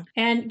 BS. Yeah.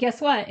 And guess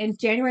what? In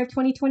January of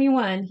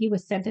 2021, he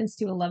was sentenced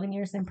to 11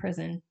 years in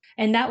prison.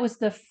 And that was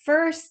the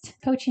first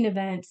poaching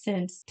event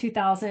since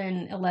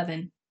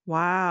 2011.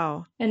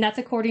 Wow. And that's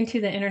according to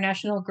the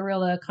International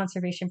Gorilla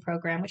Conservation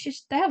Program,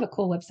 they have a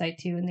cool website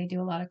too, and they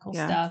do a lot of cool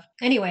stuff.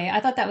 Anyway, I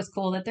thought that was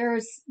cool that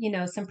there's,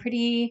 some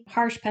pretty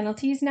harsh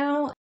penalties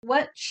now.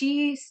 What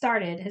she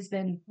started has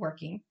been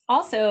working.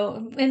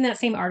 Also, in that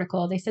same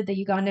article, they said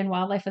the Ugandan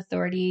Wildlife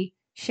Authority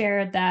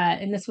shared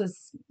that, and this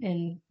was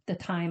in the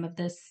time of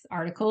this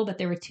article, but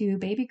there were 2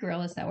 baby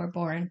gorillas that were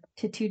born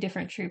to 2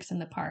 different troops in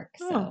the park.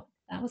 Oh. So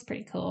that was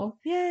pretty cool.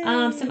 Yay.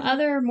 Some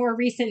other more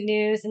recent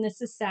news, and this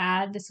is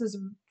sad. This was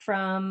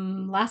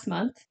from last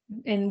month,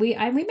 and we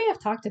may have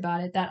talked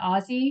about it, that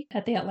Ozzy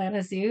at the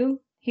Atlanta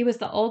Zoo, he was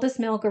the oldest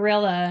male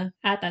gorilla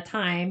at that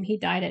time. He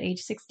died at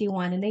age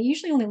 61, and they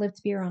usually only live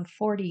to be around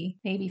 40,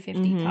 maybe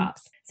 50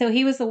 tops. So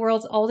he was the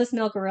world's oldest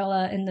male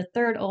gorilla and the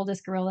 3rd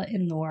oldest gorilla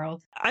in the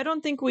world. I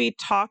don't think we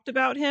talked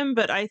about him,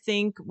 but I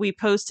think we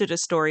posted a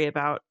story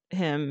about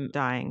him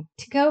dying.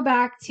 To go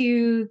back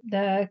to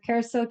the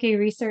Karasoke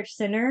Research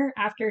Center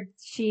after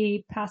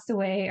she passed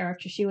away, or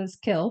after she was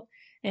killed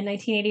in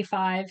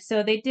 1985.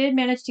 So they did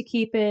manage to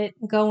keep it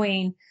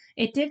going.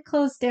 It did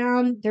close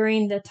down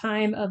during the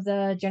time of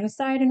the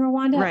genocide in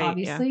Rwanda, Right,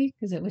 obviously,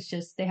 because it was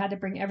just, they had to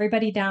bring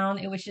everybody down.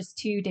 It was just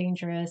too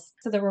dangerous.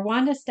 So the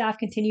Rwanda staff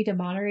continued to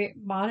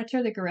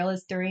monitor the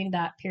guerrillas during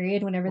that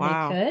period whenever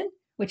Wow. they could,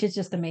 which is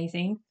just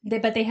amazing.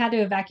 But they had to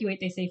evacuate,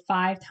 they say,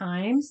 5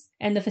 times.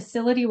 And the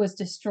facility was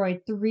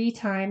destroyed 3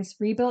 times,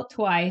 rebuilt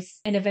twice,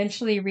 and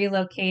eventually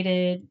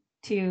relocated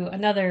to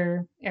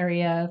another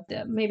area,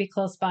 maybe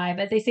close by.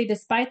 But they say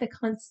despite the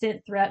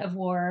constant threat of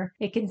war,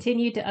 it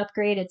continued to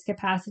upgrade its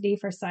capacity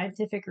for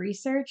scientific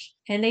research.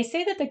 And they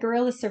say that the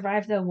guerrillas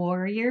survived the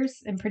war years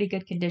in pretty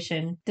good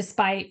condition,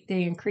 despite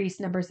the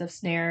increased numbers of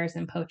snares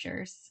and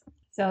poachers.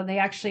 So they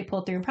actually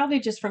pulled through, and probably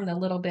just from the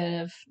little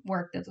bit of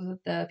work that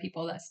the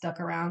people that stuck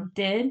around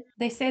did.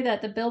 They say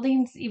that the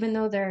buildings, even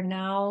though they're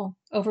now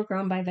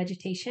overgrown by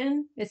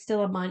vegetation, it's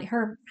still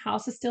her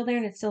house is still there,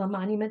 and it's still a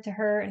monument to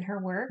her and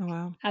her work. Oh,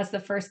 wow. As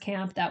the first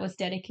camp that was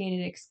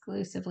dedicated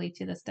exclusively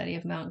to the study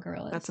of mountain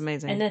gorillas. That's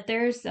amazing. And that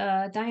there's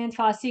a Dian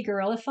Fossey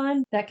Gorilla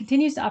Fund that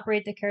continues to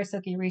operate the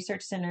Karasoke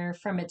Research Center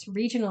from its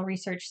regional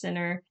research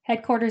center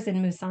headquarters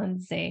in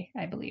Musanze,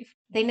 I believe.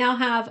 They now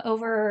have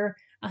over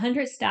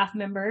 100 staff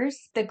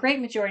members, the great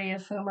majority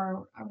of whom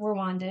are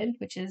Rwandan,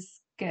 which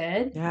is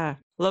good. Yeah.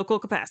 Local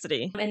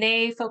capacity. And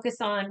they focus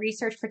on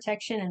research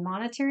protection and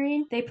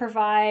monitoring. They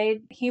provide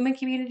human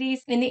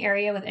communities in the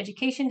area with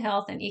education,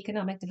 health, and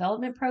economic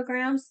development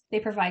programs. They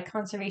provide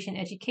conservation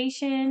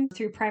education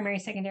through primary,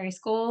 secondary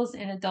schools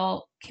and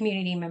adult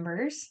community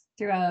members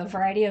through a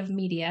variety of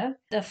media.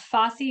 The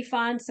Fossey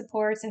Fund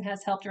supports and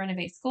has helped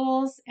renovate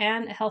schools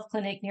and a health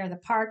clinic near the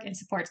park, and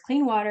supports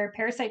clean water,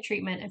 parasite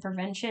treatment, and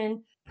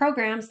prevention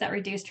programs that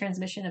reduce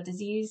transmission of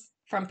disease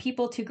from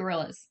people to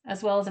gorillas,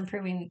 as well as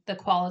improving the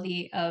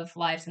quality of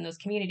lives in those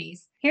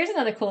communities. Here's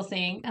another cool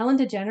thing. Ellen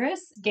DeGeneres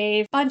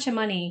gave a bunch of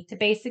money to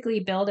basically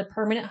build a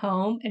permanent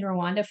home in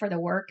Rwanda for the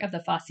work of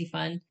the Fossey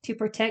Fund to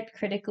protect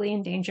critically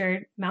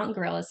endangered mountain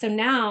gorillas. So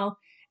now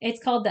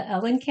it's called the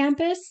Ellen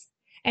Campus,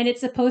 and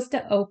it's supposed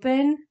to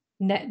open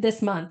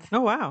this month.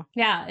 Oh, wow.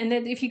 Yeah. And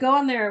then if you go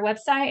on their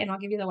website, and I'll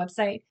give you the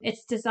website,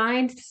 it's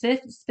designed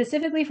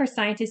specifically for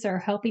scientists who are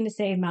helping to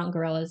save mountain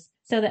gorillas.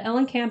 So the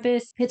Ellen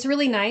Campus, it's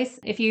really nice.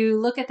 If you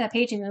look at that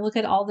page and you look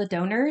at all the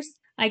donors,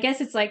 I guess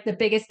it's like the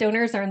biggest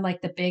donors are in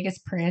like the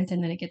biggest print,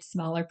 and then it gets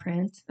smaller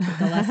print with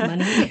the less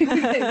money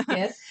you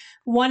get.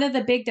 One of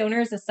the big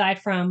donors,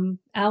 aside from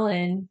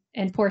Ellen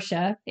and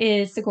Portia,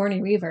 is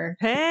Sigourney Weaver.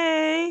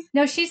 Hey!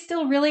 No, she's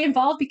still really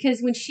involved,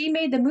 because when she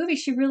made the movie,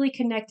 she really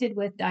connected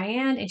with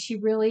Diane, and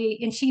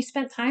she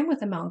spent time with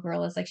the mountain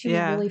gorillas. Like, she was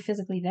really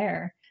physically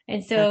there.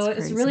 And so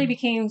it really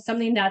became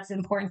something that's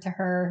important to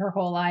her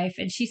whole life.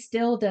 And she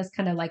still does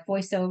kind of like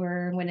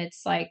voiceover when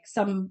it's like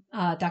some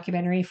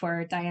documentary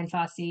for Dian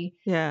Fossey.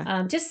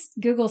 Yeah. Just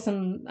Google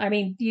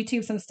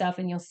YouTube some stuff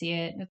and you'll see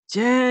it.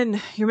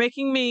 Jen, you're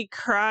making me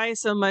cry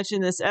so much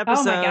in this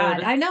episode. Oh my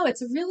God. I know.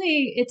 It's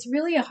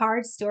really a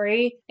hard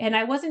story. And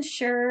I wasn't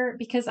sure,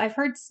 because I've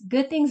heard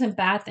good things and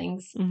bad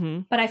things.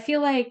 Mm-hmm. But I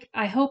feel like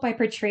I hope I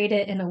portrayed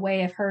it in a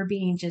way of her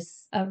being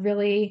just a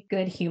really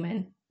good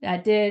human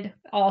that did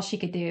all she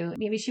could do.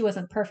 Maybe she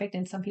wasn't perfect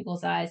in some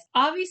people's eyes.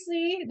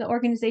 Obviously, the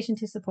organization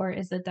to support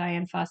is the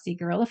Dian Fossey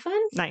Gorilla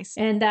Fund. Nice.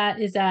 And that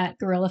is at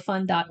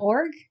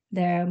gorillafund.org.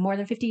 There are more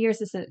than 50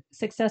 years of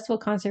successful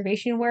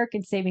conservation work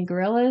in saving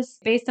gorillas,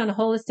 based on a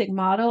holistic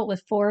model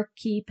with 4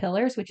 key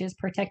pillars, which is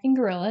protecting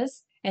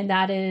gorillas. And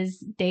that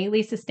is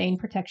daily sustained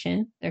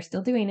protection. They're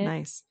still doing it.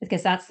 Nice.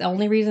 Because that's the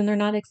only reason they're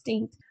not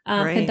extinct.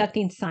 Right.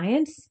 Conducting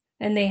science.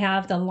 And they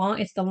have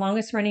it's the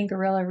longest running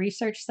gorilla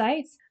research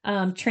sites.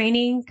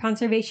 Training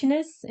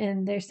conservationists,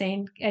 and they're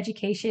saying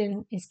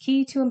education is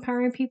key to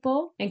empowering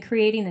people and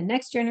creating the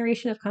next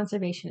generation of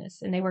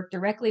conservationists. And they work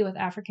directly with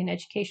African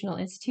educational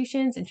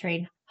institutions and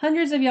train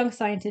hundreds of young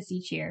scientists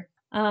each year.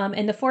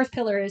 And the 4th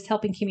pillar is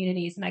helping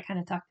communities, and I kind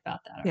of talked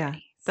about that already. Yeah.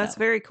 That's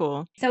very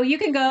cool. So you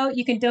can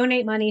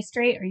donate money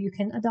straight, or you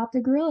can adopt a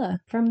gorilla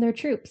from their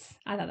troops.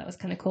 I thought that was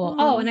kind of cool.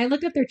 Oh, and I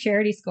looked up their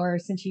charity score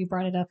since you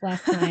brought it up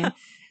last time.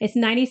 It's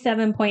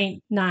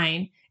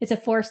 97.9. It's a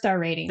 4-star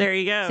rating. There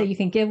you go. So you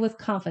can give with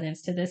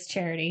confidence to this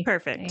charity.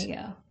 Perfect. There you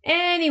go.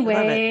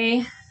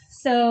 Anyway,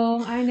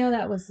 so I know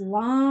that was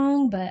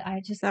long, but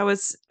that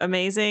was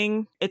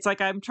amazing. It's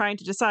like I'm trying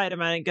to decide,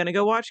 am I going to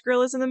go watch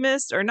Gorillas in the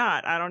Mist or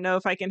not? I don't know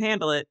if I can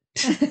handle it.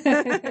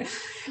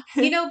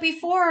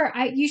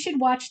 You should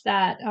watch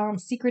that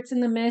Secrets in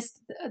the Mist,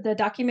 the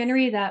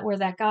documentary where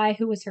that guy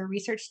who was her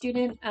research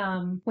student,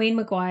 Wayne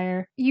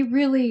McGuire. You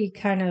really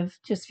kind of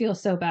just feel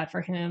so bad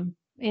for him.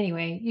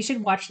 Anyway, you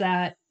should watch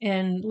that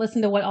and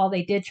listen to what all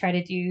they did try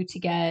to do to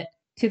get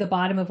to the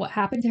bottom of what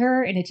happened to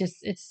her, and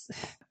it's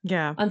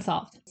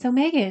unsolved. So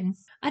Megan,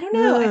 I don't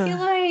know. I feel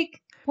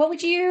like, what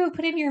would you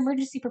put in your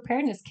emergency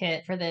preparedness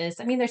kit for this?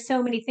 I mean, there's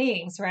so many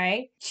things,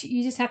 right?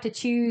 You just have to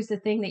choose the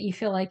thing that you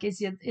feel like is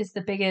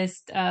the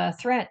biggest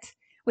threat,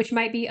 which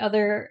might be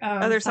other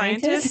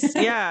scientists.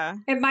 Yeah,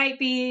 it might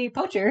be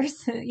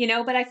poachers,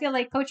 but I feel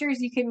like poachers,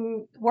 you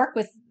can work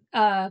with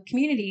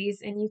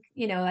communities, and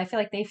I feel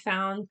like they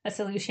found a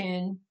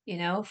solution,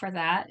 for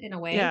that in a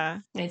way. Yeah.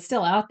 And it's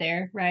still out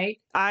there, right?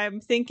 I'm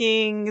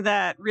thinking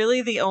that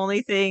really the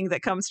only thing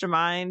that comes to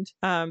mind,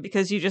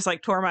 because you just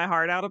like tore my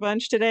heart out a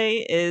bunch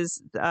today,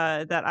 is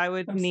that I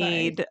would I'm sorry.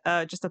 need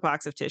just a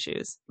box of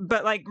tissues,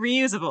 but like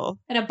reusable.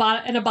 And a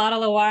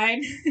bottle of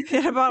wine.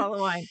 And a bottle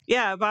of wine.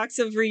 Yeah, a box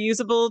of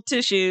reusable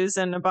tissues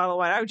and a bottle of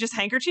wine. Oh, just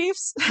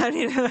handkerchiefs?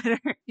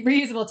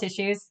 Reusable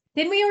tissues.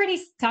 Didn't we already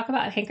talk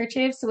about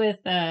handkerchiefs with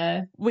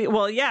I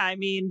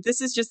mean,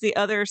 this is just the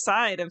other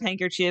side of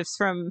handkerchiefs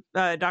from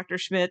Dr.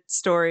 Schmidt's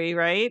story,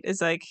 right?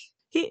 Is like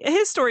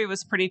his story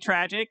was pretty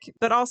tragic,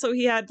 but also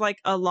he had like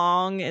a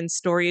long and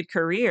storied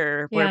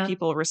career where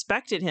people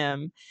respected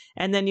him.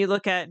 And then you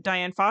look at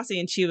Dian Fossey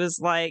and she was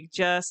like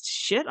just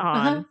shit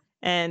on. Uh-huh.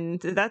 And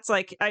that's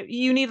like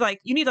you need like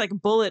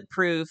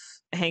bulletproof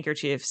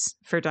handkerchiefs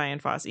for Dian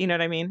Fossey. You know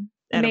what I mean?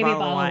 And maybe a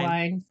bottle of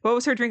wine. What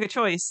was her drink of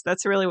choice?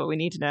 That's really what we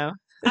need to know.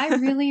 I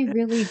really,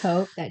 really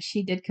hope that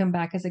she did come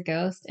back as a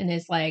ghost and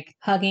is like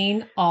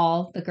hugging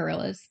all the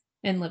gorillas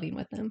and living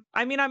with them.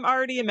 I mean, I'm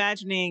already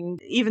imagining,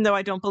 even though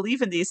I don't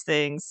believe in these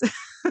things,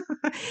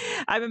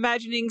 I'm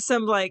imagining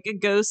some like a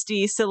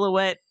ghosty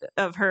silhouette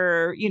of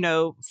her,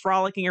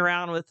 frolicking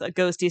around with a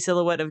ghosty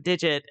silhouette of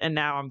Digit. And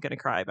now I'm going to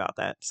cry about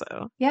that.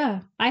 So,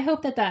 yeah, I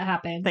hope that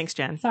happens. Thanks,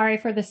 Jen. Sorry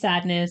for the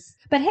sadness.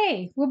 But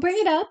hey, we'll bring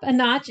it up a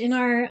notch in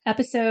our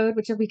episode,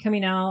 which will be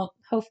coming out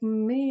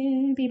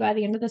hopefully maybe by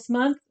the end of this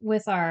month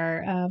with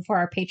our for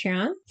our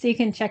Patreon. So you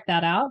can check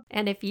that out.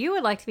 And if you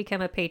would like to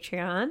become a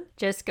Patreon,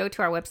 just go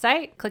to our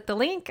website, click the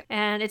link,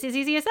 and it's as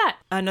easy as that.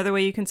 Another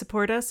way you can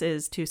support us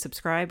is to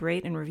subscribe,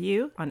 rate, and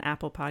review on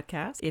Apple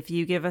Podcasts. If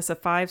you give us a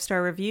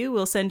 5-star review,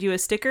 we'll send you a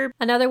sticker.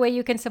 Another way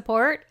you can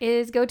support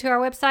is go to our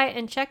website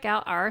and check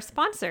out our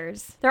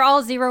sponsors. They're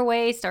all zero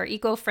waste or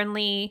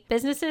eco-friendly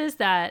businesses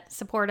that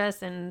support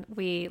us, and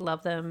we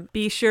love them.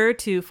 Be sure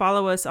to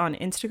follow us on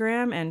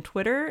Instagram and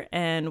Twitter,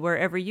 and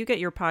wherever you get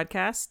your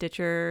podcast,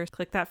 Stitcher,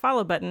 click that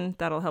follow button.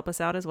 That'll help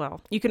us out as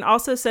well. You can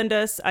also send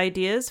us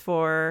ideas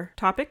for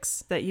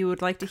topics that you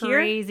would like to hear.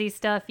 Crazy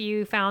stuff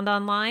you found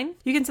online.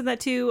 You can send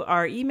that to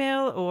our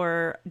email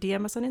or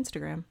DM us on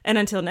Instagram. And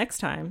until next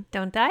time,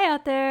 don't die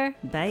out there.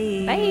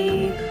 Bye.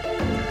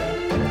 Bye.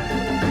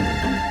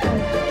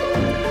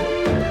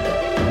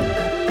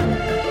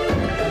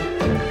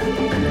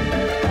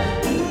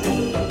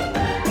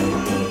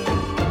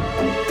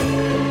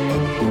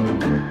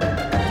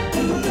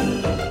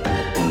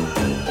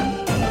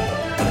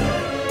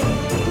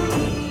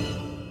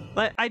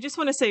 I just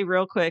want to say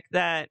real quick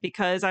that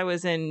because I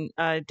was in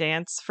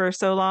dance for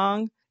so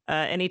long,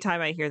 anytime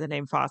I hear the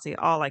name Fosse,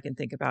 all I can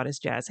think about is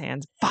jazz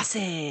hands. Fosse!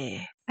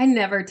 I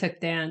never took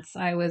dance.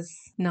 I was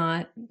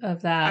not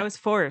of that. I was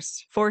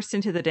forced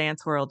into the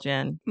dance world,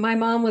 Jen. My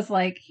mom was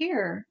like,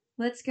 here,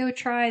 let's go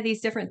try these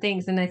different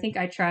things. And I think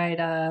I tried,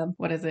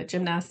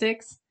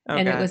 gymnastics. Oh,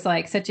 and God. It was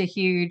like such a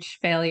huge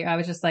failure. I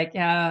was just like,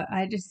 yeah,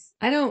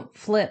 I don't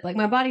flip. Like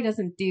my body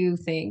doesn't do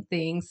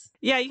things.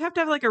 Yeah, you have to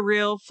have like a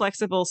real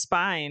flexible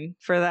spine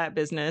for that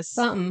business.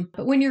 Something.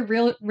 But when you're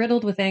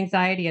riddled with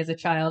anxiety as a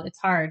child, it's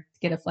hard to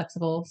get a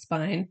flexible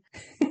spine.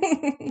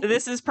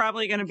 This is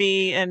probably going to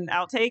be an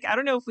outtake. I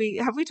don't know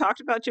if have we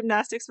talked about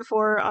gymnastics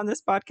before on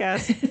this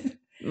podcast.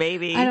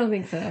 Maybe. I don't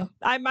think so.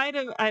 I might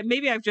have.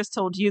 Maybe I've just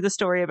told you the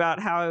story about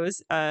how I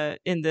was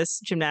in this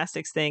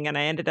gymnastics thing, and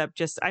I ended up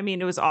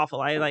it was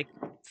awful. I like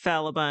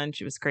fell a bunch.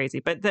 It was crazy.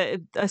 But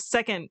a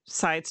second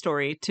side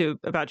story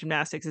about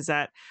gymnastics is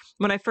that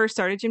when I first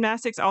started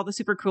gymnastics, all the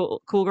super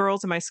cool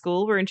girls in my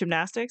school were in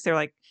gymnastics. They're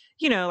like,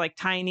 like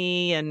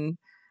tiny and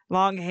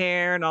long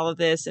hair and all of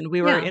this, and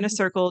we were in a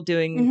circle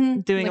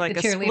doing like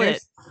a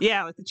split.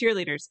 Yeah, like the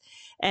cheerleaders.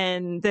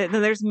 And then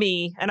there's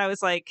me, and I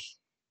was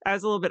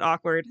a little bit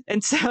awkward.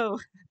 And so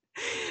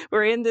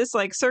we're in this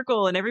like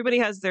circle and everybody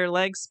has their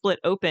legs split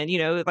open,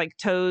 like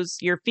toes,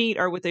 your feet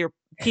are with your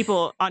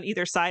people on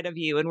either side of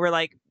you. And we're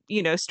like,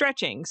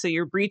 stretching. So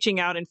you're reaching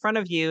out in front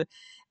of you.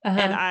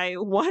 And I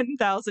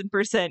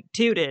 1000%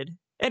 tooted.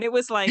 And it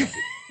was like,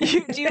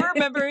 do you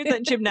remember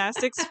that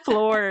gymnastics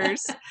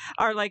floors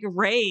are like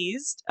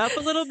raised up a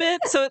little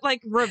bit? So it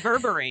like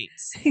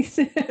reverberates.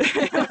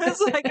 It was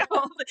like,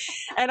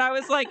 and I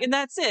was like, and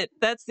that's it.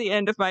 That's the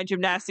end of my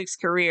gymnastics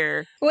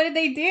career. What did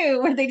they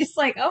do? Were they just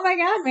like, oh my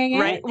God,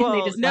 Megan? Right. Well,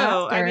 they just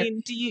no, laughed, or... I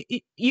mean,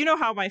 you know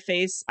how my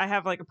face, I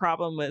have like a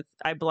problem with,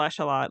 I blush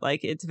a lot.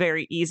 Like it's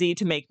very easy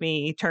to make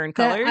me turn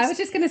colors. I was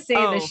just going to say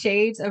the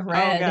shades of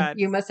red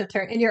you must have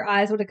turned, and your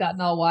eyes would have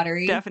gotten all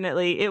watery.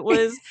 Definitely. It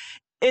was...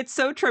 It's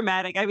so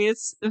traumatic. I mean,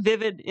 it's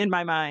vivid in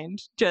my mind.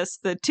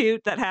 Just the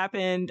toot that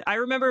happened. I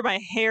remember my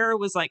hair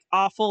was like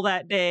awful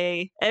that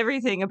day.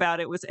 Everything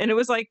about it was, and it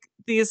was like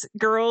these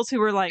girls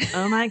who were like,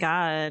 "Oh my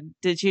God,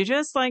 did you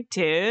just like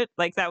toot?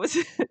 Like that was,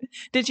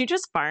 did you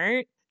just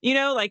fart?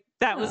 Like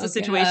that was the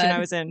situation I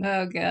was in."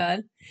 Oh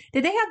God.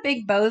 Did they have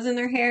big bows in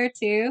their hair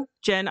too?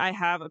 Jen, I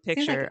have a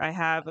picture. I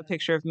have a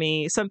picture of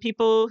me. Some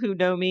people who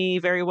know me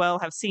very well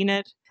have seen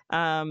it.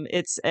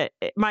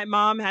 My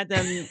mom had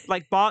them,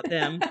 like, bought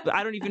them.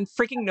 I don't even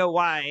freaking know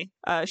why.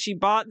 She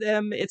bought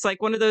them. It's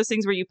like one of those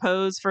things where you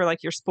pose for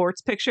like your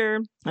sports picture,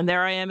 and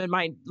there I am in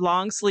my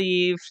long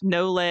sleeve,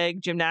 no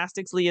leg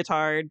gymnastics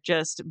leotard,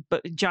 just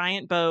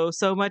giant bow,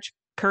 so much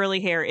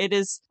curly hair. It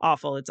is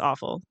awful. It's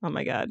awful. Oh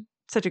my God.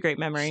 Such a great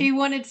memory. She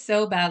wanted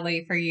so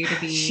badly for you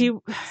to be.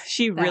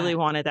 She really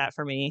wanted that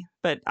for me,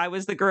 but I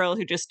was the girl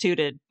who just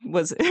tooted,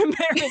 was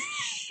embarrassed,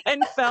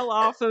 and fell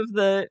off of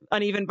the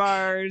uneven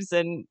bars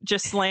and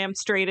just slammed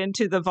straight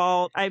into the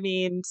vault. I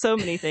mean, so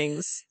many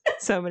things.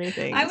 So many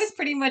things. I was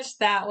pretty much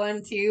that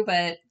one too,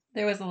 but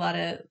there was a lot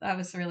of, I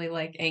was really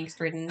like angst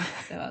ridden.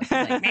 So I was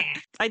like, meh.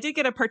 I did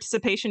get a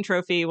participation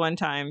trophy one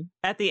time.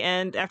 At the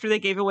end, after they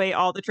gave away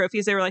all the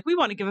trophies, they were like, we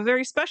want to give a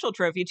very special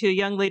trophy to a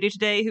young lady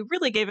today who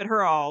really gave it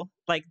her all,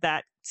 like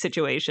that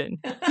situation.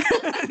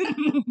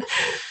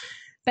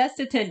 Best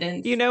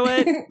attendance. You know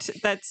what?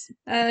 That's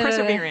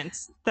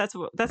perseverance. That's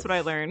what I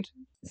learned.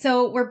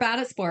 So we're bad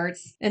at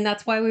sports, and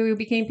that's why we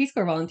became Peace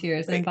Corps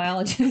volunteers and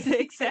biologists.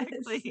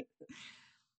 Exactly.